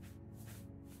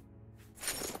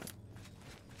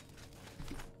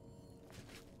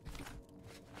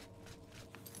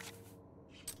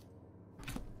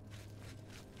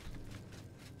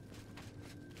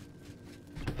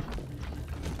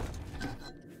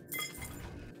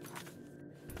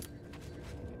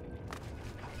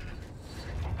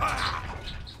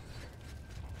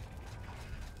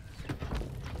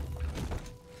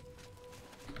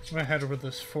 I'm gonna head over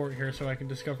this fort here so I can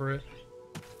discover it.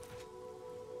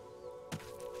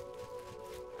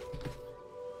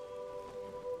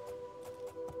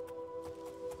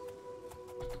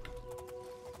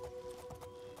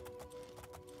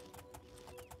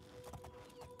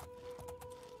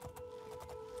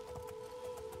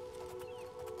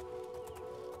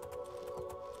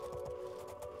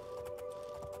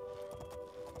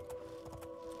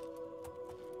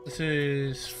 This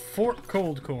is Fort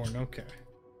Cold Corn, okay.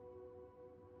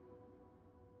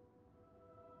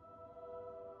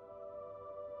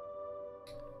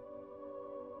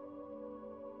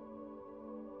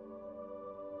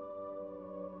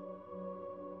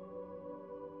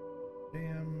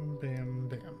 Bam, bam,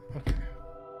 bam. Okay.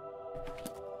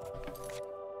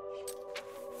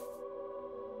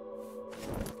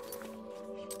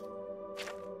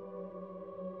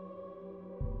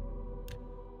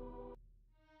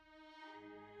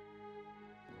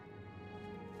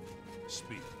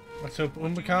 Speak. Let's hope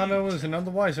Umbacano is none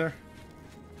the wiser.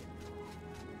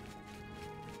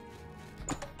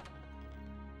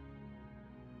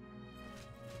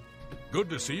 Good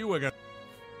to see you again.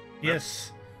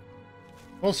 Yes.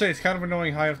 We'll say it's kind of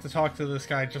annoying how I have to talk to this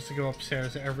guy just to go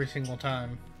upstairs every single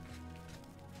time.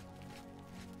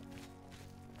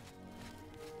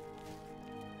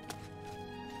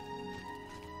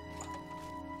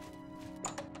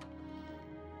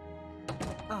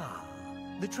 Ah,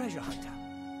 the treasure hunter.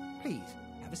 Please,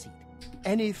 have a seat.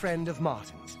 Any friend of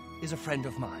Martin's is a friend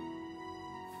of mine.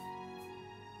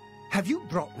 Have you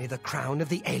brought me the crown of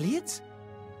the Aelids?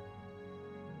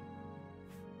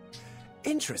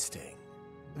 Interesting.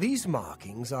 These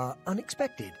markings are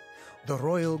unexpected. The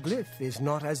royal glyph is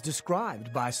not as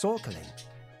described by Sorkelin.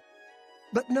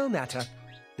 But no matter.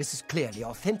 This is clearly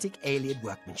authentic Aelid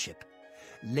workmanship.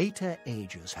 Later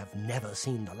ages have never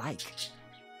seen the like.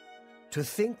 To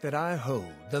think that I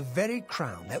hold the very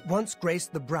crown that once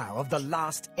graced the brow of the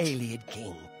last Ayleid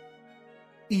king.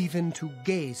 Even to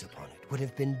gaze upon it would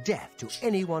have been death to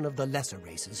any one of the lesser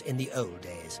races in the old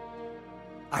days.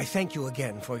 I thank you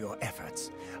again for your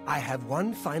efforts. I have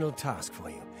one final task for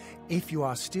you, if you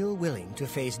are still willing to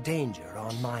face danger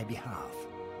on my behalf.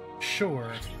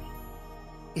 Sure.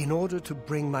 In order to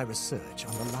bring my research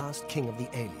on the last king of the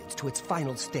Ayleids to its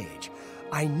final stage,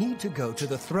 I need to go to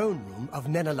the throne room of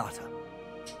Nenalata.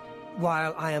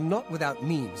 While I am not without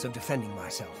means of defending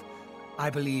myself, I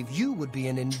believe you would be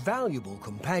an invaluable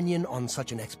companion on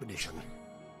such an expedition.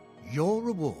 Your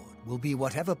reward will be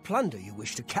whatever plunder you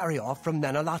wish to carry off from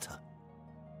Nenalata.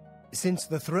 Since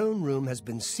the throne room has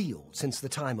been sealed since the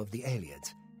time of the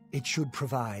Ayleids, it should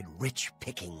provide rich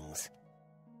pickings.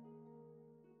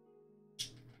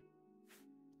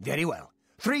 Very well.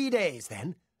 3 days,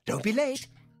 then. Don't be late.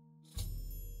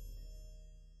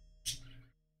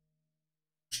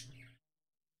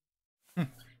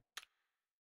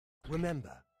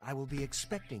 Remember, I will be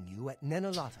expecting you at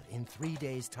Nenalata in 3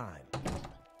 days' time.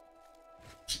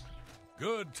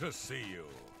 Good to see you.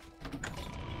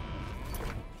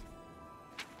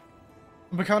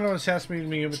 Umbacano has tasked me to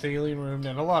meet with the alien room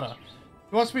and Alana.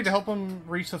 He wants me to help him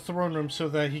reach the throne room so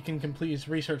that he can complete his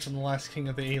research on the last king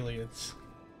of the Ayleids.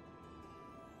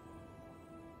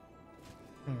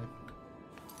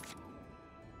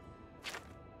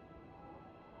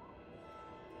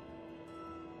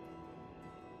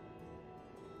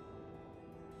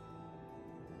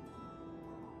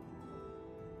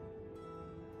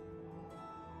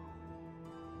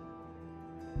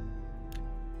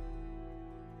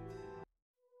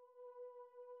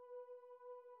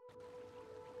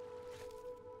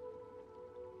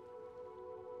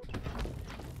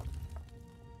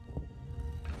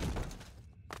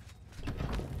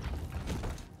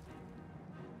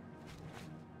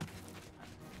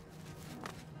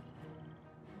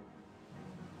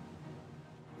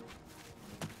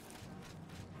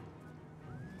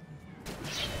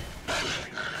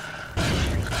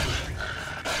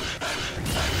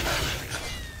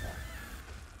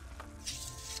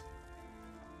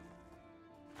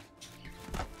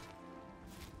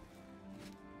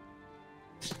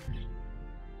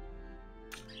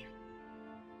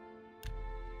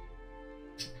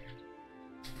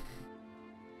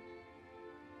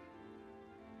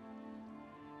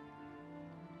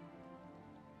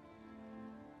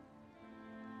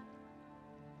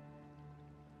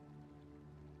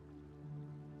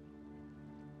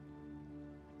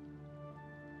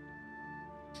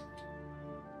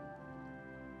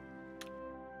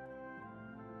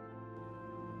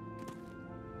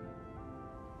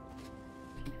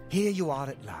 Here you are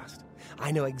at last.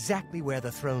 I know exactly where the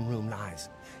throne room lies.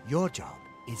 Your job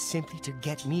is simply to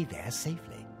get me there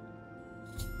safely.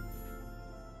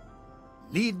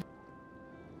 Lead...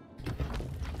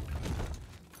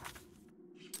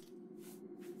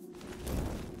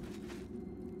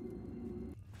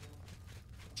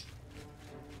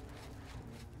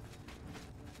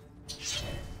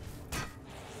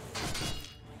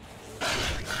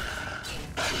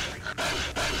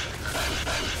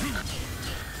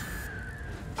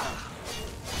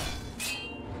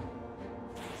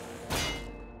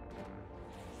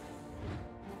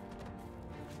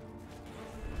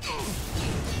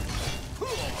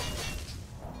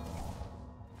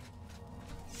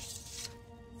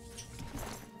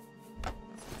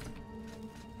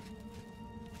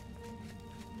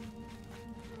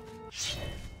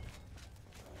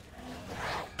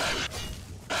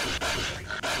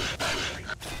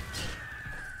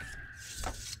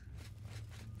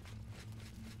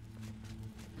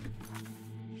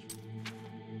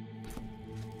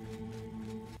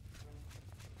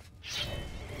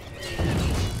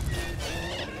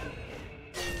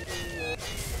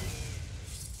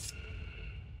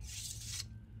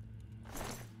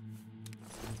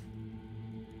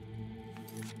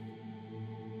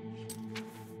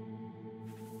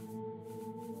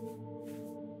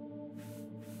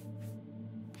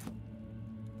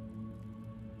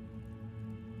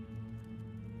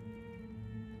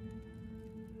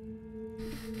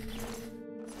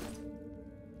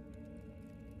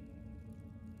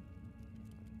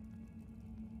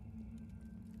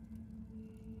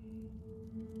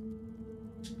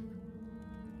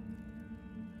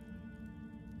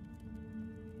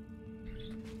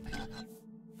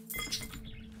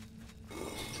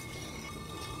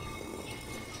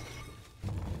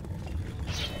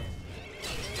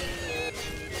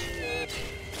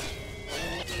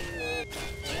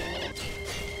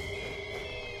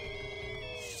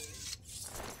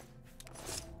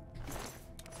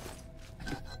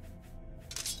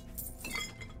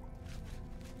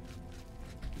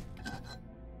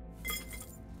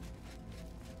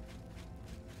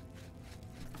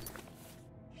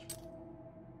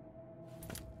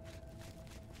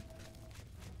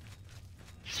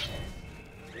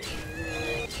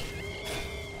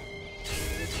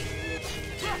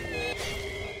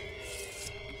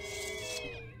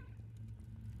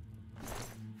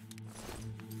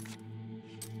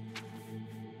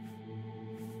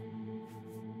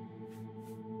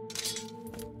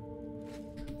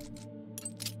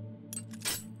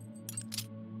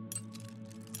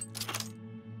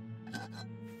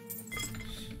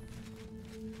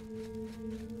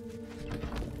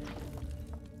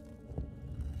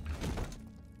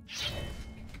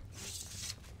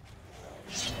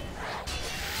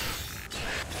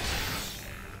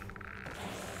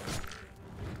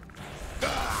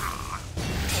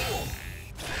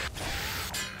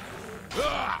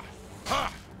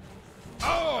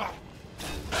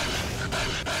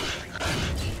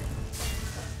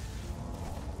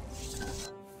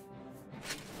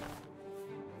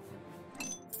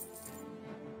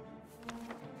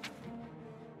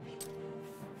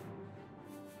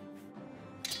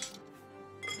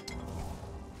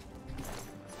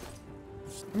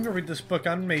 I'm gonna read this book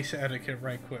on mace etiquette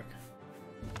right quick.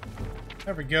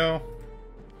 There we go.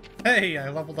 Hey, I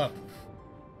leveled up.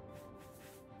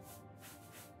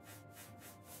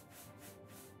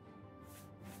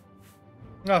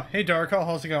 Oh, hey Darko,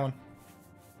 how's it going?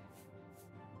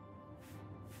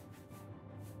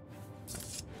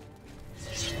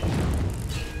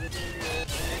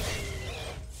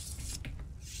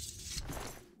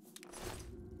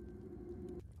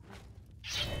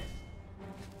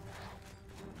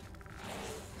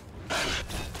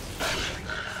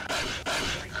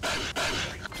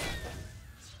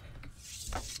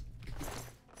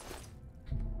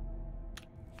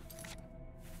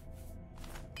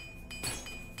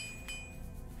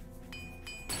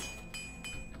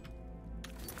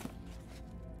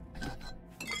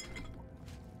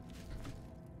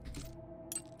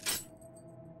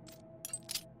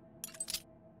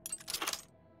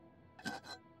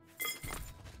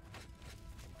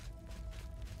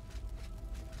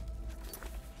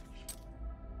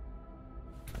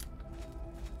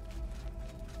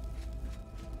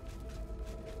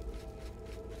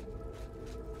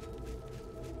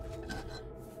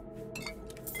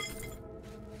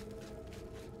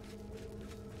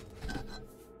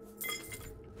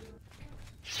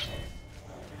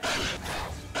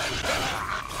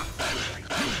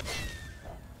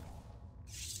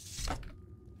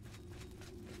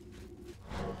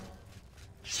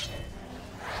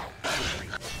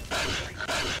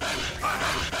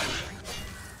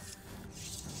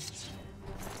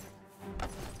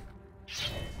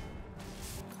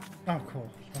 Oh, cool.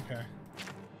 Okay.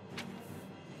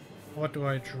 What do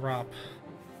I drop?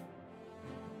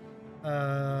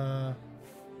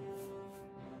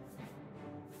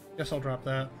 Guess I'll drop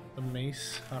that. The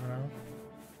mace. I don't know.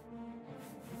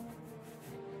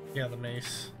 Yeah, the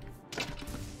mace.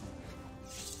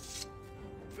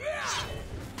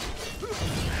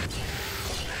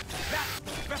 That's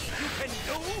the best you can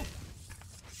do?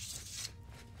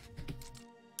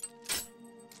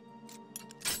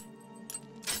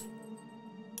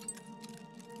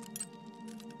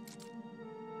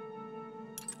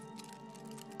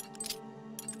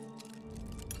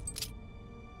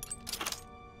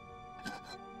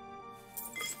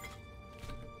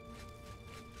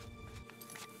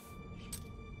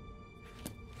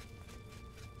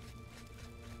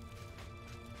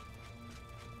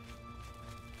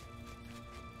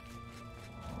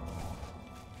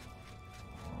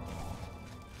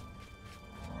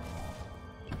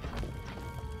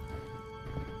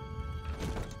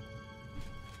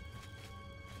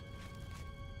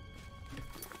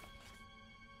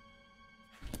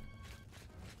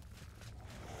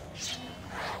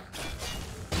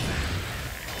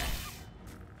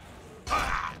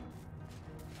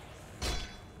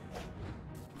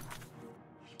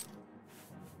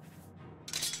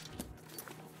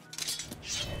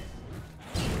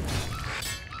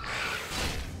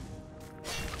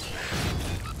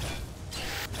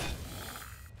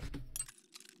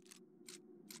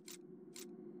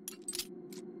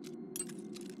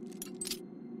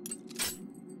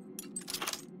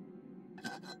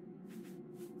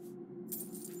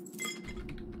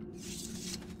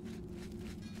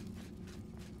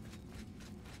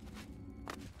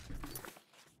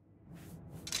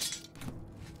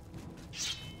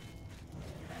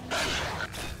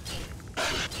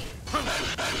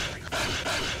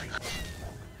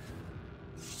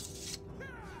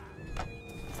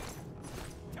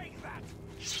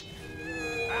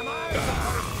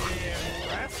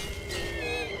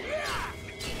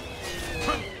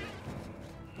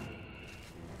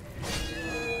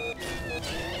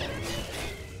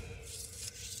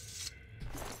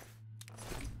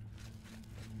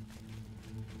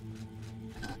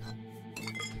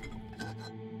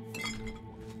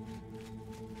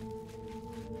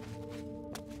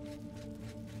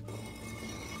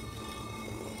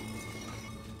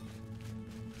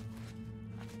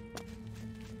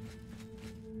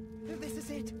 This is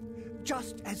it.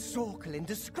 Just as Sorkelin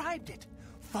described it.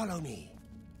 Follow me.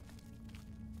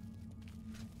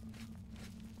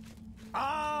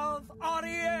 Av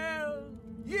Ariel,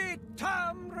 ye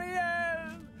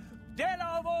Tamriel,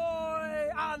 Delavoy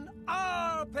an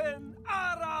Arpen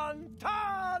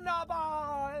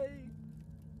Arantanabai.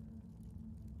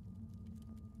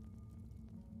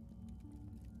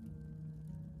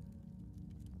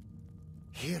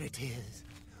 Here it is,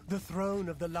 the throne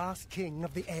of the last king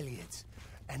of the Eliads,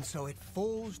 and so it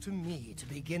falls to me to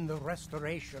begin the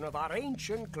restoration of our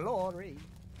ancient glory.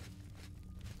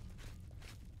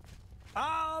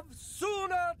 Av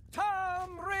Suna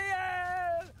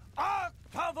Tamriel,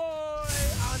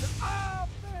 Octavoy, and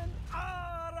Apen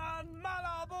Aran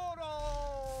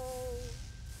Malaboro.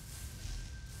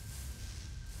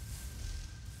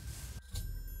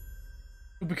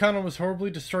 Umbacanos was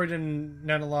horribly destroyed in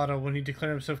Nanalata when he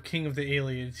declared himself king of the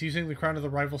aliens, using the crown of the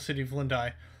rival city of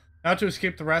Lindai, now to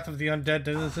escape the wrath of the undead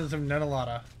denizens of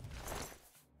Nanalata.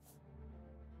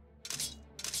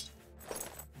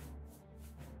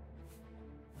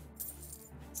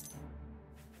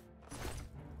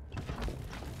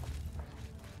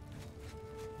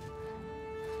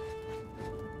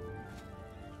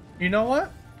 You know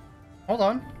what? Hold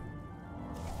on.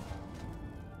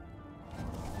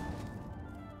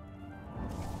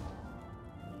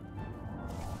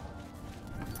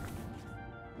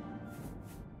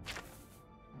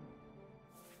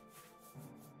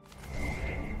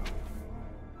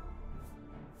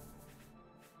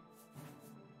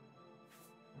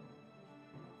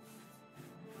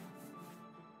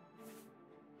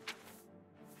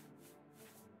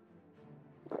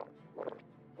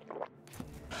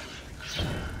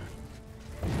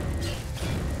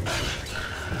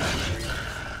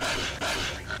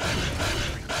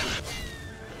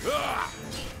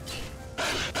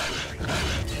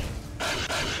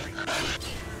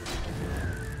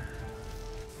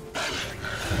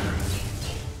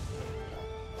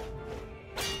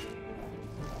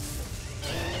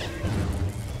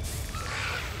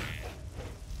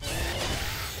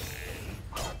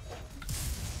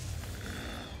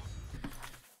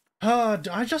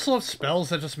 I just love spells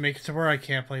that just make it to where I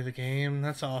can't play the game.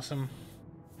 That's awesome.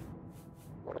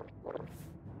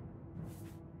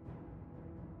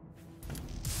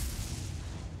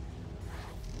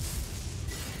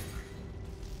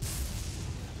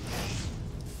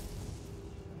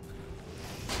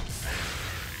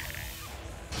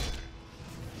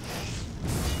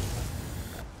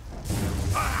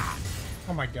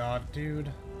 Oh my god,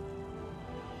 dude.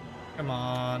 Come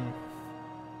on.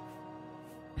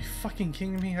 Are you fucking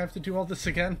kidding me? I have to do all this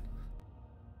again?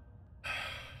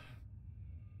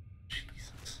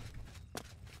 Jesus.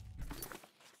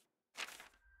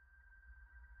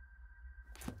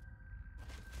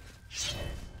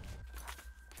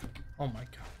 Oh my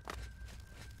god.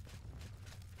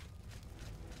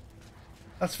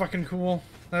 That's fucking cool.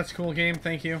 That's a cool game,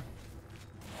 thank you.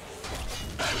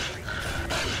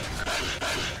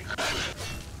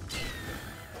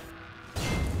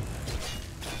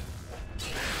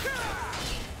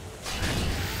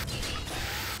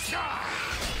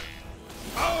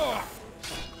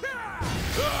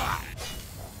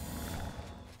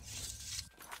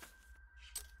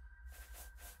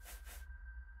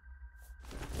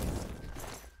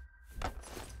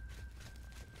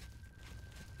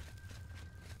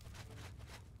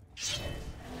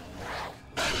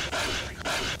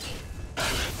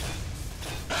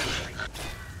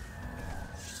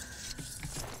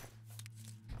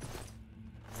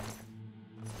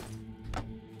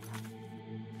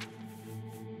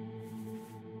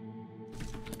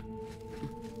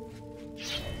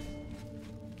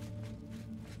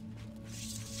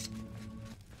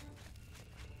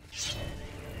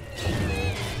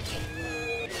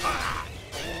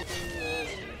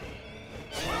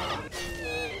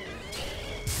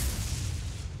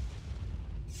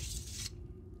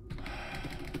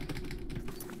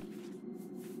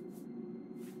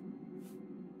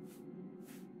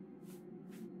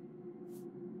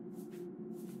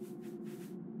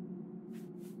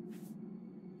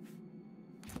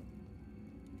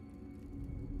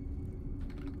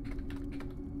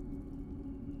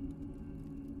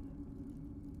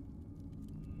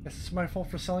 Guess it's my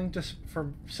fault for selling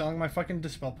my fucking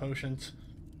dispel potions.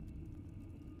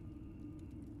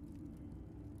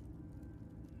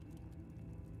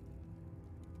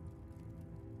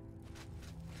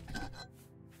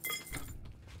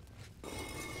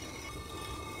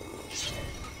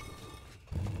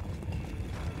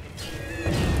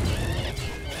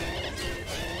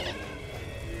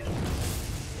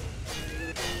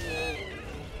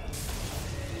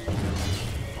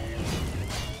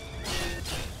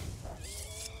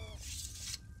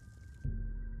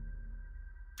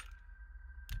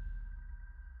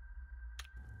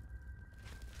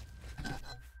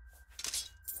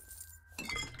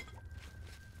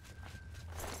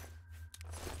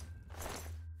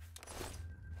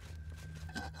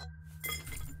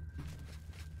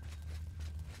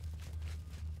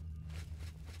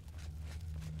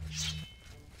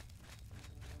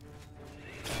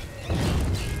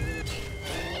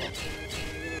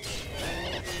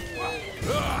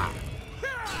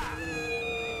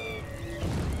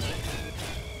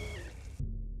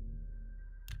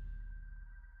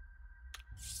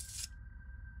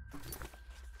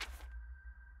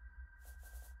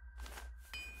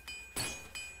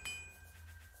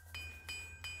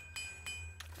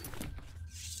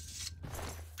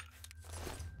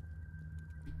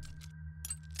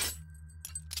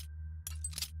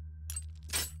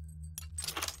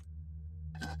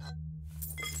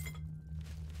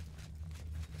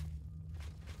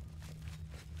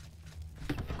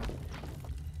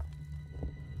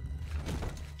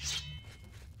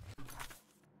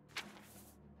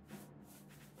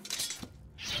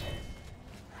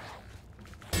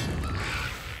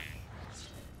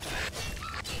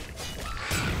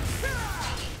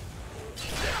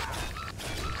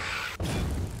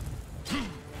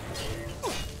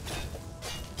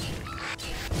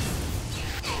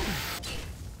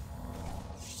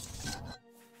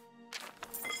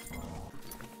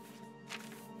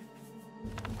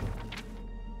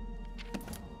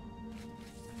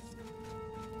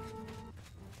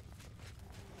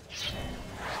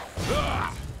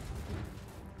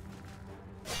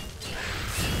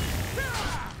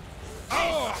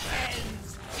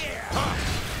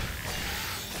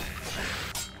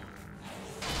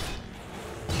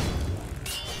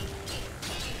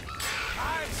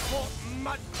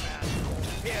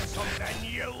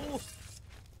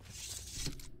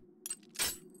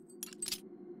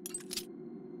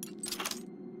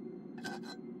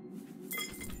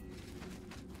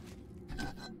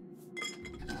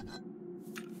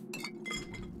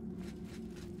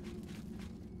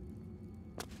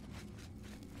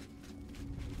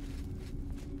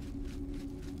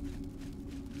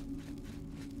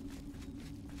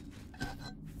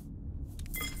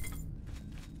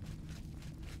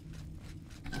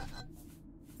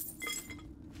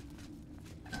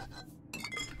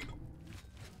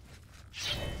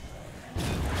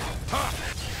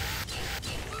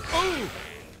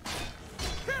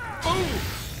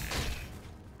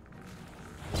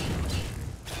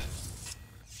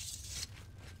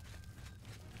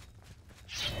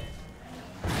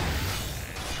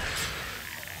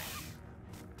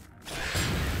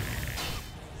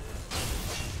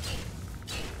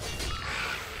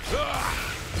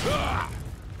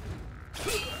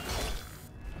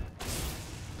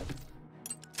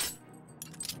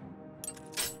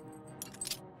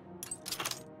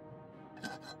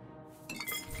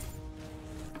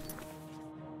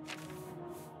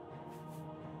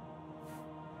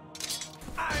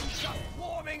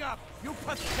 Up, you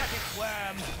pathetic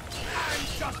worm! I'm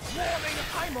just warming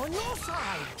up! I'm on your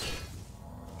side!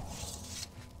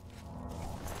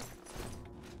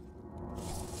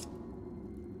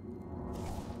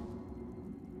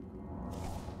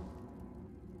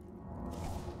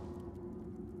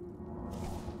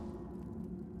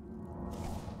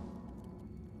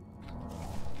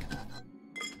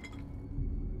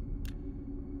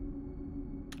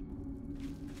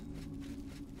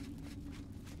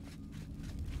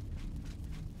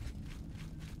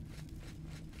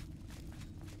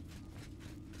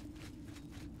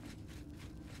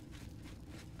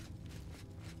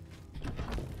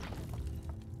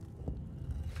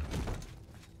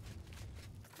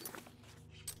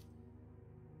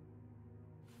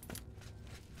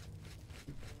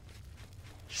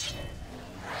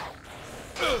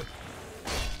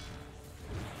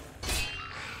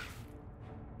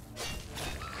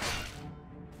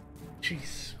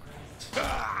 Jeez.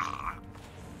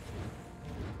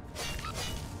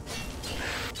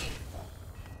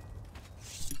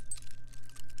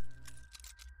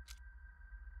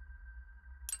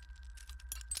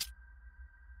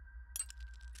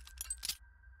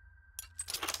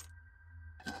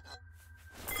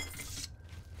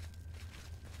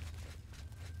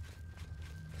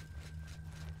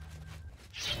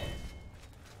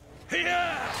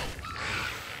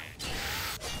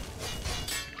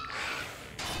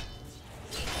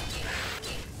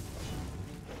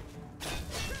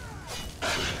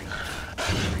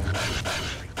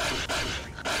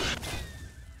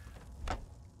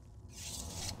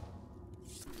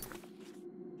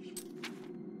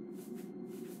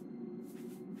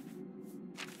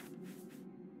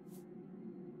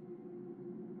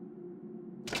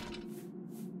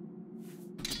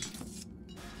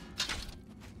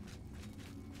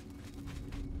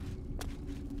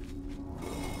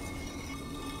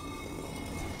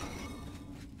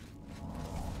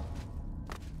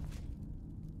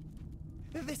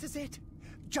 This is it.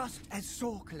 Just as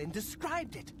Sorkelin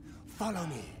described it. Follow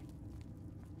me.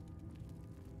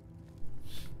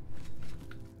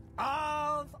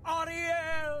 Av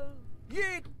Ariel,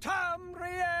 Yit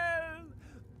Tamriel,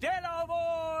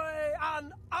 Delavoy,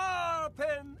 and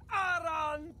Arpen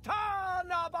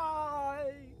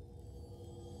Arantanabai.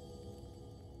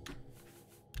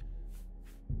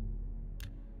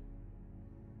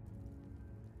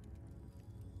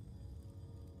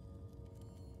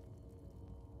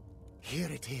 Here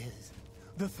it is,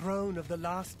 the throne of the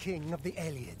last king of the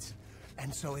Eliads,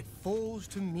 And so it falls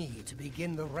to me to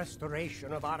begin the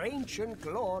restoration of our ancient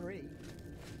glory.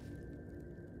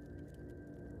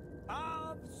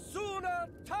 Sooner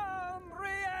tam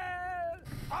riel,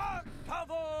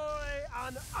 octavoy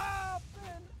an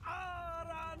apen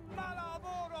aran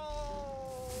malaboro.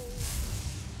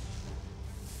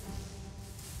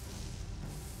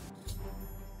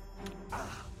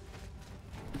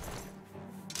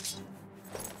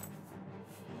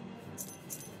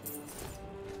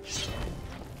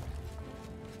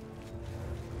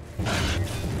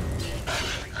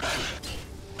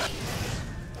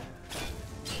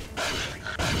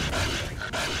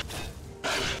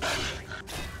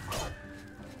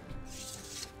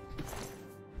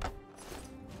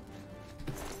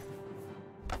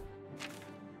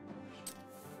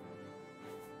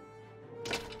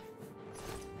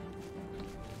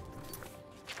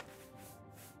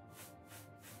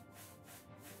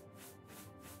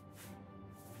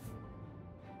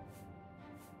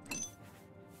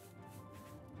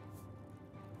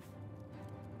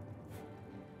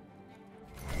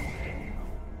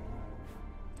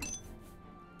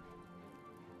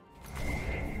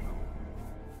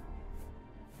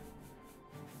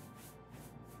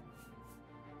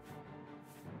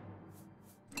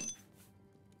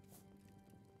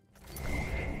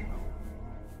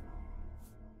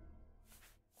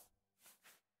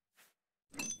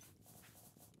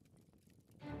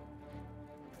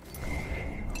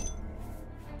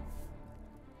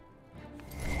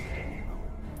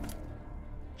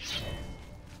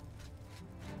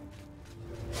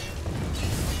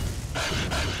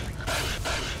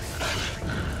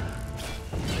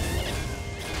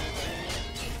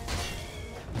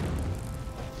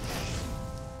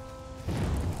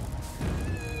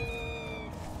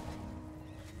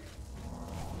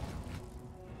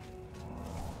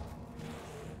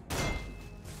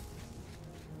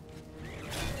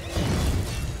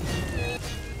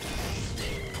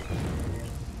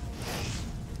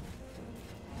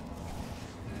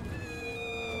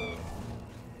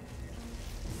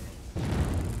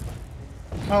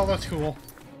 Oh, that's cool.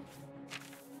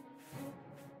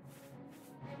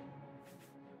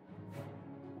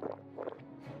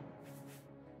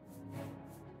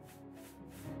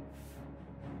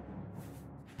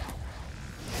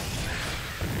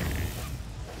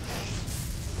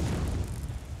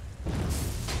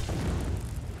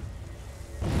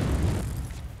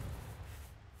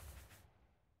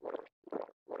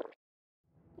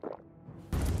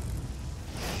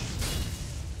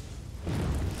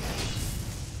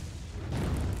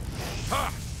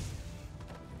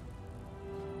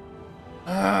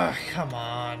 Come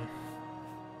on.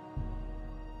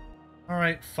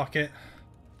 Alright, fuck it.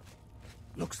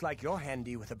 Looks like you're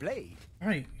handy with a blade.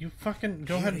 Alright, you fucking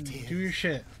go ahead and do your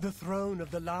shit. The throne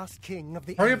of the last king of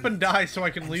the Hurry up and Aliens. die so I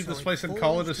can leave this place and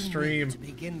call it a stream. To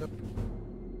begin the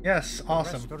Yes,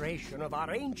 awesome. restoration of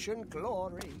our ancient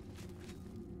glory.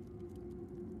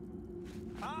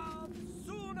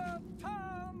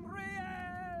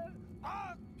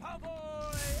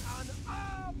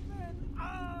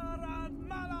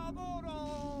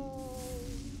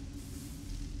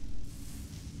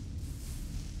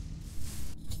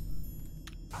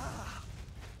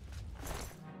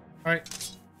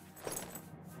 Alright.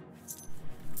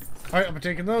 Alright, I'm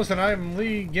taking those and I'm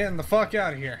getting the fuck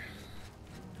out of here.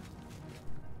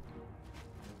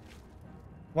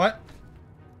 What?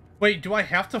 Wait, do I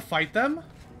have to fight them?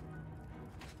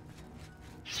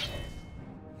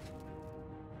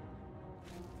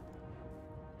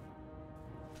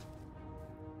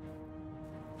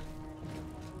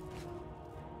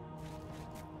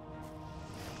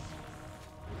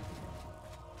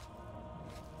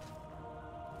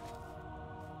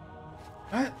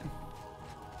 What?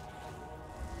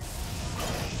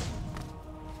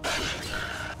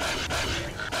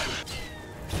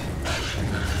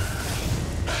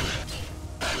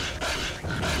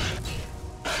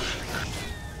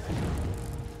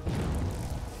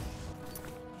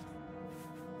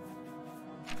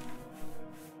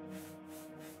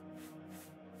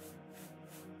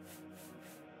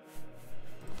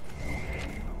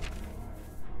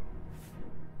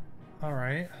 All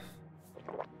right.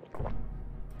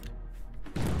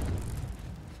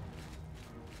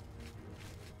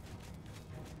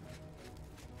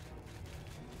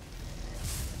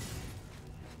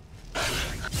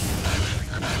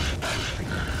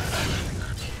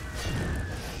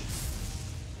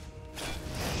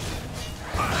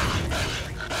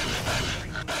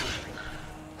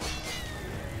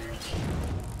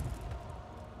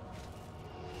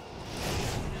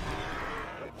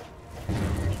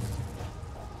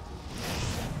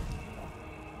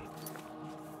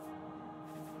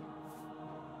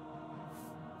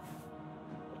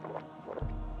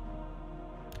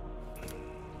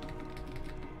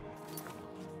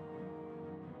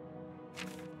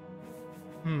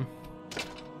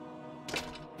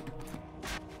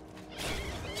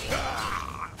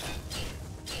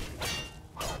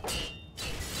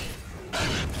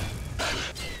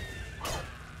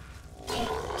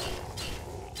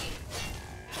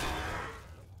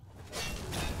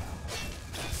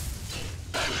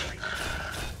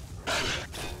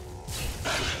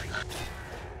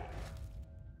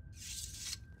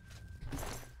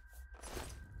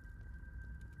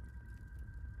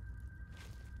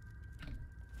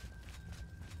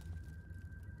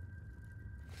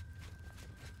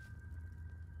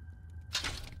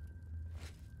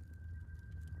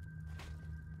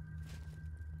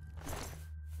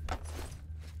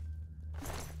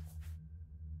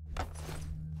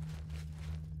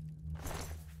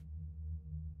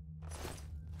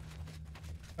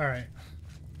 Alright.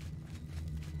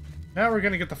 Now we're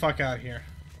gonna get the fuck out of here.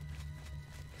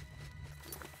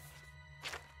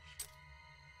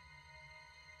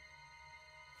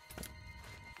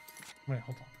 Wait,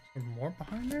 hold on. Is there more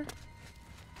behind there?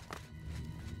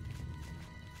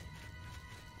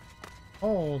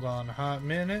 Hold on a hot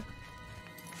minute.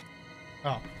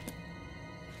 Oh.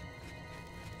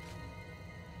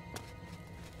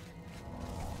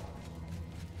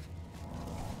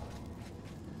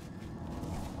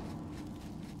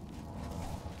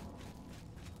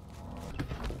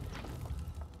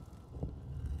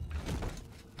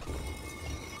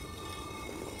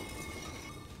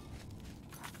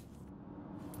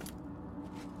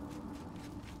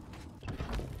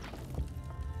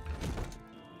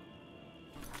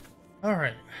 All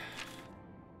right.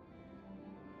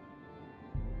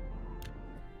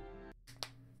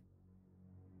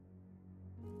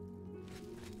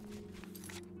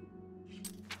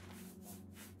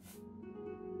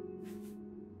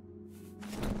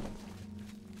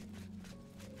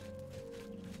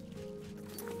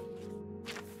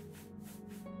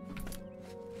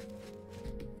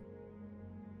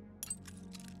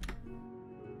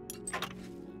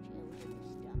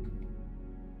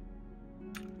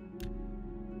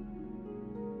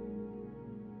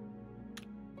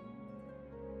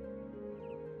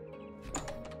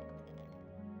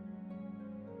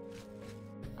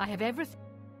 I have everything.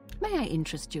 May I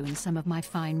interest you in some of my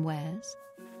fine wares?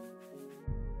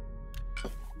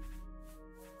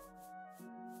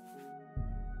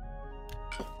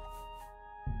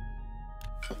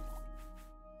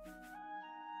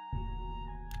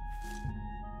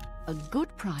 A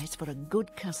good price for a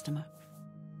good customer.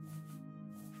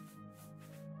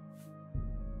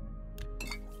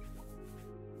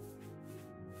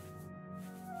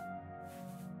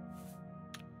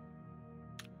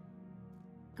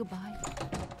 Goodbye.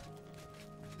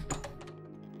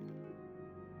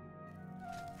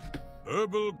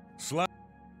 Herbal slap.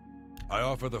 I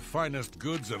offer the finest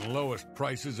goods and lowest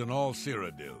prices in all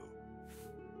Cyrodiil.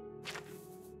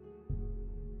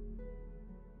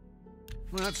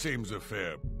 That seems a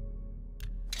fair.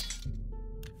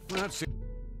 That seems.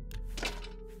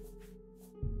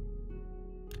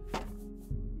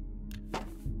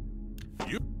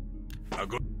 You are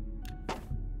good.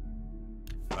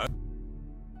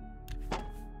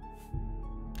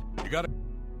 You got it.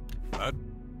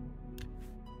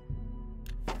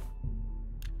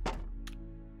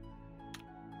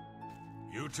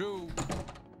 You too.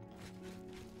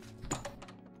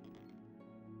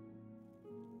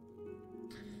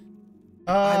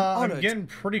 I'm getting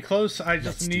pretty close. I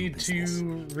just need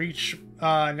to reach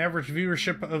an average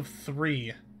viewership of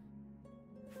 3.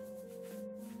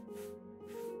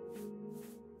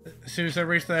 As soon as I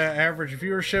reach the average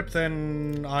viewership,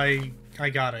 then I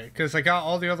got it. Because I got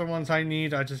all the other ones I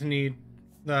need. I just need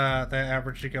the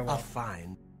average to go up.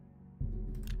 Fine.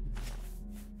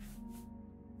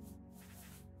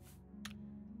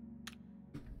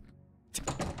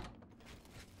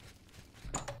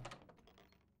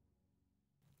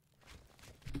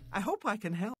 I hope I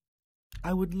can help.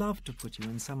 I would love to put you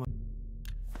in some of...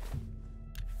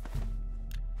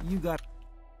 You got...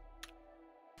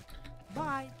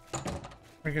 Bye.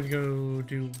 We're gonna go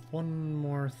do one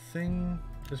more thing.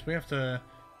 Because we have to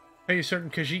pay a certain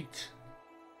Khajiit.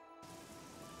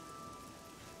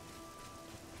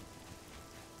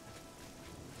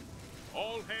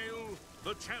 All hail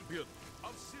the champion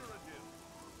of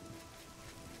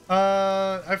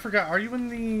Cyrodiil. I forgot. Are you in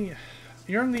the...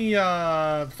 You're in the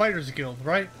Fighters Guild,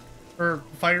 right? Or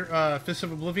Fist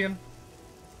of Oblivion?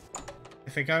 I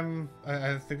think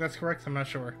that's correct. I'm not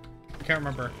sure. I can't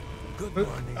remember. Good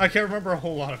morning. I can't remember a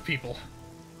whole lot of people.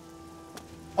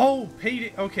 Oh,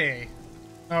 paid. Okay.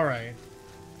 All right.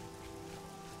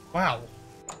 Wow.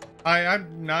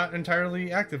 I'm not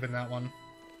entirely active in that one.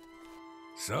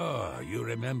 So, you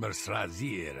remember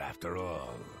Srazir after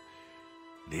all.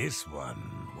 This one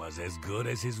was as good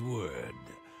as his word.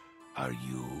 Are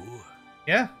you?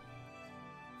 Yeah.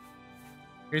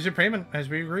 Here's your payment, as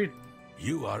we agreed.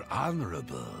 You are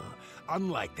honorable,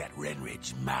 unlike that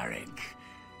Renridge Marek.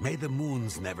 May the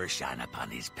moons never shine upon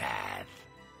his path.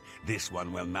 This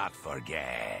one will not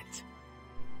forget.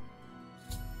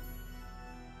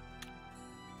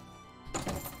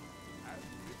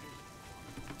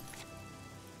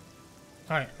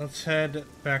 Alright, let's head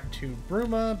back to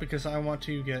Bruma, because I want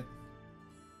to get...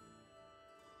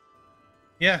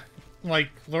 Yeah, like,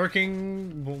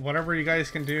 lurking, whatever you guys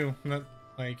can do.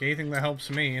 Like, anything that helps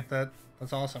me,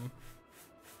 that's awesome.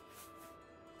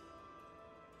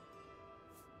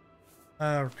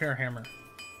 Repair hammer.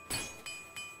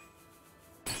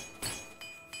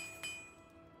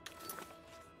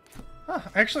 Huh,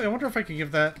 actually, I wonder if I could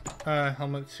give that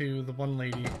helmet to the one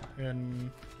lady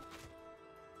in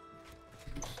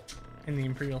the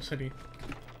Imperial City.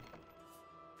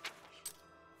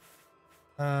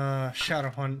 Shadow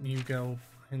Hunt, you go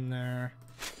in there.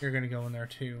 You're gonna go in there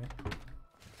too.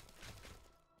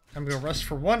 I'm gonna rest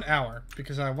for 1 hour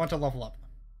because I want to level up.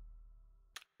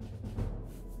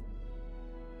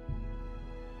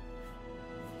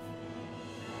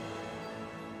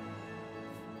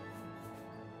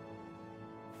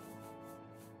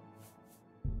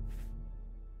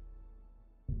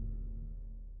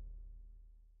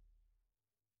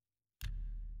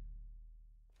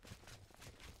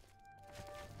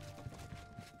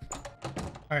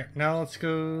 Alright, now let's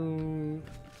go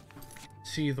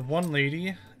see the one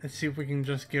lady and see if we can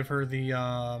just give her the,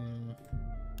 I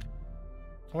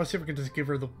want to see if we can just give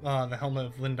her the helmet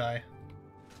of Lindai.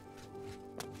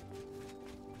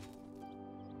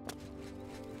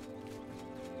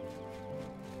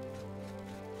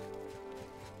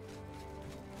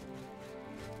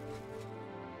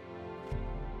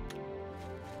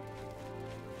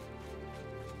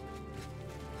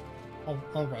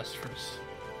 I'll rest first.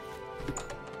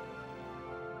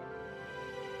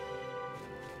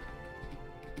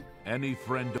 Any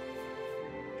friend?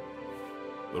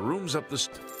 The room's up the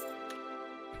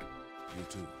You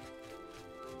too.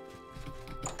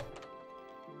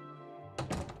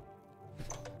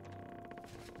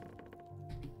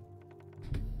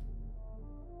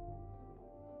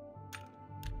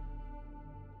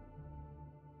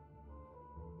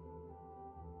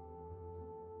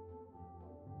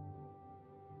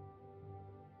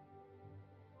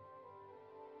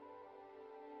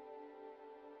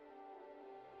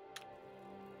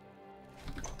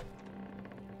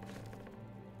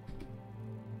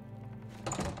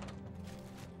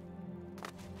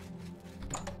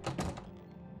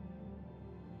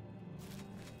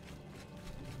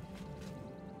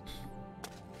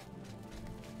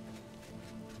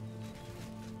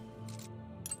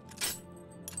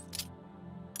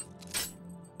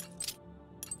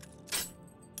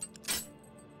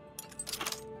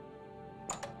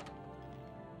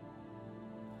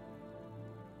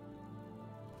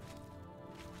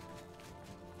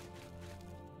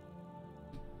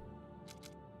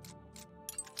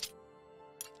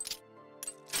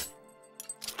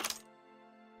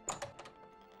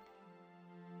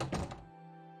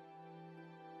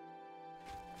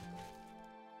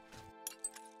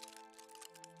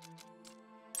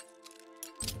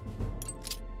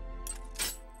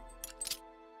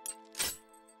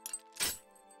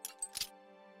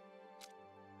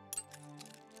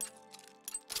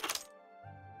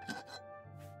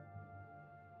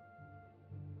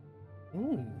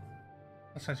 Ooh,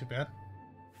 that's not too bad.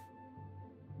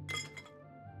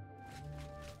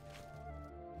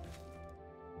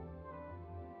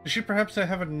 Does she perhaps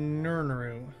have a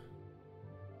Nurnaru?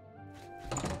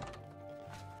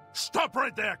 Stop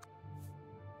right there!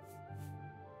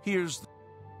 Here's the...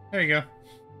 There you go.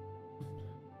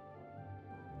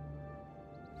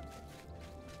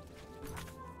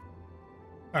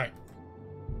 Alright.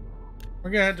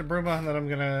 We're gonna head to Bruma and then I'm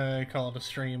gonna call it a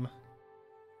stream.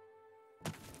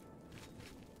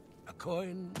 A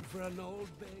coin for an old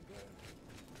beggar.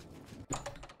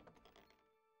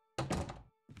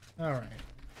 Alright.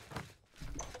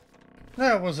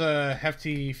 That was a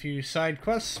hefty few side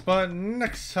quests, but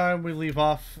next time we leave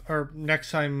off, or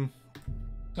next time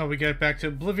we get back to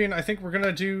Oblivion, I think we're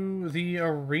gonna do the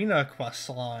arena quest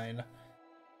line.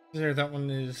 There, that one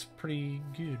is pretty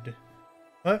good.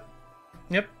 But,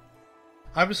 yep.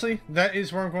 Obviously, that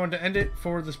is where I'm going to end it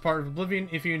for this part of Oblivion.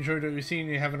 If you enjoyed what you've seen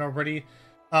and you haven't already,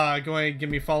 go ahead and give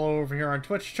me a follow over here on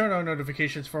Twitch. Turn on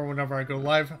notifications for whenever I go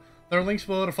live. There are links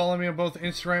below to follow me on both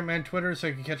Instagram and Twitter so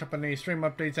you can catch up on any stream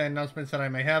updates and announcements that I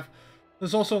may have.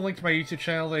 There's also a link to my YouTube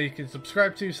channel that you can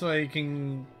subscribe to so that you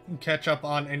can catch up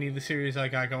on any of the series I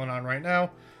got going on right now,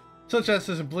 such as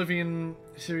this Oblivion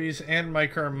series and my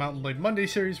current Mountain Blade Monday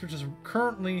series, which is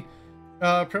currently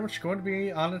pretty much going to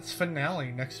be on its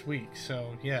finale next week.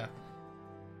 So yeah,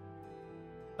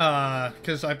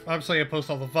 because I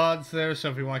post all the VODs there, so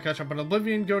if you want to catch up on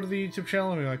Oblivion, go to the YouTube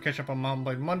channel. If you want to catch up on Mountain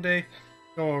Blade Monday,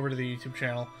 go over to the YouTube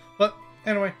channel. But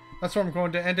anyway, that's where I'm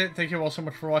going to end it. Thank you all so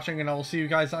much for watching, and I will see you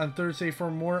guys on Thursday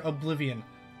for more Oblivion.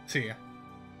 See ya.